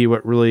see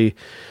what really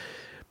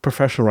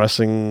professional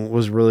wrestling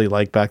was really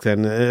like back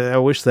then. I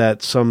wish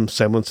that some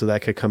semblance of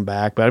that could come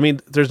back, but I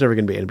mean, there's never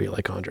going to be anybody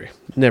like Andre.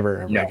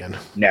 Never, ever again.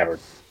 Never.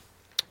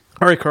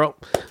 All right, Carl.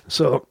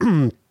 So,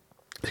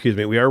 excuse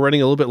me, we are running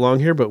a little bit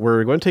long here, but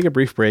we're going to take a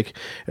brief break,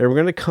 and we're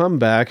going to come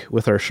back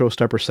with our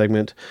showstopper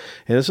segment,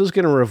 and this is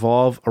going to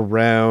revolve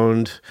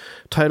around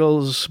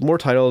titles,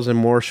 and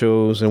more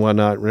shows and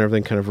whatnot, and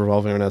everything kind of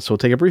revolving around that. So we'll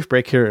take a brief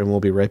break here, and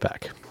we'll be right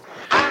back.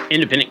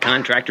 Independent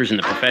contractors in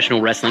the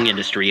professional wrestling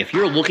industry, if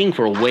you're looking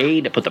for a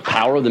way to put the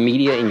power of the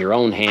media in your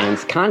own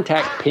hands,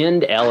 contact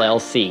Pinned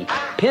LLC.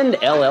 Pinned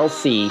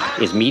LLC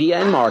is media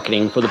and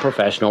marketing for the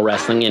professional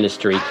wrestling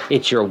industry.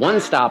 It's your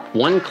one-stop,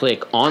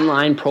 one-click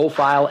online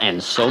profile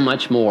and so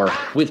much more.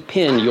 With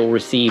Pinned, you'll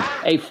receive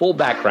a full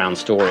background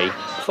story,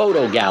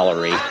 photo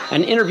gallery,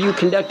 an interview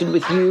conducted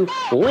with you,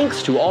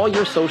 links to all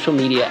your social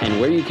media and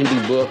where you can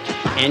be booked,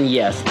 and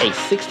yes, a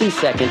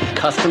 60-second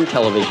custom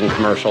television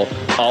commercial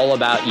all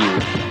about you.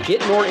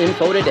 Get more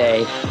info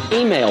today.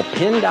 Email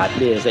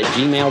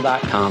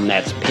pin.biz@gmail.com.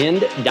 That's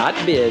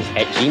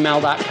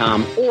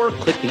pin.biz@gmail.com, or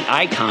click the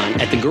icon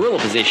at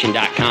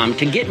thegorillaposition.com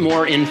to get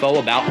more info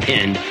about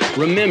Pinned.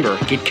 Remember,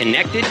 get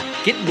connected,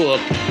 get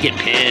booked, get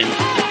pinned.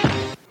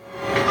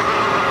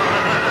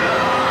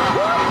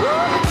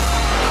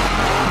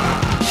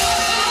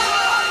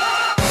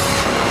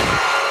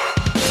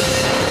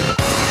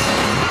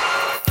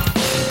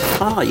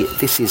 Hi,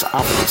 this is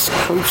Avis,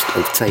 host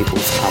of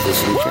Tables,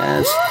 Tablets and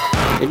Chairs,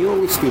 and you're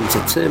listening to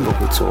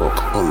Turnbuckle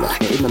Talk on the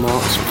Hitting the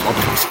Marks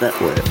Podcast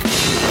Network.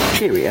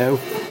 Cheerio.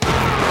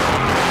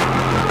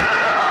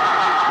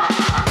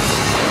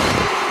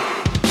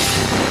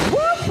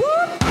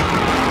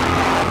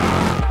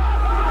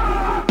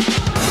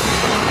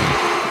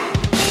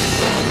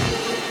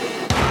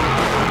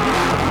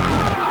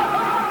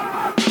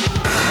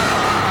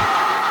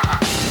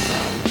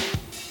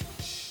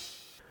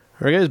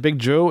 All right, guys, Big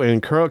Joe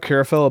and Carl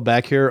Carafello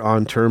back here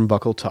on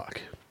Turnbuckle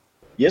Talk.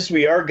 Yes,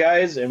 we are,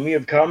 guys, and we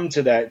have come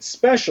to that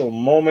special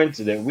moment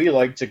that we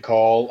like to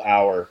call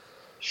our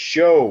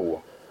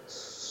show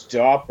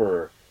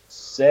stopper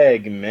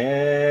segment.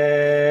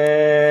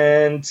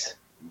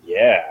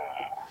 Yeah.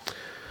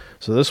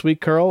 So this week,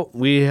 Carl,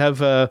 we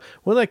have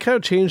one that kind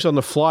of changed on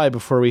the fly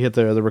before we hit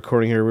the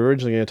recording here. We were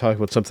originally going to talk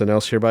about something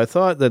else here, but I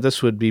thought that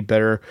this would be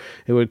better.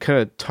 It would kind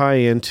of tie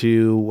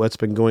into what's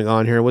been going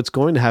on here, what's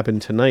going to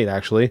happen tonight,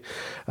 actually.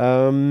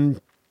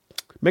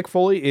 Mick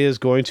Foley is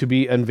going to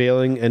be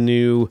unveiling a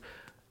new,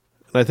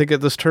 and I think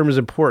that this term is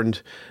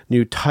important,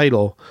 new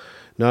title.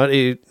 Not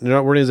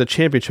wording as a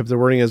championship, they're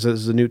wording as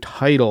a new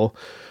title.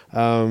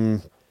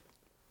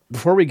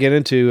 Before we get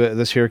into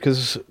this here,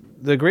 because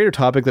the greater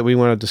topic that we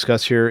want to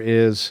discuss here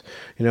is,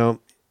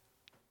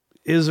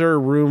 is there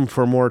room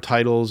for more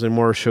titles and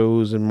more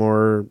shows and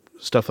more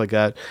stuff like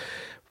that?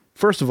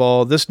 First of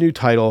all, this new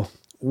title,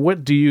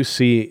 what do you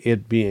see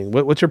it being?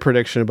 What's your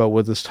prediction about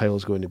what this title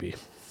is going to be?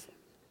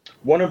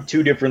 One of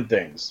two different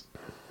things.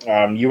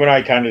 You and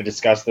I kind of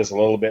discussed this a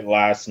little bit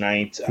last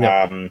night.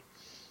 Yep.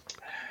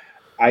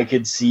 I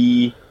could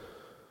see,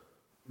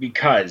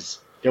 because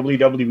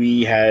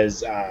WWE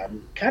has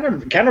kind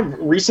of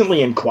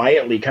recently and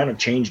quietly kind of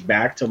changed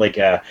back to like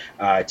a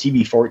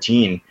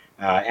TB14,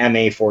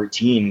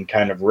 MA14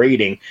 kind of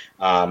rating.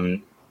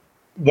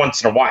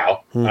 Once in a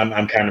while,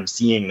 I'm kind of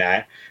seeing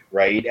that,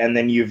 right? And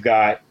then you've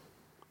got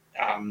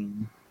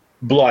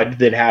Blood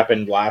that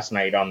happened last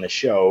night on the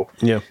show.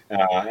 Yeah.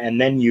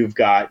 And then you've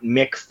got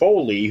Mick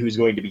Foley, who's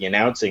going to be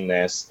announcing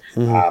this.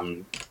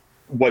 Mm-hmm.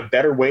 What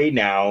better way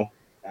now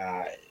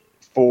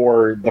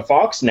for the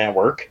Fox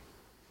network,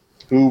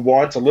 who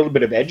wants a little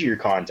bit of edgier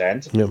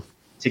content,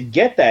 to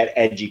get that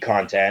edgy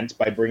content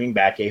by bringing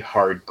back a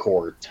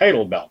hardcore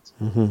title belt.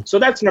 Mm-hmm. So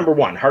that's number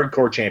one,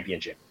 hardcore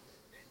championship.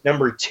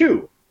 Number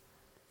two,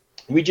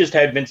 we just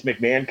had Vince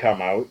McMahon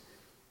come out,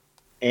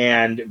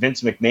 and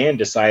Vince McMahon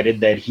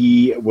decided that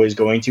he was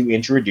going to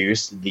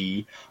introduce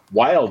the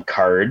wild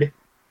card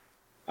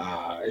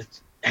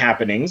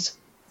happenings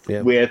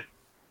with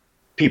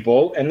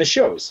people and the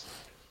shows.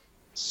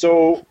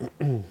 So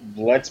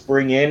let's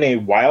bring in a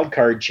wild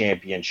card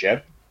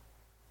championship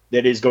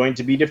that is going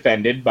to be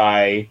defended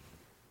by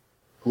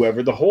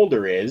whoever the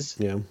holder is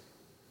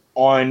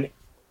on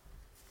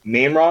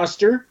main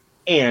roster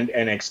and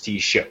NXT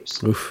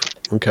shows. Oof.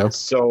 Okay.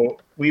 So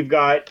we've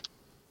got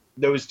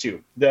those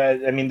two.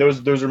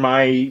 Those are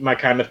my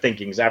kind of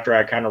thinkings after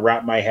I kind of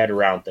wrap my head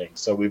around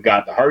things. So we've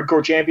got the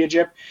Hardcore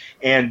Championship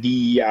and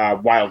the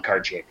Wild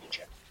Card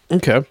Championship.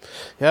 Okay.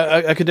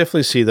 Yeah, I could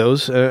definitely see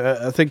those.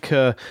 I think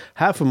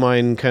half of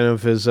mine kind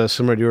of is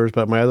similar to yours,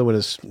 but my other one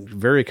is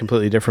very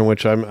completely different,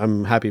 which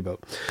I'm happy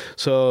about.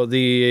 So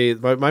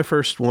my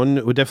first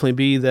one would definitely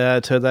be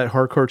that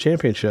Hardcore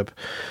Championship.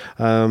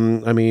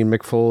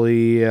 Mick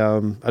Foley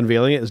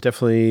unveiling it is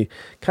definitely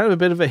kind of a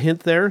bit of a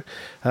hint there.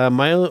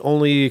 My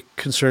only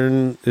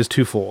concern is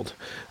twofold.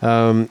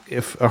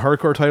 If a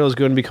Hardcore title is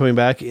going to be coming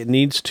back, it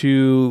needs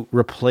to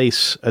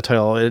replace a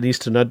title. It needs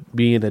to not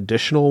be an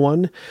additional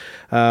one.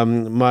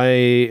 My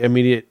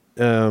immediate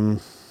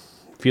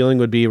feeling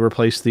would be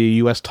replace the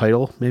U.S.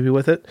 title maybe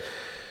with it,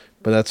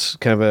 but that's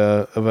kind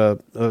of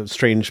a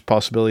strange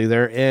possibility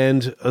there.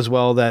 And as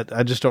well, that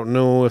I just don't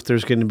know if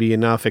there's going to be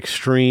enough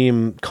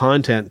extreme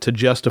content to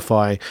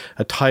justify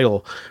a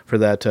title for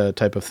that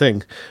type of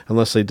thing,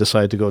 unless they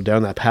decide to go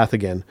down that path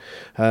again.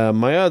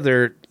 My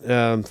other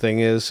thing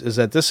is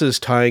that this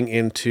is tying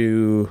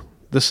into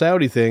the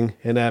Saudi thing,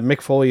 and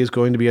Mick Foley is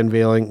going to be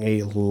unveiling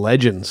a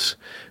Legends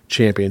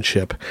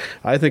Championship.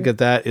 I think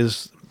that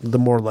is the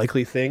more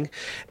likely thing.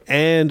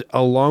 And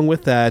along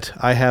with that,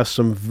 I have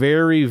some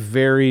very,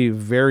 very,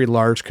 very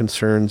large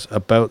concerns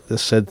about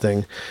this said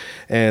thing.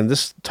 And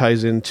this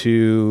ties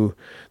into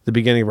the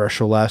beginning of our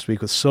show last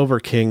week with Silver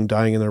King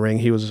dying in the ring.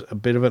 He was a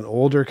bit of an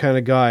older kind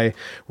of guy.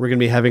 We're going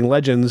to be having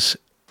Legends.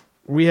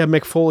 We have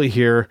Mick Foley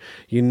here.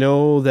 You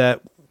know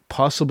that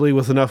possibly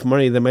with enough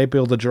money, they might be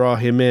able to draw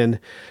him in.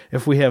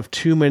 If we have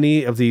too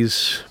many of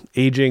these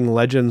aging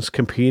legends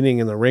competing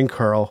in the ring,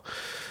 Carl,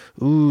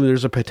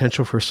 there's a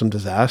potential for some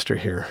disaster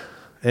here.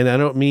 And I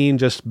don't mean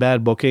just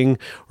bad booking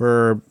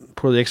or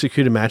poorly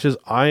executed matches.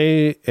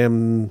 I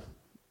am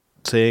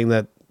saying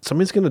that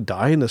somebody's going to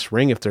die in this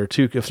ring if they're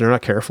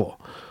not careful.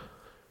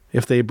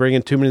 If they bring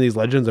in too many of these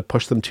legends and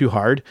push them too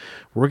hard,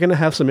 we're going to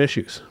have some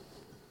issues.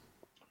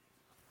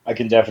 I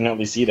can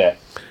definitely see that.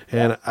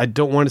 And I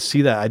don't want to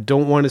see that. I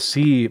don't want to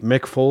see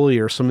Mick Foley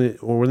or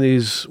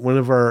one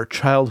of our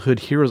childhood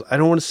heroes. I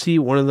don't want to see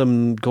one of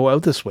them go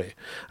out this way.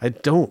 I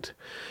don't.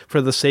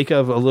 For the sake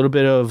of a little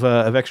bit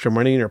of extra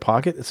money in your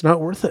pocket, it's not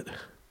worth it.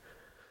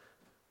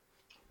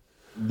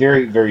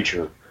 Very, very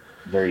true.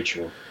 Very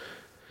true.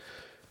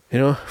 You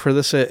know, for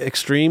this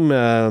extreme,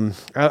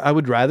 I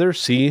would rather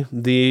see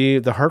the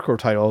Hardcore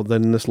title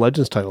than this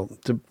Legends title,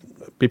 to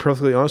be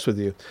perfectly honest with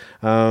you.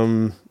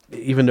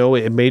 Even though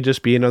it may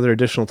just be another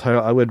additional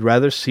title, I would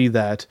rather see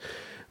that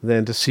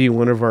than to see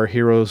one of our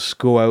heroes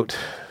go out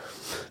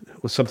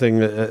with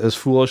something as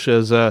foolish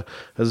as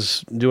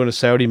doing a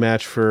Saudi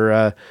match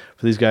for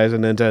these guys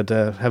and then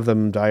to have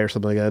them die or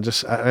something like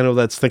that. I know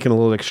that's thinking a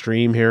little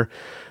extreme here,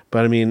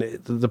 but I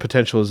mean, the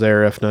potential is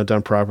there if not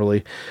done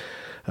properly.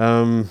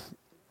 Are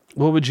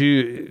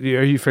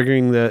you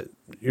figuring that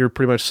you're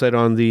pretty much set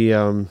on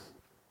the,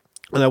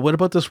 now, what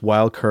about this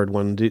wild card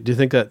one? Do you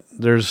think that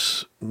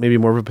there's maybe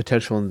more of a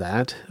potential in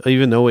that,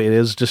 even though it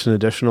is just an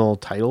additional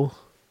title?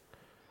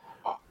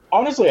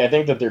 Honestly, I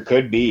think that there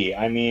could be.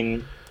 I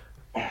mean,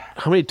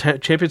 how many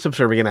championships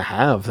are we going to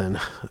have then?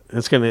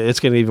 It's going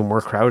to even more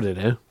crowded,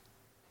 eh?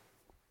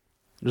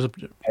 As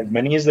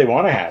many as they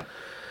want to have.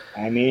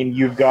 I mean,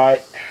 you've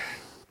got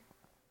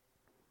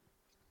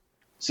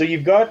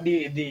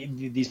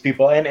these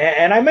people,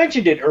 and I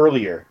mentioned it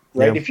earlier,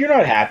 right? Yeah. If you're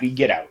not happy,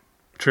 get out.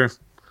 Sure.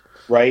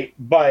 Right?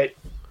 But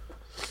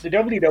the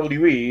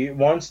WWE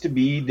wants to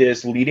be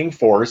this leading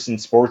force in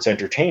sports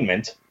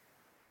entertainment,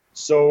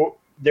 so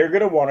they're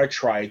going to want to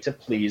try to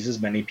please as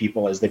many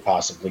people as they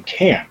possibly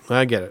can.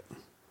 I get it.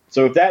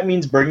 So if that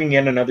means bringing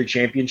in another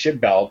championship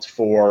belt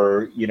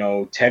for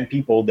 10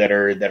 people that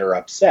are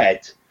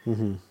upset,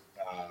 mm-hmm.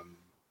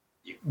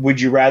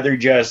 Would you rather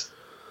just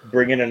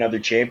bring in another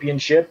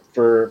championship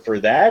for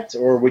that,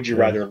 or would you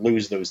rather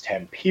lose those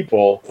 10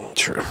 people?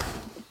 Sure.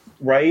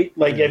 Right?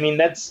 Like, I mean,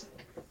 that's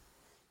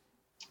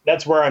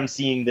where I'm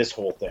seeing this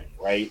whole thing,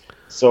 right?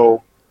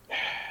 So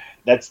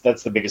that's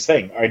the biggest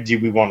thing. Do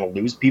we want to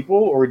lose people,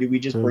 or do we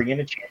just bring in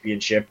a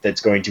championship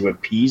that's going to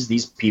appease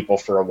these people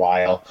for a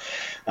while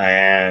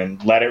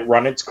and let it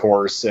run its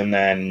course and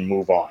then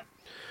move on?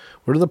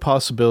 What are the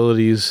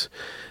possibilities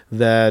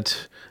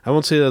that, I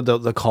won't say that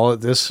they'll call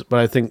it this, but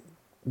I think,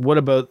 what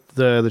about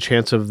the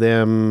chance of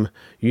them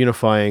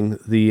unifying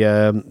the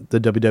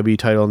WWE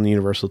title and the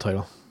Universal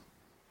title?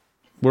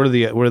 What are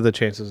the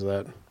chances of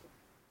that?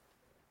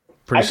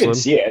 I could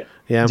see it.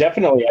 Yeah.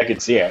 Definitely I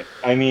could see it.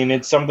 I mean,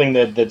 it's something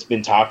that's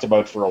been talked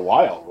about for a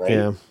while, right?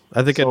 Yeah.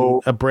 I think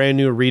a brand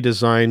new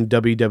redesigned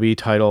WWE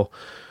title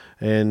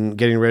and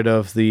getting rid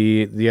of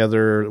the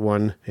other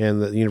one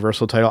and the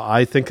Universal title,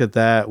 I think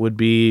that would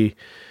be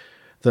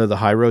the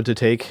high road to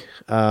take.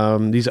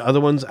 These other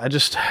ones,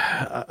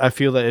 I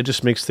feel that it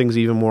just makes things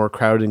even more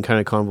crowded and kind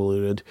of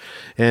convoluted.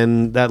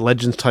 And that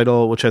Legends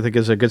title, which I think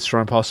is a good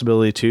strong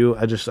possibility too,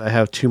 I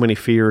have too many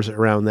fears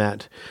around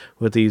that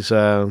with these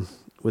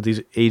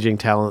aging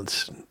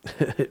talents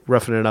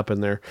roughing it up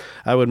in there.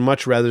 I would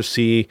much rather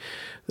see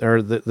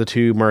the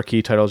two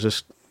marquee titles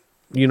just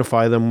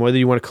unify them, whether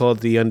you want to call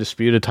it the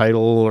Undisputed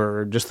title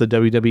or just the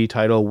WWE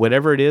title,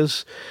 whatever it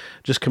is,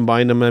 just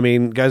combine them. I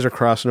mean, guys are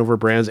crossing over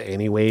brands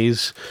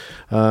anyways.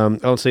 I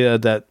don't say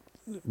that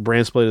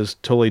brand split is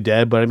totally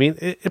dead, but I mean,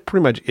 it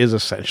pretty much is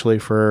essentially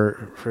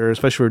for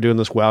especially if we're doing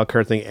this wild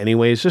card thing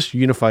anyways, just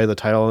unify the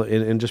title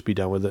and just be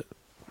done with it.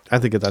 I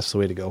think that's the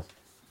way to go.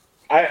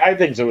 I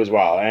think so as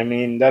well. I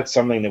mean, that's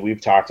something that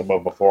we've talked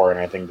about before, and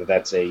I think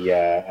that's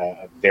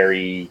a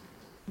very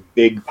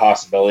big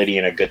possibility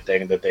and a good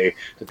thing that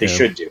they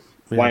should do.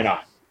 Yeah. Why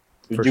not?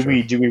 Do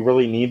we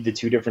really need the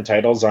two different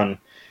titles on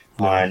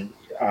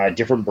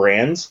different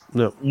brands?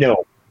 No.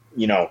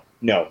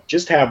 No.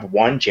 Just have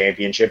one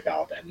championship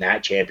belt, and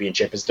that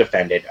championship is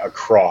defended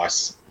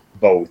across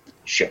both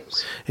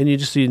shows. And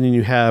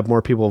you have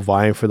more people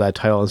vying for that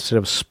title instead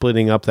of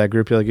splitting up that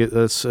group. Like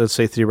let's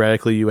say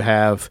theoretically you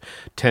have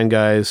 10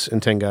 guys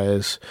and 10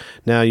 guys.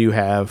 Now you've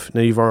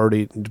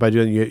already, by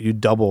doing you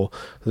double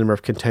the number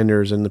of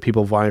contenders and the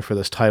people vying for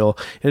this title.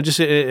 And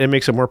it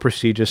makes it more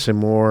prestigious and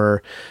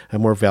more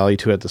value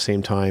to it at the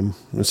same time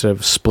instead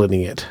of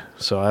splitting it.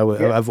 So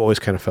I've always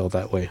kind of felt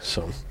that way.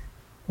 So,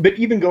 but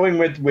even going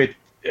with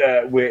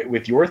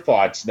your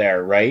thoughts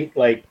there, right?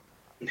 Like,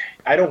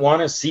 I don't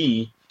want to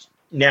see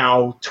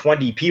now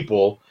 20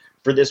 people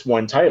for this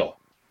one title,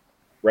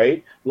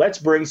 right? Let's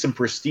bring some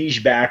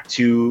prestige back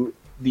to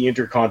the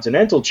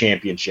Intercontinental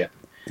Championship.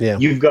 Yeah.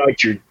 You've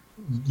got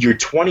your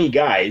 20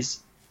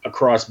 guys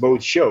across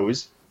both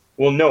shows.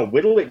 Well, no,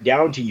 whittle it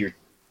down to your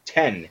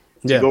 10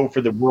 to go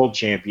for the World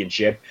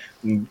Championship.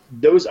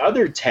 Those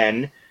other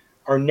 10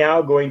 are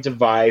now going to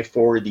vie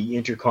for the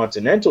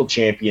Intercontinental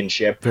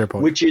Championship,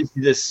 which is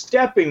the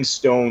stepping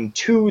stone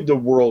to the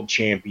World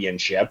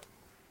Championship,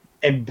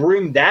 and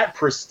bring that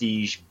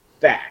prestige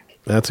back.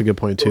 That's a good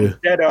point, too.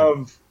 Instead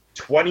of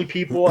 20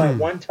 people at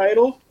one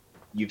title,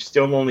 you've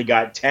still only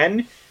got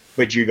 10,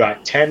 but you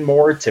got 10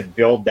 more to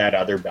build that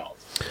other belt.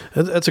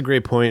 That's a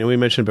great point. And we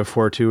mentioned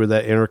before, too, where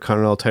that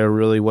Intercontinental title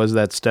really was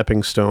that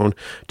stepping stone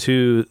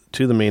to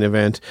the main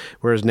event,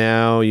 whereas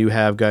now you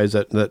have guys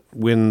that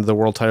win the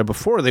world title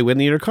before they win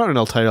the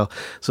Intercontinental title.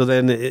 So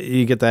then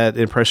you get that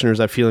impression or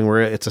that feeling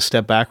where it's a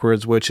step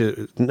backwards, which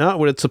is not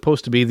what it's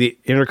supposed to be. The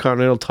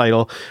Intercontinental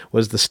title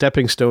was the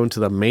stepping stone to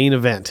the main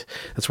event.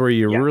 That's where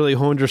you really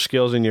honed your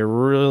skills and you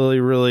really,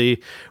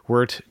 really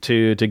worked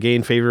to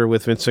gain favor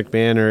with Vince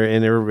McMahon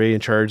and everybody in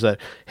charge that,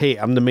 hey,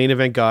 I'm the main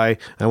event guy.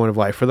 I want to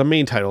vie for the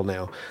main title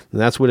now. And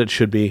that's what it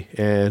should be.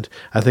 And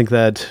I think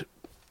that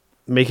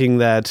making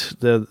that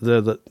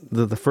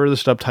the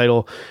furthest up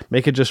title,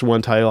 make it just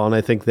one title, and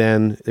I think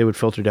then it would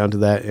filter down to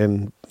that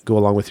and go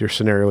along with your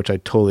scenario, which I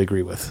totally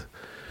agree with.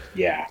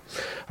 Yeah.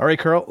 All right,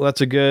 Carl,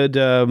 that's a good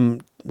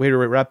way to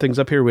wrap things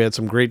up here. We had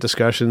some great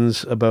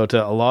discussions about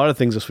a lot of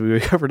things this week. We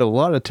covered a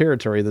lot of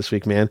territory this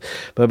week, man.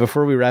 But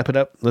before we wrap it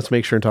up, let's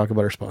make sure and talk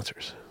about our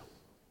sponsors.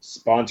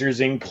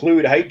 Sponsors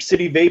include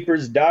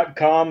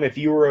HypeCityVapors.com. If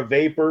you are a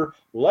vapor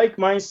like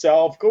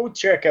myself, go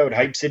check out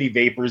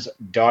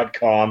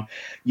HypeCityVapors.com.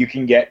 You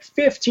can get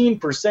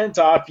 15%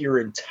 off your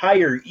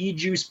entire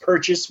e-juice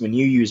purchase when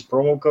you use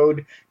promo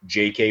code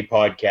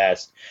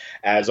JKPodcast.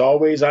 As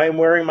always, I am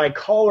wearing my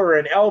Collar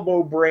and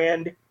Elbow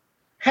brand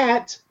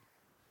hat.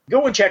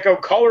 Go and check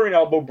out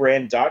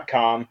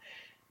collarandelbowbrand.com.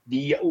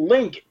 The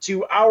link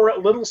to our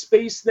little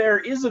space there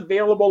is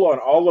available on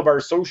all of our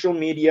social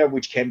media,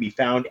 which can be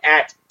found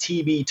at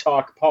TB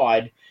Talk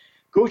Pod.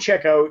 Go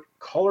check out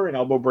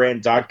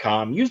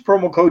collarandelbowbrand.com. Use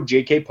promo code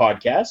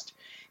JKPodcast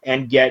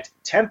and get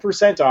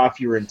 10% off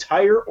your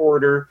entire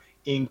order,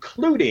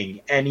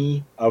 including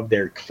any of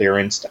their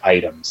clearanced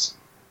items.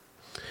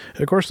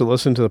 And of course, to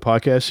listen to the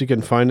podcast, you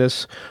can find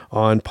us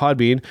on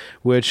Podbean,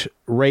 which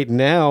right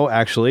now,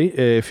 actually,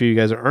 if you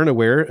guys aren't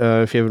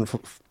aware, if you haven't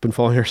been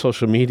following our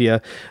social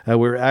media,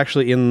 we're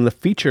actually in the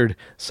featured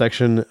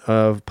section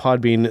of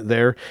Podbean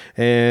there.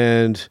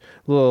 And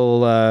a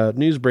little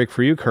news break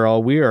for you,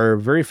 Carl. We are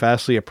very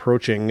fastly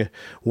approaching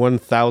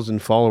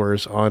 1,000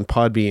 followers on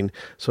Podbean.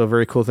 So a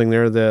very cool thing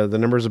there. The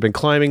numbers have been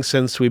climbing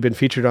since we've been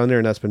featured on there,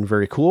 and that's been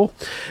very cool.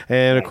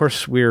 And of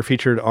course, we are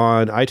featured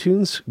on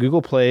iTunes,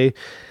 Google Play,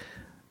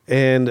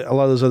 and a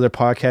lot of those other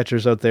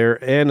podcatchers out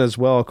there. And as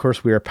well, of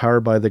course, we are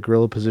powered by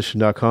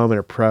thegorillaposition.com and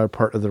a proud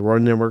part of the Roar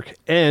Network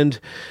and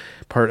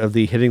part of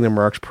the Hitting the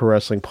Marks Pro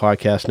Wrestling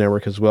Podcast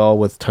Network as well,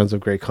 with tons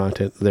of great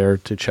content there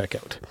to check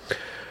out.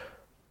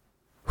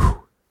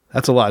 Whew.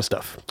 That's a lot of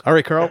stuff. All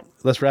right, Carl,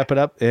 let's wrap it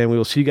up, and we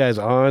will see you guys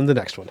on the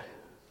next one.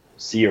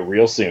 See you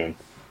real soon.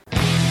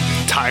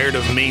 Tired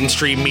of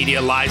mainstream media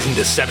lies and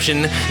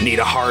deception? Need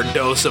a hard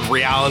dose of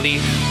reality?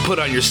 Put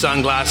on your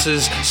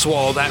sunglasses,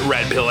 swallow that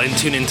red pill, and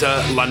tune into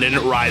London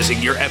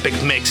Rising, your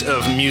epic mix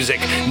of music,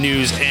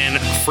 news, and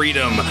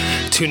freedom.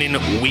 Tune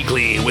in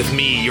weekly with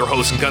me, your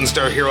host,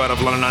 Gunstar Hero out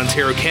of London,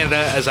 Ontario,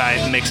 Canada, as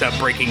I mix up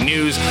breaking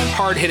news,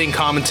 hard-hitting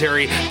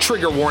commentary,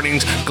 trigger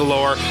warnings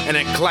galore, an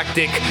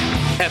eclectic,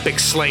 epic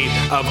slate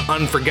of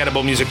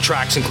unforgettable music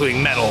tracks,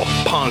 including metal,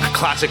 punk,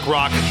 classic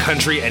rock,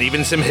 country, and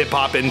even some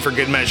hip-hop in for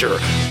good measure,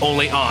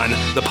 only on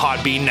the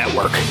Podbean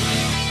Network.